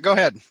up to it. Go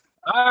ahead.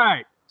 All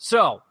right.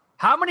 So,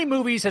 how many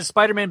movies has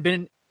Spider-Man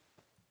been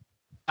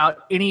out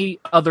any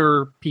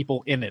other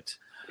people in it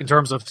in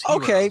terms of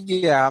heroes? Okay,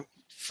 yeah.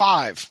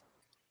 5.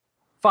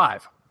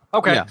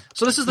 Okay. Yeah.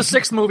 So this is the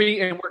 6th movie,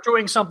 and we're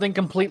doing something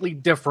completely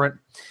different.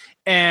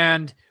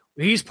 And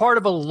he's part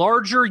of a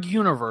larger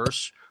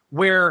universe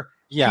where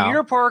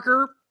Peter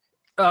Parker...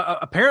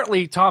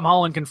 apparently, Tom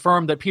Holland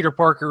confirmed that Peter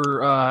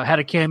Parker had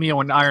a cameo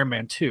in Iron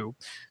Man 2.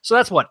 So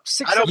that's what?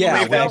 6. I don't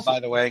believe that, by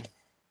the way.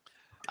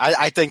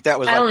 I think that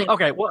was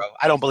okay. Well,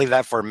 I don't believe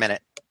that for a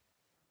minute.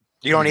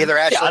 You don't either,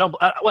 Ashley? I don't.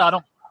 I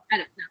don't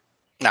know.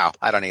 No,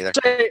 I don't either.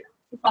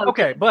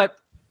 Okay, but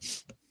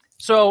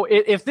So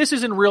if this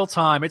is in real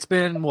time, it's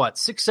been what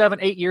 6, 7,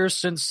 8 years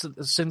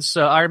since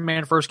Iron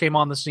Man first came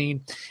on the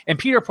scene, and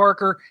Peter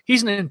Parker,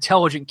 he's an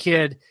intelligent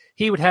kid.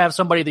 He would have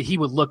somebody that he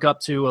would look up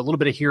to, a little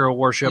bit of hero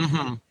worship.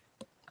 Mm-hmm.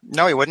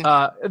 No, he wouldn't.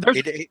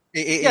 He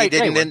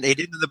didn't in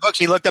the books.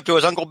 He looked up to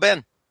his Uncle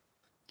Ben.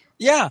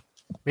 Yeah.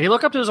 He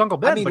looked up to his Uncle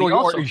Ben.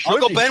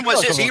 Uncle Ben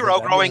was his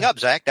hero growing up,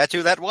 Zach. That's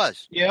who that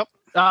was. Yep.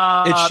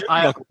 It should be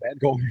Uncle Ben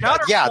going.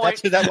 Yeah,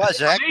 that's who that was,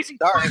 Zach.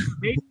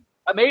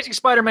 Amazing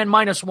Spider-Man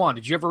 -1.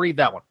 Did you ever read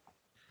that one?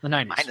 The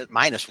 90s.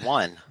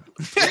 -1.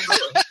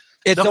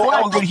 It's the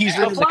one when he's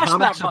reading the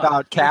comics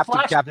about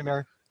Captain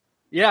America.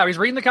 Yeah, he's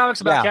reading the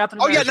comics about Captain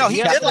America. Oh, yeah, no,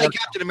 he did like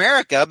Captain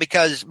America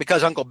because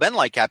Uncle Ben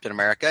liked Captain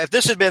America. If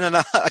this had been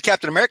a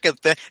Captain America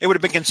thing, it would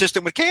have been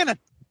consistent with canon.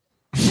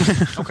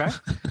 Okay.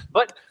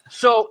 But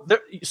so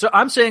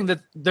I'm saying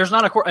that there's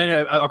not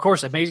of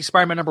course, Amazing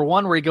Spider-Man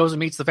 #1 where he goes and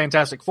meets the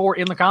Fantastic Four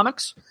in the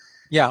comics.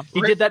 Yeah,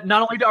 he did that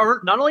not only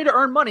to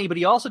earn money, but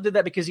he also did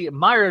that because he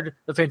admired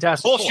the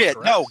Fantastic Four.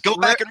 Bullshit! No, go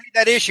back and read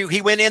that issue.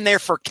 He went in there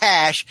for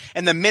cash,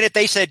 and the minute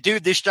they said,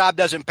 "Dude, this job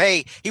doesn't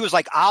pay," he was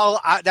like,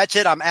 "That's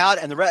it, I'm out."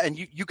 And and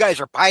you guys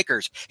are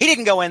pikers. He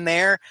didn't go in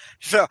there.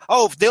 So,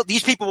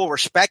 these people will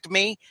respect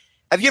me.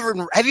 Have you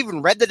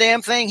even read the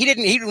damn thing? He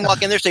didn't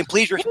walk in there saying,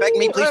 "Please respect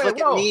me. Please look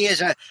at me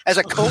as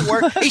a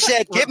co-worker." He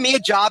said, "Give me a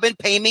job and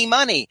pay me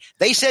money."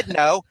 They said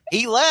no.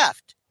 He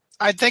left.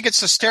 I think it's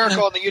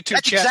hysterical on the YouTube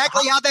That's chat.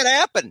 exactly how that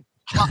happened.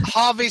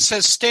 Javi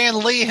says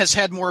Stan Lee has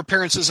had more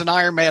appearances in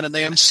Iron Man in the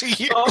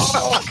MCU.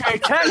 Oh, okay.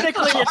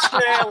 Technically, it's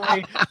Stan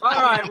Lee.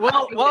 All right.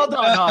 Well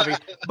done, Javi.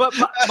 But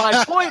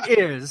my point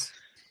is,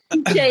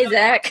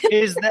 Zach,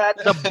 is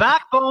that the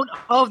backbone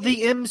of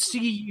the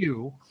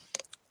MCU,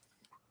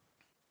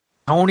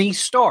 Tony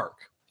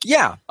Stark.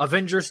 Yeah.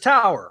 Avengers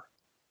Tower.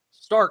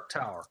 Stark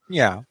Tower.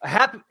 Yeah.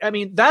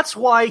 That's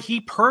why he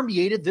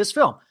permeated this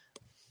film.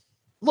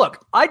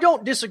 Look, I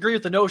don't disagree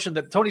with the notion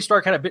that Tony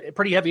Stark had a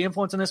pretty heavy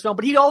influence in this film,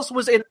 but he also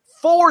was in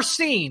 4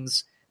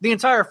 scenes the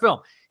entire film.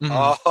 Mm-hmm.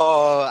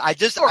 Oh, I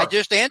just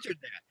answered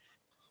that.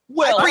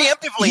 Well, I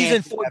preemptively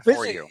answered that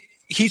for you.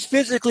 He's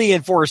physically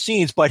in 4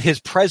 scenes, but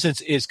his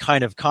presence is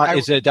kind of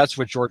that's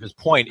what George's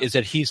point is,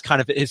 that he's kind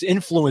of his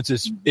influence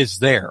is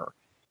there.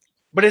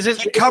 But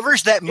he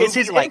covers that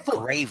movie like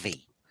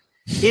gravy.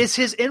 Is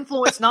his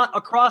influence not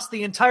across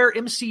the entire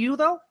MCU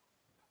though?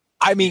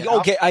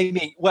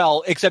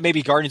 Well, except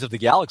maybe Guardians of the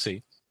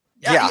Galaxy.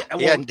 Yeah, no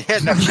shit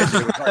to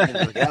do with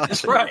Guardians of the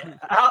Galaxy. Right.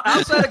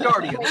 Outside of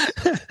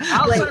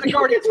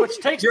Guardians, which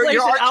takes place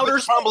in outer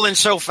space. You're fumbling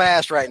so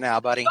fast right now,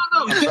 buddy.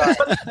 No.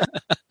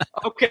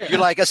 Okay. You're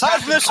like,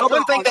 aside from this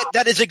one thing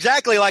that is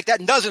exactly like that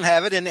and doesn't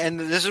have it, and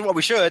this is what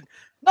we should.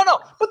 No.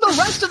 But the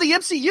rest of the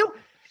MCU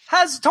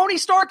has Tony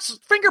Stark's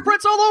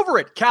fingerprints all over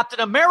it. Captain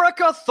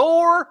America,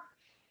 Thor.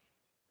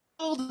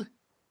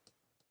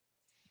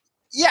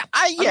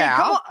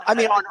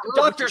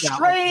 Doctor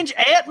Strange,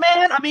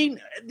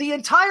 Ant-Man. The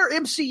entire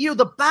MCU,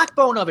 the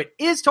backbone of it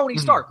is Tony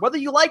Stark, whether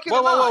you like it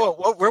or not.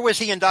 Whoa. Where was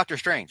he in Doctor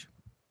Strange?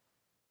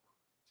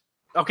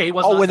 Okay, he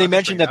wasn't. When they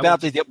mentioned about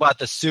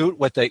the suit,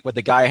 what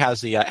the guy has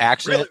the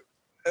accent.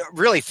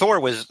 Really, Thor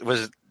was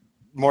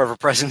more of a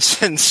presence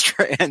than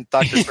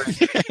Doctor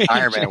Strange.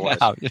 Iron Man was.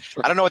 I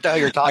don't know what the hell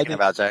you're talking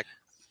about, Zach.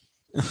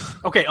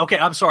 Okay,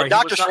 I'm sorry.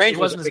 Doctor Strange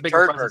wasn't a big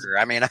turd burger.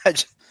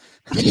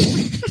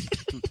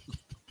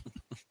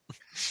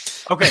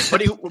 Okay,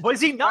 but is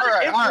he not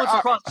an influence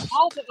across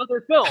all the other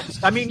films?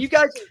 You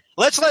guys.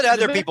 Let's let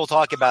other people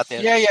talk about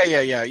this.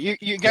 Yeah.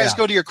 You guys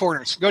go to your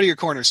corners.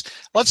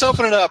 Let's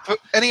open it up.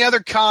 Any other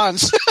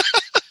cons?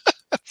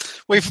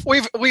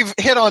 We've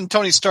hit on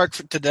Tony Stark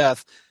to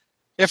death.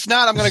 If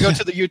not, I'm going to go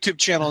to the YouTube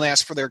channel and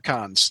ask for their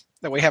cons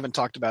that we haven't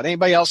talked about.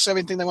 Anybody else have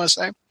anything they want to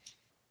say?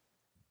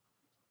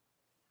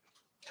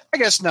 I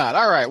guess not.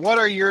 All right. What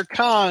are your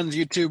cons,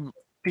 YouTube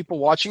people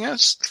watching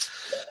us?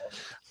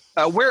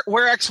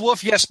 Where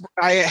X-Wolf? Yes,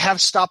 I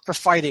have stopped the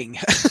fighting.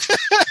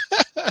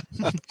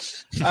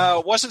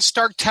 Wasn't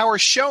Stark Tower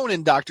shown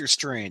in Doctor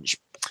Strange?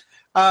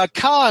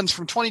 Cons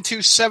from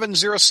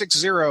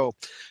 227060.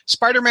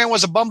 Spider-Man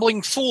was a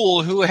bumbling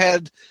fool who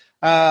had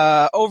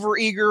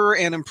overeager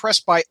and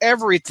impressed by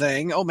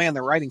everything. Oh man,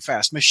 they're writing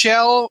fast.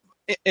 Michelle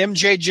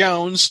MJ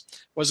Jones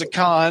was a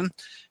con.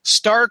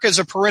 Stark as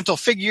a parental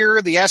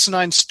figure. The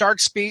asinine Stark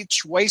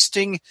speech,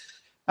 wasting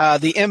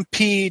the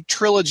MP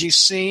trilogy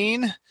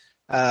scene.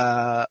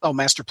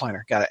 Master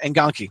Planner. Got it. And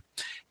Gonki.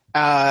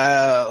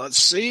 Let's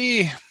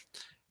see.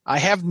 I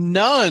have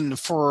none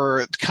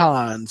for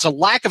cons. A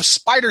lack of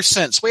spider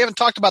sense. We haven't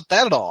talked about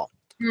that at all.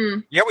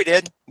 Yeah, we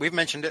did. We've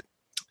mentioned it.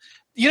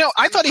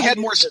 I thought he had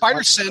more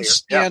spider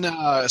sense in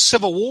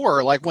Civil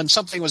War, like when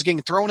something was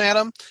getting thrown at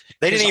him.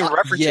 They didn't even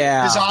reference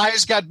it. His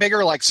eyes got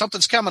bigger, like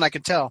something's coming, I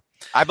could tell.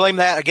 I blame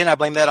that. Again, I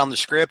blame that on the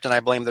script, and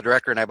I blame the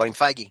director, and I blame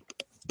Feige.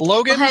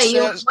 Logan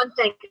says... one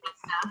thing.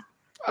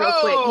 Real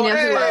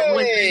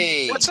quick.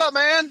 Hey. What's up,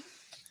 man?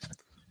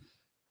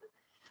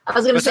 I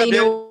was going to say,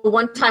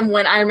 one time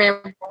when Iron Man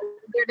was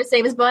there to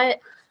save his butt.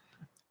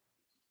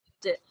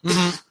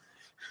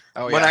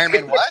 Mm-hmm. When Iron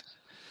Man what?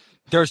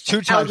 There's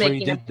 2 times where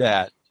he did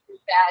that.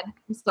 bad.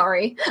 I'm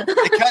sorry.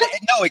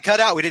 It cut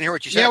out. We didn't hear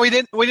what you said. Yeah, we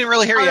didn't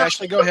really hear you,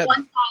 Ashley. Go ahead.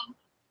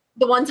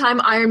 The one time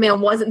Iron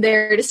Man wasn't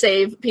there to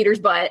save Peter's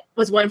butt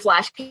was when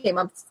Flash came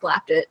up and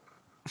slapped it.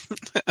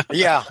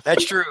 Yeah,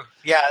 that's true.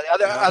 Yeah,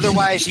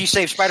 otherwise he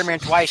saved Spider-Man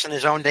twice in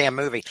his own damn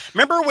movie.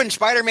 Remember when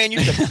Spider-Man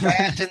used to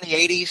bat in the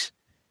 80s?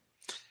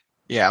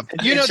 Yeah.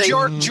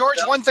 George,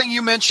 one thing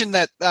you mentioned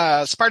that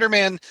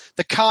Spider-Man,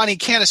 the con, he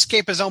can't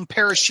escape his own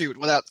parachute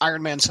without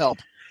Iron Man's help.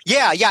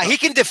 Yeah, he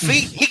can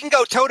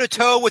go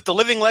toe-to-toe with the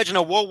living legend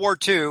of World War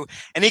II,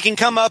 and he can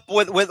come up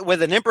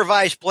with an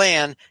improvised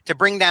plan to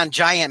bring down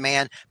Giant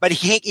Man, but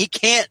he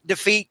can't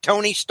defeat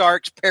Tony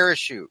Stark's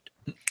parachute.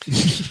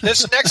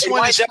 This next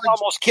one is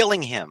almost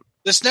killing him.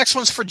 This next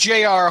one's for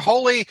JR.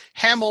 Holy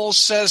Hamels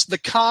says, the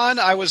con,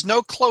 I was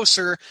no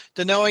closer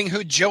to knowing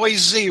who Joey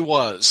Z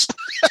was.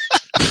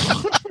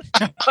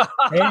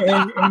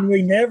 and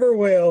we never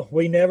will.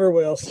 We never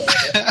will.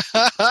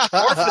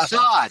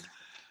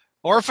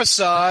 Or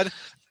Facade.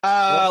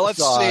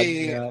 Let's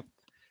see. Yeah.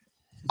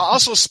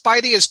 Also,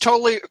 Spidey is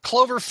totally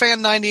Clover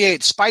Fan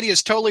 98. Spidey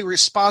is totally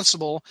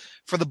responsible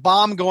for the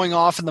bomb going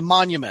off in the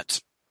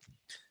monument.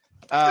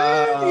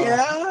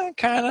 Yeah,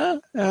 kind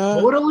of.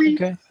 Totally.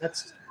 Okay.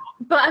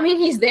 But I mean,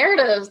 he's there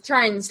to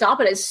try and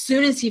stop it as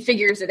soon as he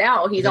figures it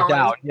out. He's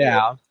on.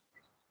 Yeah.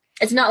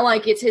 It's not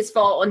like it's his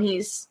fault and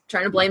he's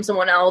trying to blame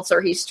someone else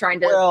or he's trying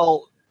to.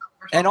 Well,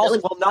 and also,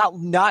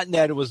 not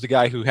Ned was the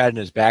guy who had it in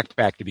his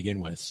backpack to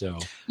begin with. So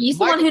he's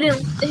the one who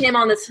didn't listen to him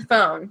on this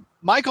phone.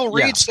 Michael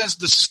Reed says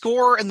the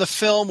score in the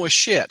film was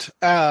shit.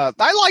 I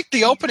liked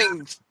the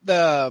opening,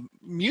 the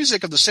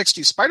music of the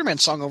 '60s Spider-Man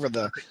song over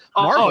the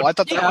Marvel. I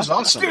thought that was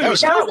awesome. Dude, that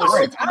was I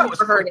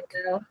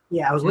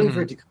was waiting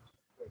for it to come.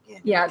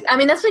 Yeah, I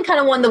mean, that's been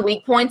kind of one of the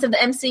weak points of the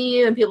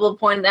MCU, and people have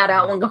pointed that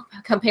out when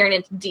comparing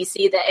it to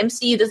DC, that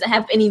MCU doesn't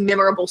have any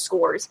memorable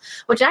scores,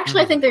 which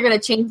actually I think they're going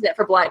to change that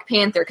for Black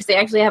Panther, because they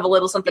actually have a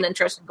little something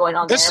interesting going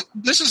on there.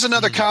 This is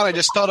another con I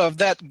just thought of,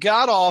 that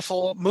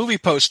god-awful movie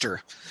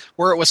poster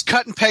where it was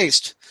cut and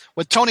paste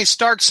with Tony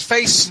Stark's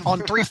face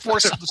on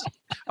 3/4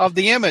 of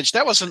the image.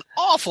 That was an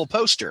awful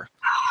poster.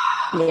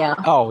 Yeah.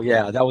 Oh,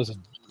 yeah, that was a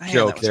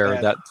joke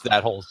there,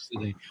 that whole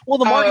thing. Well,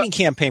 the marketing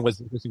campaign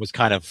was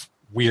kind of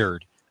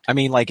weird. I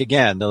mean, like,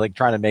 again, they're like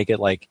trying to make it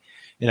like,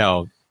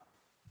 how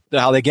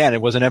again,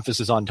 it was an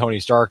emphasis on Tony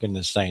Stark in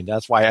this thing.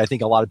 That's why I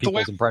think a lot of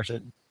people's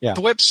impression. Yeah.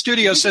 The Whip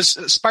Studio says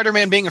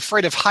Spider-Man being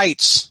afraid of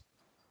heights.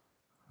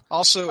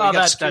 Also, he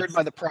got scared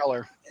by the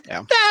Prowler.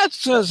 Yeah. That's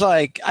just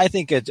like, I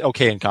think it's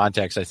okay in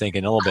context, I think,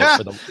 in a little bit.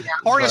 For the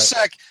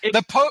Hornacek,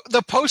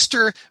 the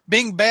poster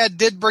being bad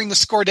did bring the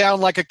score down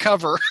like a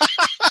cover.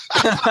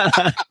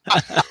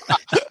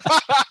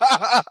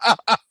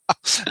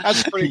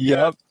 That's pretty good.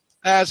 Yep.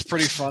 That's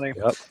pretty funny.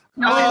 Yep.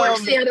 No, it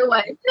works the other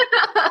way.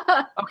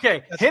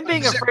 Okay, him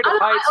being afraid of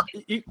heights,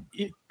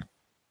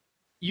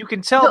 you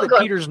can tell that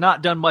Peter's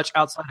not done much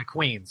outside of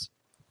Queens.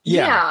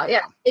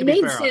 Yeah. It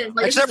made sense.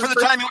 Like, except for the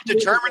time he went to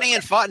Germany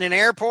and fought in an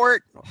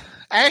airport.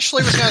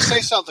 Ashley was going to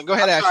say something. Go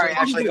ahead, Ashley. Sorry,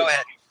 Ashley, go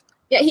ahead.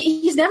 Yeah,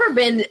 he's never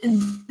been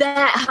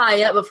that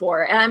high up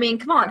before. And I mean,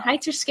 come on,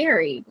 heights are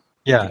scary.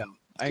 Yeah.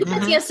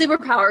 Because he has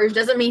superpowers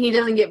doesn't mean he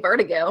doesn't get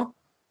vertigo.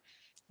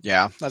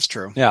 Yeah, that's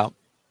true. Yeah.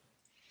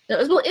 It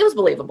was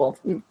believable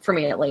for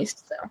me, at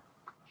least. So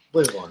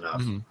believable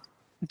enough. Mm-hmm.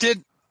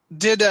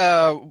 Did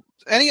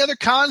any other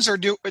cons, or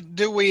do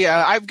we?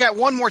 I've got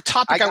one more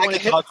topic I want to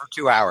hit. Talk for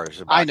 2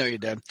 hours. I know you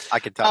did. I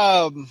could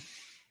talk.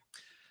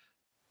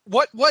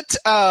 What?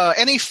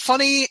 Any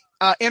funny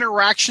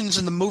interactions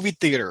in the movie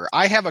theater?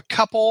 I have a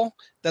couple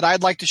that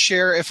I'd like to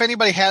share. If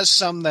anybody has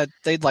some that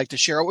they'd like to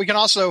share, we can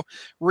also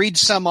read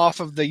some off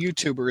of the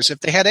YouTubers.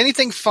 If they had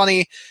anything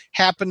funny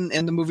happen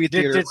in the movie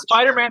theater. Did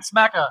Spider-Man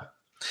smack a?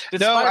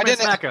 No, I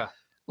didn't.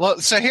 Well,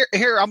 so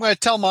here I'm going to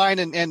tell mine,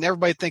 and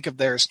everybody think of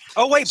theirs.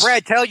 Oh wait,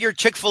 Brad, tell your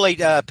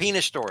Chick-fil-A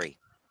penis story.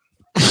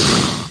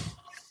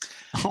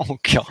 Oh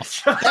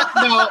gosh!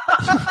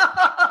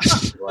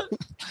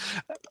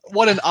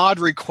 What an odd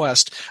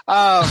request.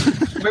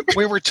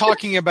 We were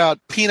talking about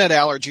peanut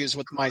allergies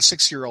with my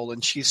 6-year-old,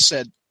 and she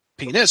said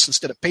penis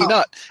instead of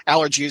peanut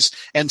allergies,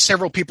 and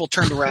several people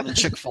turned around in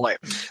Chick-fil-A.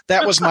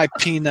 That was my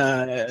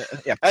peanut.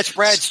 Yeah, that's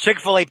Brad's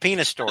Chick-fil-A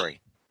penis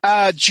story.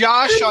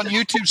 Josh on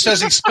YouTube says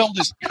he spilled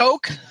his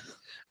Coke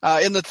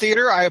in the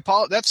theater. I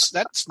apologize.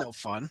 That's no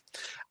fun.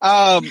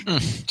 A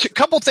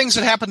couple things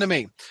that happened to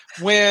me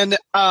when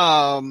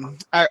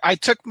I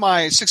took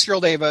my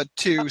 6-year-old Ava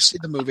to see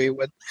the movie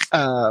with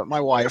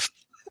my wife,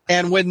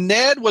 and when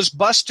Ned was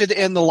busted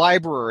in the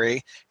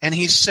library and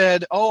he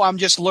said, "Oh, I'm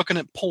just looking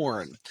at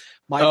porn."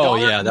 My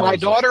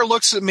daughter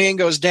looks at me and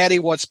goes, "Daddy,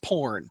 what's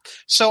porn?"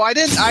 So I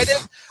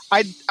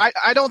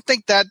don't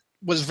think that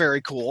was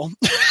very cool.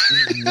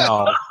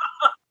 No.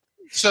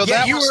 So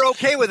that you were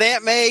okay with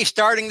Aunt May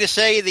starting to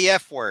say the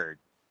F word.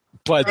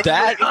 But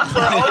that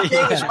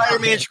okay with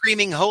Spider-Man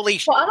screaming "Holy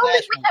shit!" Well, I don't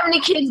think we have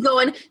any kids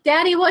going,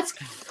 "Daddy, what's?"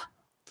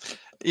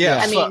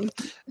 Yeah, I mean,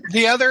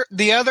 the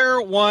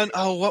other one.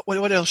 Oh,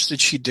 what else did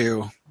she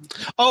do?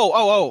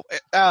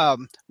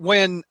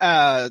 When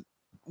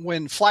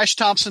when Flash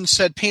Thompson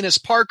said Penis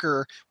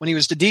Parker when he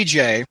was the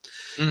DJ,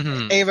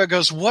 Ava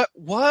goes,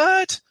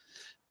 "What?"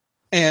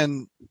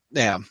 And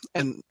yeah,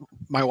 and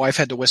my wife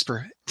had to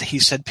whisper, "He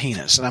said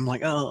penis," and I'm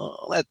like,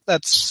 "Oh,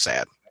 that's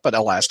sad." But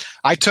alas,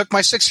 I took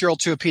my 6-year-old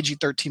to a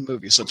PG-13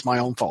 movie, so it's my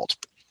own fault.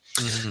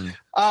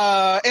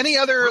 Any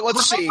other?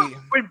 Let's see.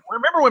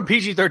 Remember when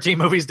PG-13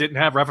 movies didn't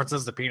have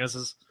references to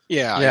penises?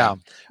 Yeah.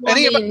 Well,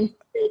 Any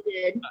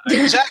they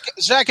did.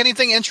 Zach,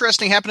 anything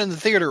interesting happened in the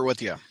theater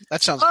with you?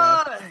 That sounds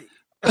bad.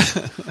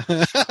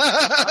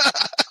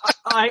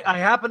 I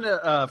happen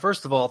to.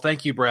 First of all,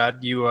 thank you,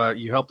 Brad. You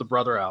helped a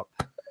brother out.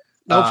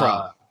 No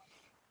problem.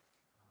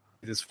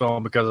 This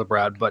film because of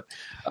Brad, but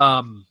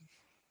I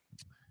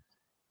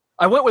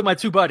went with my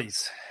two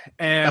buddies,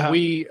 and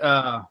we.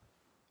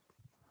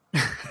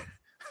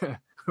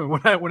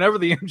 Whenever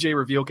the MJ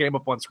reveal came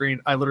up on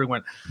screen, I literally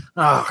went,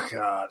 "Oh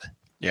God!"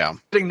 Yeah.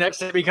 Sitting next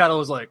to me, kind of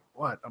was like,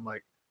 "What?" I'm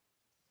like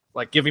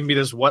giving me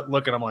this what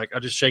look, and I'm like,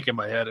 I'm just shaking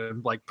my head,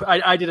 and like,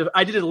 I did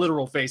a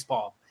literal face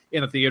palm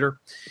in the theater,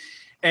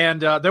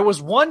 and there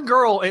was one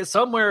girl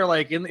somewhere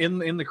like in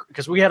the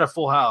because we had a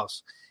full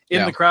house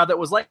in the crowd that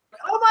was like,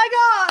 "Oh my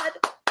God!"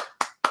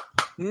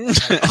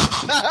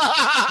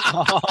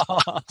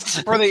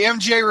 For the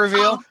MJ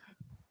reveal.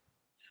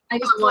 I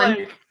got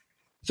one.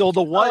 So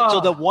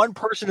the one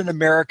person in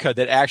America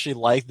that actually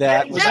liked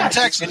that was in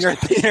Texas. In your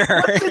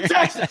theater.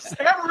 Texas.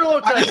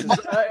 Amarillo, Texas.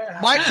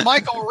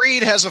 Michael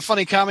Reed has a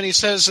funny comment. He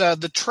says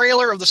the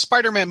trailer of the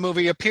Spider-Man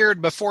movie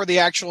appeared before the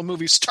actual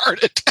movie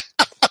started.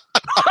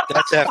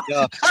 That's effed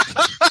up.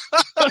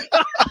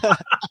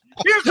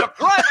 Here's a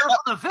primer for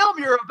the film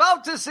you're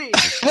about to see.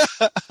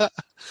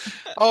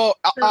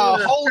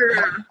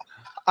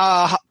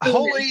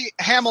 Holy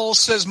Hamill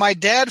says my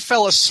dad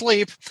fell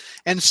asleep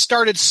and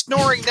started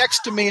snoring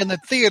next to me in the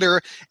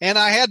theater, and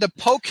I had to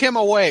poke him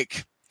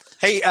awake.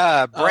 Hey,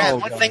 Brad,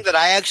 one thing that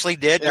I actually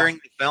did during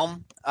the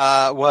film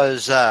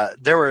was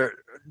there were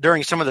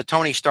during some of the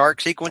Tony Stark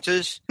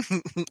sequences.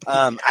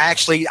 I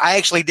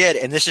actually did,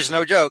 and this is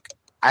no joke.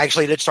 I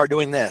actually did start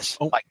doing this.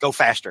 Like, go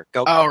faster.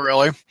 Go. Oh,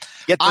 really?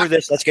 Get through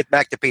this. Let's get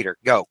back to Peter.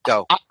 Go.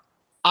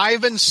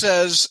 Ivan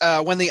says,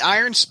 when the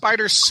Iron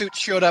Spider suit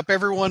showed up,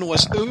 everyone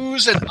was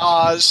oohs and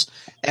ahs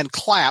and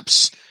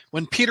claps.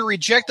 When Peter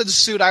rejected the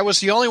suit, I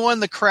was the only one in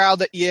the crowd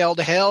that yelled,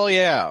 "Hell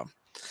yeah!"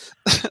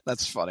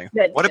 That's funny.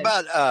 What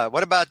about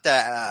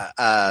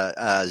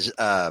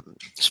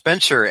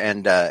Spencer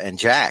and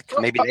Jack?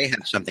 Maybe they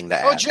have something to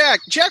add. Oh, Jack,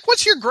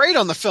 what's your grade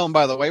on the film,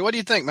 by the way? What do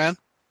you think, man?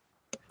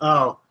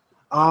 Oh,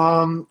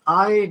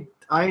 I'd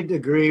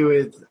agree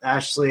with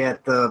Ashley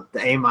at the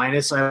A-.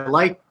 I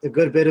liked a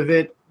good bit of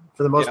it.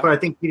 For the most part, I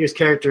think Peter's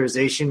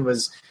characterization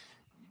was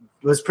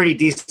pretty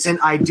decent.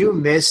 I do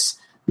miss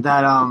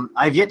that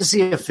I've yet to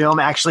see a film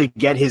actually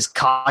get his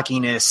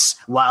cockiness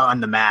while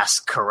on the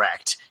mask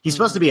correct. He's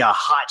supposed to be a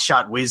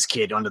hotshot whiz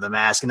kid under the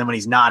mask, and then when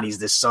he's not, he's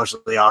this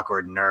socially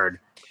awkward nerd.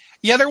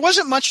 Yeah, there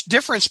wasn't much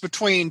difference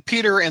between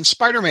Peter and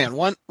Spider-Man.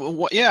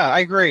 I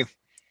agree.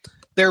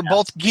 They're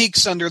both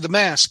geeks under the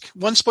mask.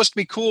 One's supposed to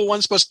be cool,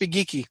 one's supposed to be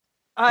geeky.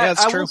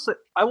 That's true.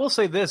 I will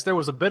say this: there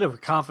was a bit of a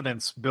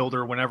confidence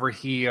builder whenever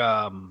he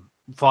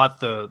fought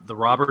the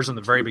robbers in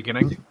the very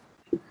beginning.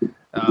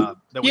 Saw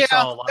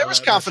a lot there was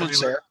confidence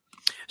there.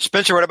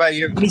 Spencer, what about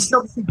you?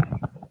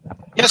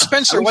 Yeah,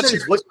 Spencer, what's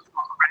your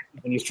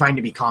when he's trying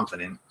to be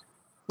confident?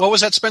 What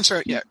was that,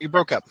 Spencer? Yeah, you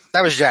broke up.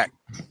 That was Jack.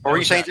 What were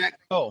you saying, Jack?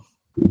 Oh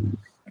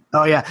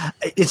yeah.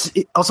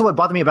 Also what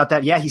bothered me about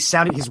that. Yeah,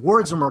 his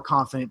words were more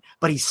confident,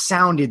 but he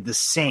sounded the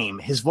same.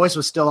 His voice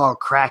was still all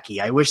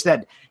cracky. I wish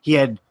that he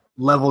had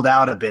leveled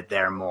out a bit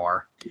there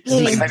more.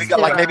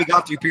 Maybe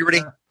gone through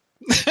puberty.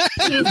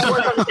 Here,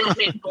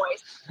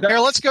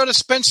 let's go to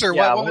Spencer.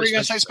 Yeah, what were you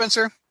going to say,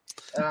 Spencer?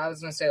 I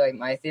was going to say, like,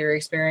 my theory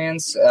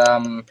experience.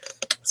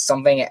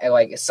 Something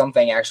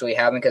actually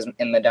happened because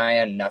in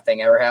Medina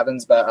nothing ever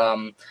happens. But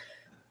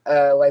we're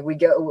in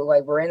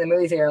the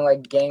movie theater and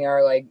like getting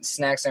our like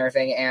snacks and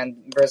everything,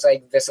 and there's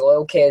like this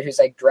little kid who's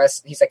like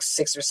dressed. He's like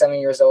 6 or 7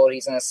 years old.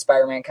 He's in a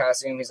Spider-Man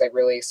costume. He's like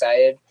really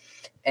excited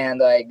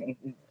and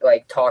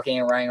like talking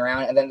and running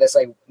around. And then there's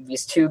like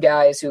these two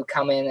guys who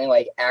come in and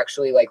like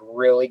actually like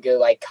really good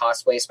like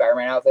cosplay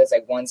Spider-Man outfits.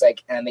 Like one's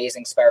like an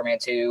Amazing Spider-Man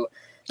 2.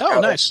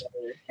 Oh, nice.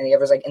 And the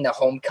other's like in the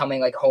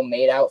Homecoming like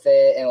homemade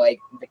outfit, and like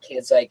the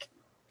kid's like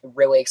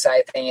really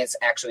excited thing it's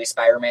actually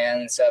Spider-Man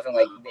and stuff, and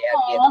like they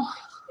had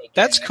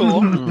that's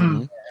cool.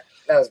 Yeah,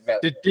 that was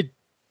better. Did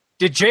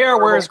JR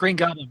wear his Green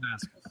Goblin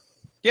mask?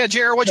 Yeah,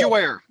 JR, what'd you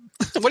wear?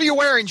 What are you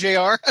wearing,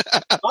 JR?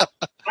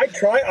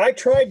 I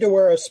tried to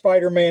wear a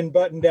Spider-Man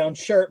button-down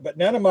shirt, but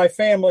none of my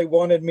family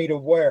wanted me to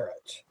wear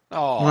it.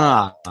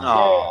 Oh.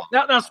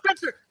 Now,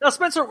 Spencer,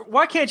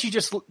 why can't you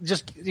just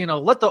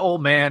let the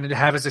old man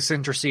have his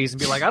eccentricities and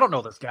be like, I don't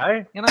know this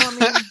guy, you know what I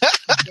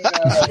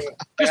mean?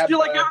 Just do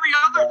like every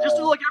other.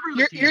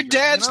 Your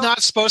dad's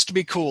not supposed to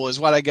be cool, is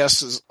what I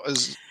guess is.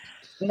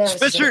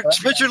 Spencer,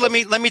 let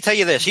me tell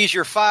you this. He's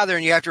your father,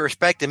 and you have to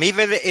respect him,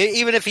 even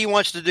if he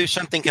wants to do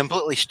something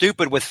completely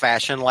stupid with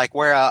fashion, like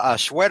wear a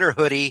sweater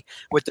hoodie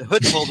with the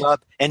hood pulled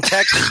up in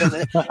Texas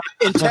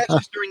in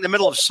Texas during the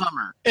middle of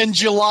summer in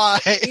July.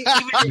 Even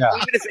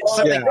if it's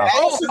something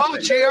Oh,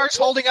 JR's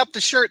holding up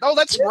the shirt. Oh,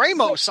 that's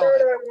Ramos on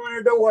it. I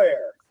wanted to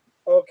wear.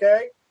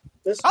 Okay.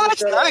 That's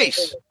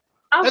nice.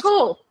 Oh,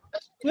 cool.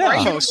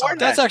 Yeah,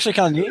 that's actually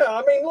kind of neat. Yeah,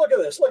 I mean, look at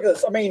this. Look at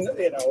this. I mean,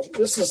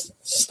 this is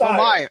style.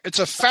 Oh my! It's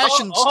a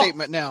fashion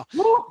statement now.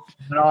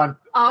 On.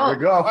 Oh. There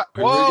we go.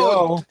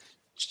 Whoa.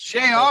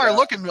 Here we go. JR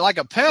looking like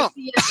a pimp.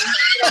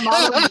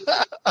 Now,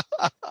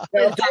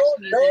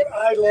 don't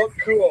I look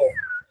cool?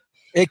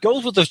 It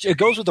goes with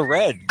the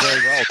red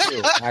very well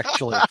too.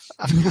 Actually,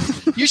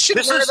 You should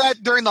wear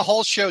that during the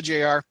whole show,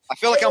 JR. I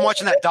feel like I'm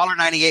watching that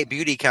 $1.98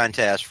 beauty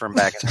contest from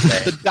back in the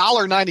day. The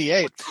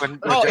 $1.98.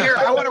 Oh, here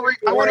I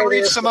want to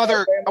read some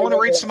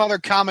other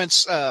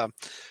comments.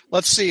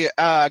 Let's see.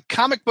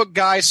 Comic book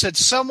guy said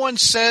someone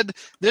said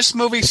this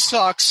movie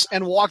sucks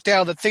and walked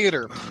out of the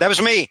theater. That was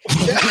me. He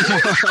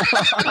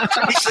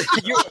said,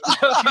 you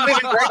live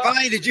in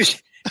Grapevine? Did you?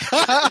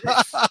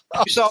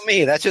 You saw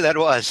me. That's who that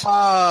was.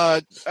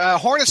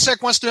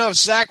 Hornacek wants to know if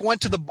Zach went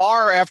to the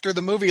bar after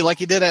the movie like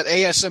he did at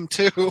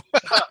ASM2.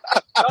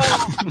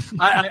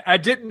 I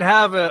didn't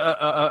have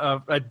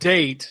a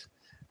date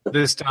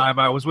this time.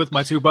 I was with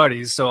my two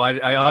buddies, so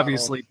I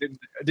obviously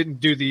didn't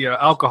do the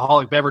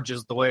alcoholic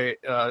beverages the way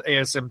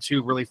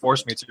ASM2 really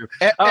forced me to.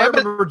 I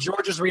remember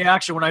George's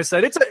reaction when I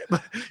said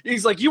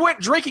he's like, "You went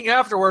drinking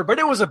afterward, but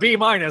it was a B-."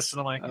 And I'm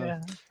like,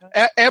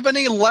 yeah.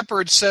 Ebony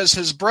Leopard says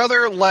his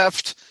brother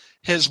left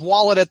his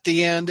wallet at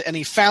the end and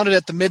he found it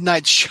at the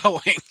midnight showing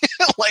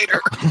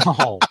later.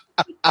 Oh.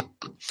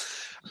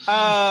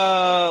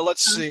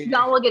 Let's see.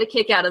 Y'all will get a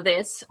kick out of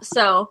this.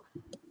 So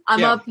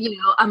I'm up,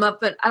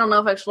 but I don't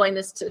know if I explained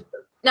this to.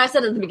 No, I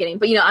said it at the beginning,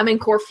 but I'm in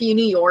Corfu,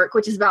 New York,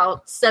 which is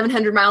about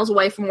 700 miles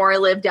away from where I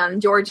live down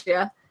in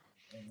Georgia,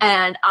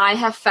 and I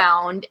have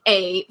found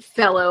a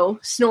fellow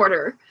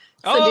snorter.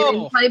 So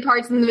during funny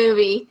parts in the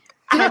movie,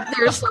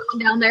 there's someone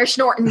down there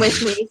snorting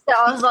with me. So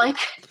I was like,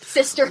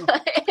 sisterhood.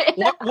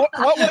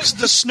 What was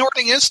the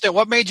snorting instant?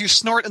 What made you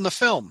snort in the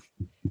film?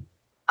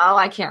 Oh,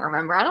 I can't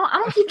remember. I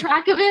don't keep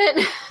track of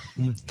it.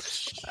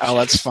 Oh,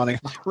 that's funny.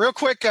 Real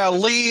quick,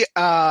 Lee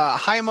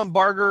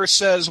Heimenbarger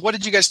says, what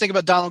did you guys think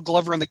about Donald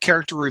Glover and the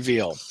character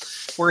reveal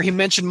where he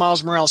mentioned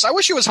Miles Morales? I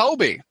wish it was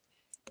Hobie.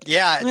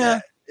 Yeah.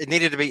 It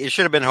needed to be. It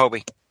should have been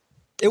Hobie.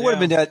 It would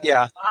have been that,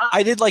 yeah.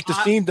 I did like the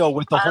scene, though,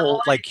 with the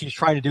whole, like, he's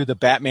trying to do the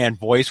Batman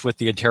voice with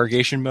the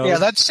interrogation mode. Yeah,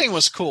 that scene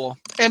was cool.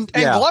 And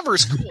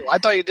Glover's cool. I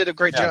thought he did a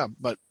great job,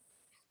 but...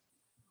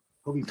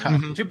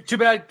 Too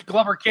bad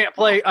Glover can't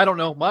play, I don't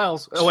know,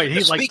 Miles. Oh, wait,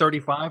 he's like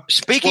 35?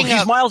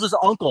 He's Miles'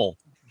 uncle.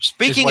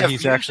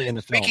 He's actually in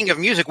the film. Speaking of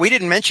music, we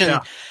didn't mention,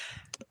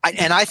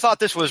 and I thought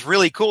this was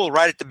really cool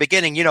right at the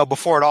beginning,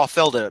 before it all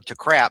fell to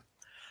crap.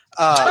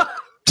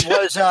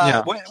 Was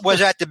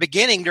at the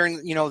beginning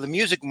during the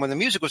music, when the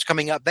music was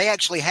coming up, they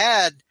actually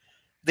had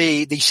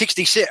the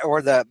 60s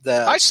or the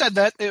I said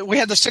that we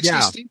had the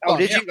 60s. Yeah. Oh,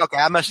 did you? Okay,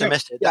 I must have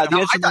missed it. Yeah, I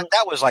thought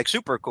that was like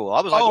super cool.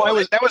 I was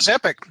like, that was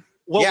epic.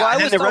 Well,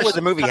 and then the rest of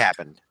the movie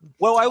happened.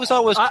 Well, I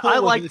always cool. I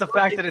like the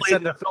fact that it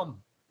said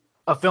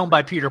a film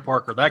by Peter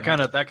Parker. That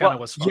kind of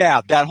was fun.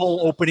 Yeah, that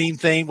whole opening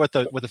thing with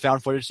the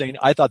found footage thing,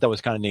 I thought that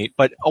was kind of neat.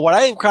 But what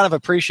I kind of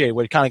appreciated,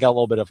 what kind of got a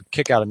little bit of a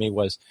kick out of me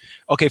was,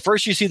 okay,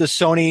 first you see the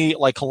Sony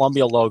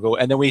Columbia logo,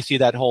 and then we see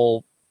that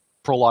whole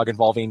prologue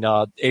involving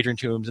Adrian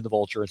Toomes and the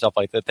Vulture and stuff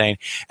like that thing,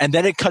 and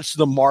then it cuts to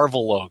the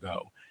Marvel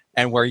logo.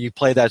 And where you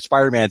play that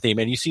Spider-Man theme,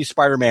 and you see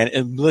Spider-Man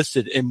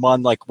enlisted in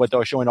one, like what they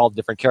were showing all the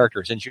different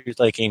characters, and she's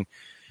thinking,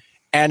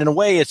 and in a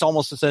way, it's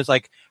almost says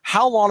like,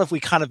 how long have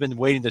we kind of been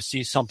waiting to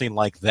see something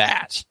like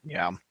that?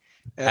 Yeah,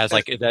 as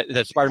like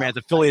that Spider-Man's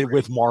affiliated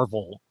with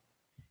Marvel.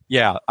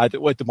 Yeah,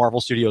 with the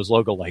Marvel Studios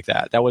logo like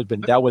that. That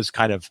was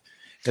kind of.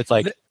 It's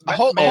like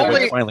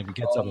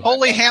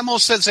Holy Hamill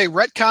says they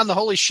retconned the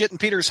holy shit in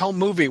Peter's home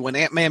movie when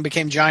Ant-Man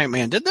became Giant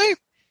Man. Did they?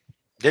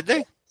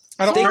 They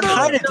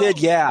kind of did,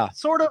 yeah.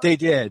 Sort of. They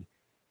did.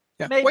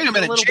 Yeah. Wait a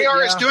minute.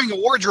 JR is doing a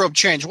wardrobe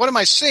change. What am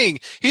I seeing?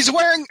 He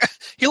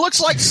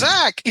looks like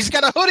Zach. He's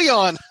got a hoodie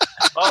on.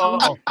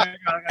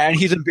 And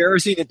he's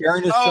embarrassing and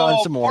bearing his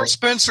son some more. Poor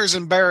Spencer's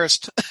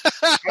embarrassed.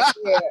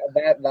 Actually,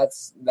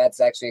 that's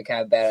actually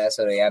kind of badass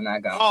hoodie. I'm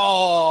not going.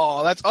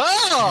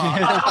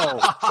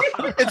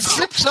 It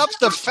zips up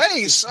the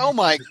face. Oh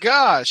my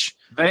gosh.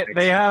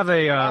 They have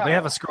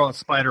a Scarlet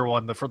Spider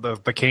one for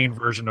the Kane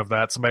version of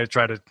that. Somebody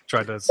tried to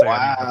say.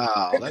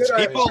 Wow,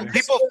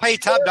 people pay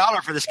top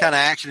dollar for this kind of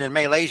action in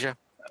Malaysia.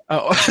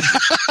 Oh,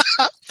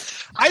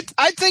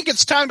 I think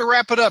it's time to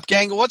wrap it up,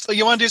 gang. You want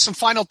to do some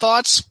final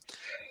thoughts?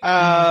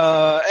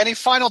 Any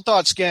final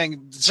thoughts,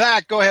 gang?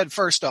 Zach, go ahead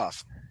first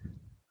off.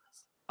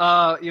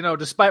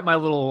 Despite my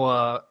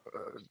little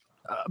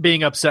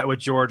being upset with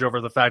George over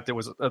the fact it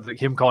was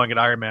him calling it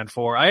Iron Man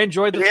 4, I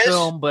enjoyed the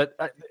film, but.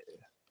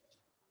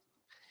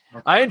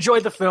 I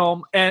enjoyed the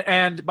film,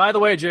 and by the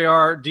way,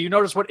 JR, do you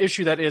notice what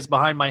issue that is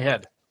behind my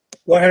head?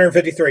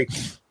 153.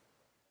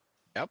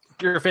 Yep.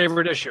 Your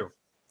favorite issue.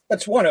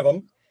 That's one of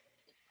them.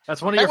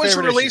 That's one of your favorite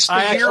That was released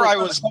issues. the year I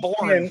was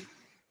born.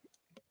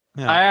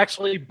 Yeah. I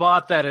actually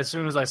bought that as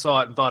soon as I saw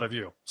it and thought of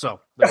you.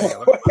 So there you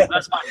go.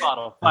 That's my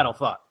final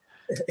thought.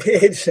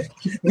 It's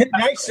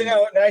nice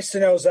to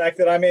know, Zach,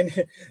 that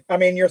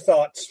I'm in your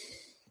thoughts.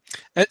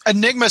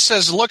 Enigma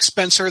says, "Look,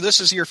 Spencer, this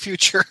is your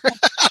future."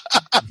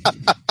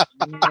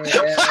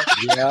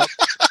 Yeah.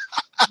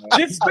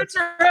 Did Spencer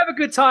have a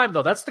good time,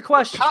 though? That's the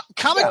question.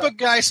 Comic book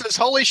guy says,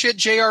 "Holy shit,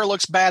 JR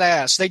looks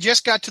badass." They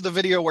just got to the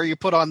video where you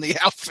put on the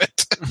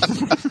outfit.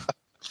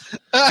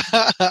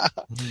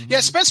 Yeah,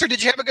 Spencer,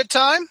 did you have a good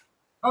time?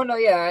 Oh no,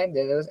 yeah, I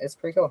did. It's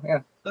pretty cool. Yeah.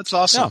 That's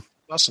awesome.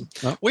 Yeah. Awesome.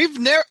 Yeah.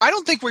 I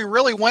don't think we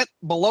really went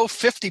below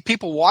 50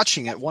 people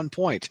watching at one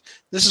point.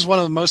 This is one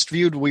of the most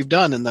viewed we've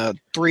done in the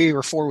 3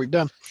 or 4 we've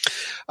done.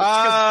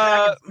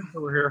 Over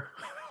here.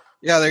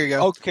 Yeah, there you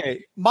go.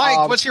 Okay.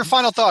 Mike, what's your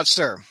final thoughts,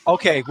 sir?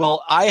 Okay,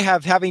 well,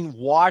 having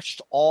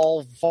watched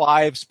all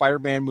 5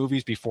 Spider-Man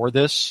movies before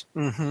this,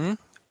 Mm-hmm.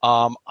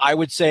 I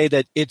would say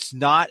that it's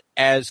not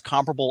as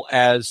comparable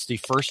as the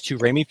first 2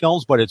 Raimi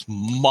films, but it's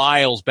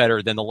miles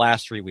better than the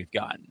last 3 we've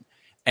gotten.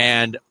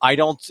 And I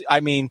know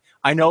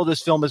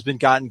this film has been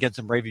getting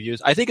some rave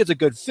reviews. I think it's a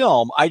good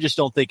film. I just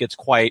don't think it's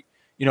quite,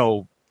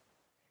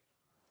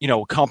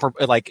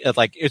 comparable. Like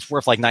it's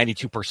worth like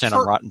 92%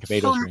 on Rotten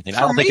Tomatoes or anything.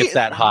 I don't think it's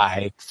that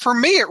high. For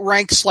me, it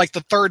ranks like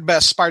the 3rd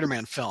best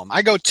Spider-Man film.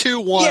 I go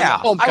 2-1. Yeah,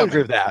 Homecoming. I would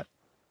agree with that.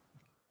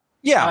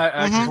 Yeah,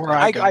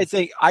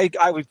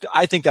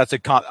 I think that's a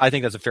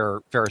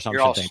fair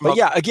assumption thing. But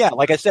yeah, again,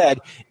 like I said,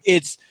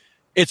 it's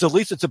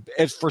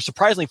for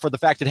surprisingly for the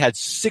fact it had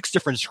 6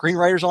 different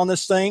screenwriters on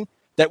this thing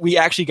that we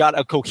actually got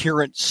a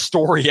coherent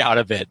story out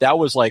of it. That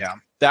was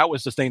that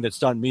was the thing that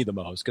stunned me the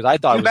most because I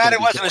thought too bad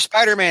it wasn't a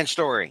Spider-Man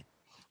story.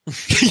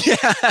 Yeah,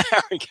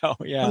 there we go.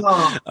 Yeah,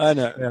 I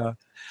know.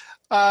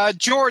 Yeah.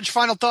 George,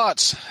 final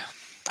thoughts.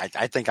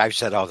 I think I've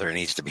said all there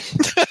needs to be.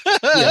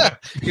 Yeah.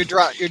 You're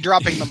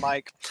dropping the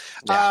mic.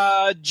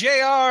 Yeah.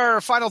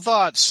 JR, final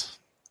thoughts.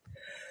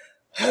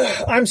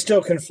 I'm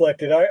still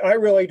conflicted. I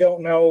really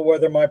don't know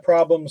whether my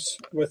problems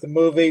with the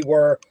movie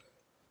were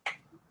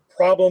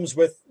problems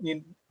with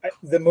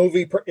the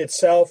movie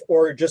itself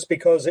or just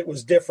because it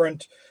was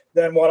different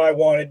than what I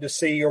wanted to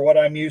see or what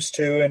I'm used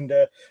to. And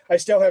I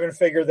still haven't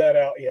figured that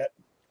out yet.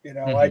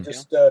 I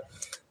just,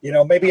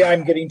 maybe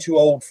I'm getting too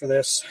old for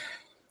this.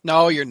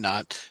 No, you're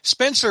not.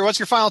 Spencer, what's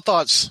your final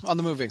thoughts on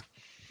the movie?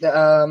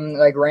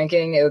 Like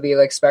ranking, it would be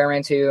like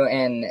Spider-Man 2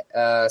 and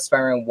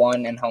Spider-Man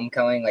 1 and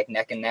Homecoming, like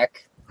neck and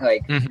neck,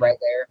 like right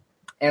there.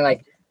 And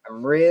like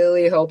I'm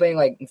really hoping,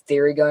 like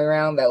theory going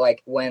around that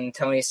like when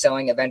Tony's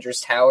selling Avengers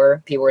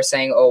Tower, people were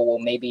saying, oh well,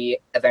 maybe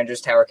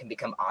Avengers Tower can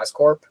become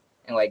Oscorp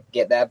and like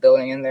get that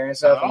building in there and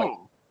stuff.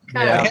 Oh,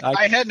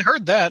 I hadn't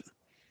heard that.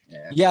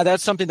 Yeah,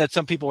 that's something that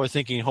some people are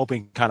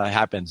hoping kind of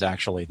happens.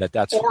 Actually,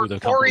 that's or, who the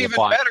company or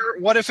even better,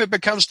 what if it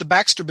becomes the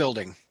Baxter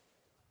Building?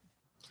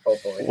 Oh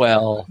boy.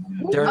 Well,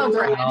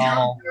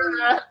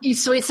 you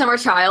sweet summer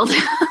child.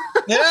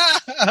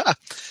 Yeah.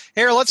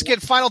 Here, let's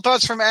get final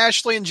thoughts from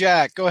Ashley and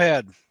Jack. Go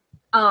ahead.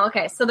 Oh,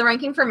 okay. So the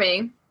ranking for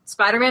me: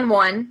 Spider-Man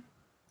 1,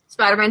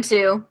 Spider-Man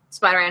 2,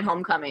 Spider-Man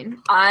Homecoming.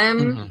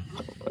 I'm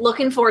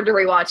looking forward to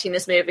rewatching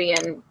this movie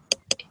and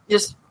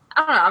just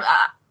I don't know.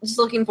 I'm just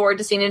looking forward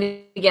to seeing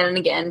it again and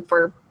again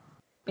for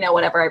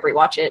whenever I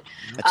rewatch it.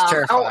 That's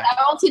terrifying.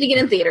 I won't see it again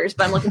in theaters,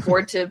 but I'm looking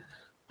forward to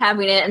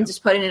having it and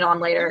just putting it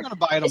on later. I'm gonna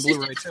buy it on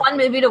Blu-ray. It's a fun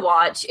movie to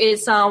watch.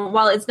 It's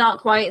while it's not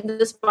quite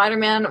the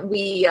Spider-Man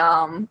we've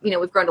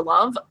grown to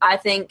love. I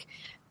think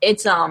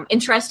it's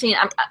interesting.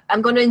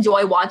 I'm going to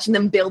enjoy watching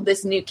them build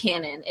this new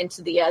canon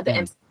into the MCU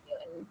and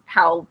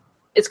how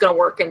it's going to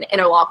work and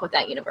interlock with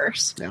that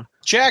universe. Yeah.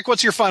 Jack,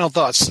 what's your final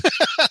thoughts?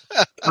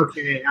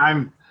 Okay,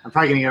 I'm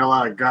probably going to get a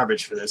lot of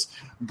garbage for this,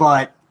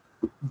 but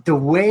the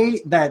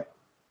way that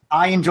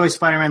I enjoy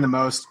Spider-Man the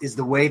most is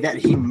the way that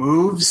he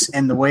moves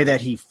and the way that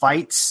he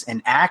fights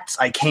and acts.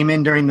 I came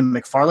in during the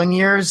McFarlane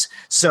years,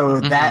 so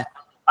that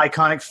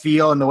iconic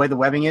feel and the way the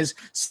webbing is.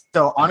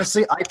 So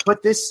honestly, I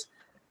put this,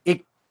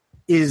 it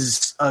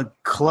is a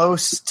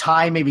close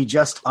tie, maybe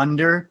just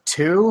under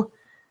 2,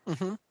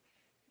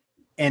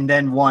 and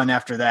then 1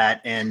 after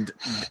that, and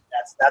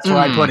that's where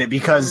I put it,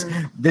 because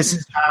this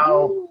is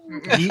how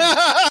he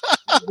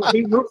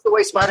moves the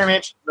way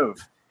Spider-Man should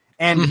move.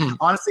 And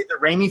honestly, the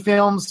Raimi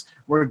films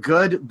were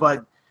good,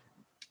 but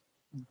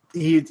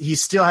he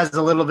still has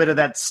a little bit of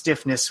that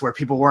stiffness where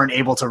people weren't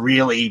able to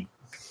really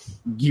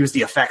use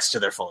the effects to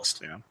their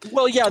fullest. Yeah.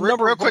 Well, yeah, real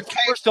quick,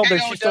 first film,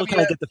 she still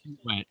kind of get the feet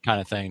wet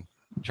kind of thing,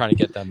 trying to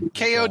get them.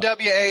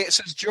 KOWA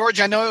says, George,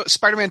 I know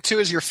Spider-Man 2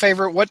 is your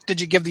favorite. What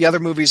did you give the other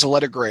movies a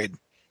letter grade?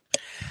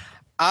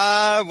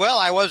 Well,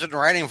 I wasn't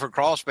writing for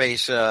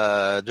Crawlspace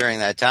during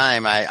that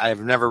time.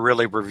 I've never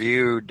really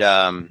reviewed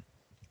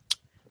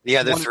the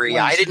other 3.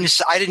 I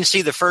didn't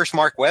see the first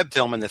Mark Webb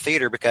film in the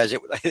theater because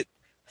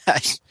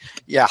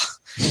yeah.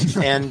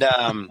 And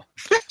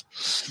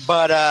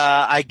but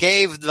I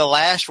gave the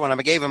last one.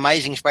 I gave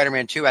Amazing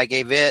Spider-Man 2. I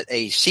gave it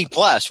a C+,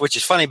 which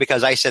is funny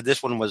because I said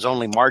this one was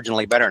only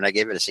marginally better, and I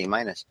gave it a C-.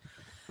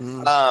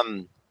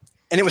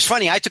 And it was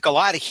funny. I took a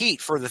lot of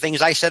heat for the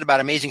things I said about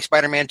Amazing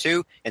Spider-Man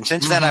 2, and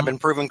since then I've been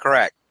proven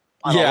correct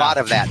on a lot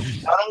of that.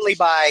 Not only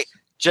by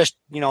just,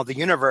 the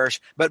universe,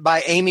 but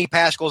by Amy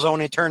Pascal's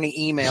own attorney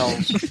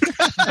emails,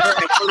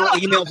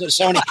 emails at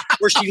Sony,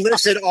 where she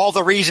listed all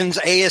the reasons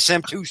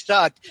ASM2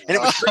 sucked, and it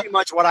was pretty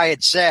much what I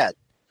had said.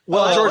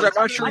 Well, George, I'm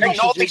not sure I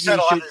don't think said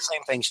a lot of the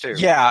same things too.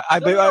 Yeah,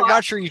 I'm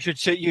not sure you should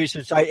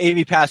cite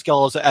Amy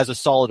Pascal as a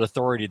solid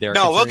authority there.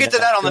 No, we'll get to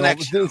that on the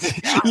next.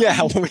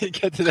 Yeah, when we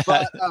get to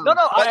that.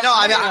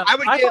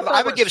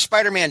 I would give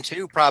Spider-Man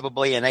 2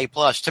 probably an A+.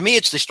 To me,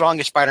 it's the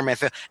strongest Spider-Man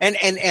film,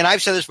 and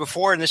I've said this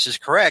before, and this is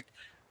correct.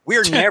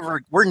 We're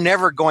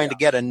never going to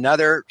get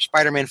another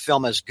Spider-Man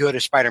film as good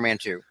as Spider-Man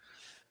 2.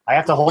 I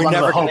have to hold on to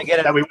the hope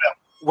that we will.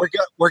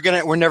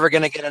 We're never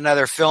going to get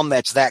another film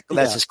that's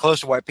as close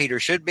to what Peter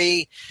should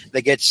be,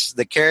 that gets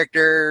the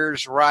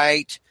characters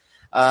right,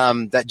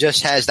 that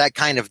just has that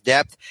kind of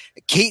depth.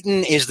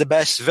 Keaton is the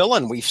best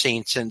villain we've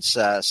seen since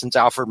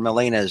Alfred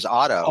Molina's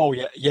Otto. Oh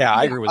yeah,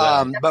 I agree with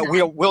that. But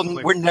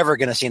we're never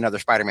going to see another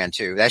Spider-Man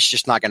 2. That's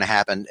just not going to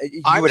happen.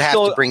 You would have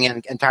to bring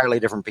in entirely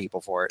different people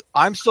for it.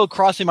 I'm still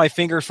crossing my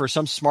fingers for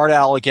some smart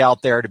aleck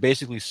out there to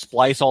basically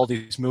splice all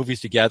these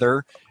movies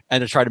together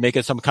and to try to make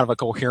it some kind of a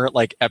coherent,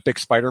 like, epic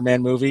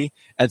Spider-Man movie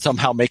and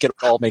somehow make it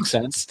all make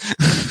sense.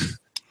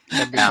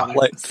 Somehow.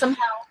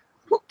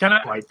 Can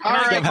I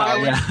get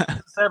my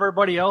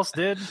everybody else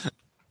did?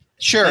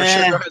 Sure. Go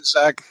ahead,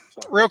 Zach.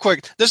 Real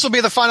quick. This will be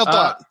the final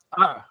thought.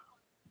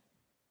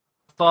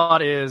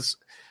 Thought is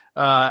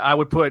I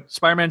would put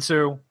Spider-Man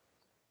 2,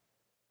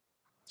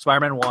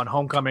 Spider-Man 1,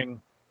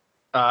 Homecoming,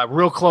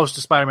 real close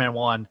to Spider-Man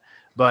 1,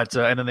 but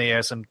and then the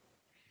ASM.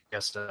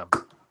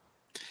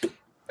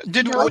 I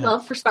didn't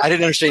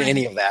understand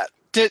any of that.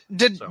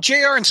 Did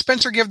JR and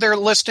Spencer give their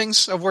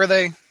listings of where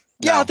they?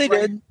 Yeah, they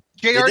did.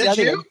 JR, did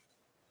you?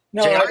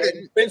 No,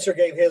 Spencer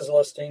gave his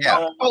listing.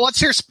 Yeah. Well,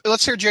 let's hear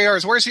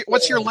JR's.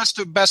 What's your list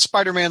of best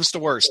Spider-Mans to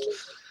worst?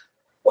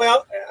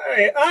 Well,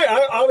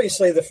 I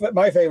obviously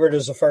my favorite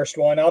is the first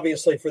one,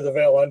 obviously for the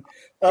villain,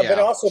 but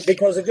also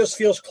because it just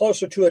feels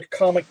closer to a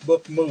comic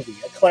book movie,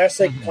 a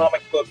classic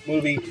comic book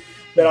movie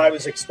that I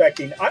was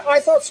expecting. I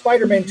thought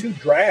Spider-Man 2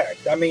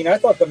 dragged. I mean, I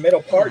thought the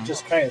middle part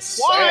just kind of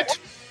sat.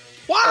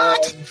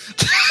 What?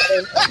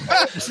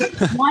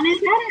 One is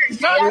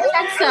better.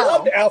 I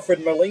loved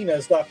Alfred Molina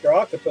as Dr.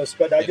 Octopus,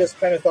 but I just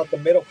kind of thought the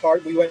middle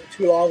part, we went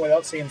too long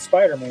without seeing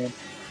Spider-Man.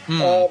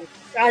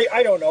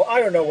 I don't know.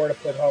 I don't know where to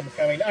put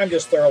Homecoming. I'm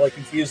just thoroughly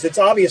confused. It's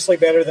obviously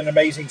better than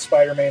Amazing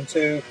Spider-Man 2.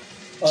 Is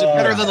it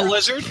better than The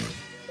Lizard?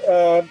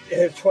 Well,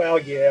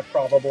 yeah,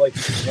 probably.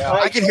 Yeah,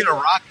 I can hit a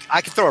rock. I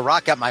could throw a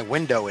rock out my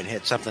window and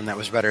hit something that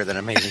was better than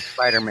Amazing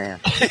Spider-Man.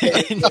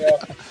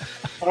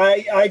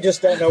 I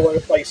just don't know where to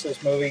place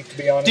this movie, to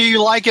be honest. Do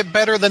you like it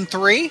better than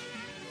 3?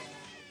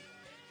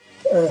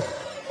 I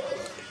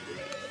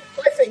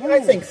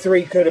think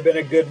 3 could have been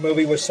a good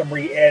movie with some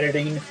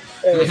re-editing.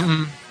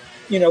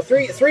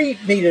 3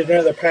 needed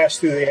another pass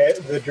through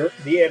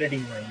the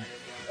editing ring.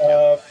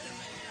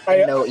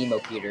 No emo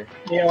Peter.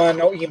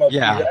 No emo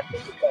Peter.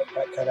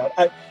 That cut out.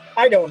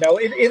 I don't know.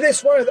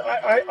 This one,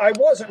 I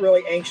wasn't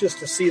really anxious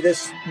to see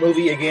this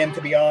movie again,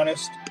 to be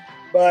honest.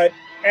 But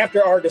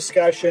after our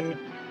discussion,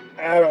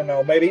 I don't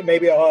know.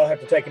 Maybe I'll have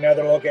to take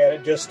another look at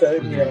it just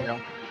to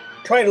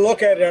try to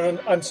look at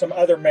it on some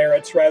other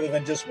merits rather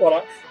than just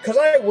because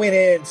I went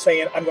in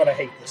saying I'm going to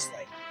hate this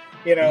thing,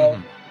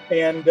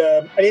 and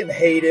I didn't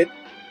hate it,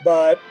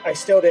 but I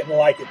still didn't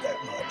like it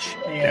that much.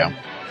 And,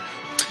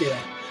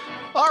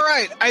 All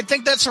right, I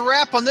think that's a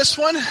wrap on this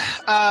one.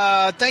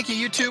 Thank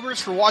you, YouTubers,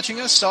 for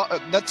watching us.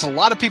 That's a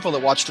lot of people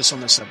that watched us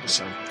on this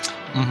episode.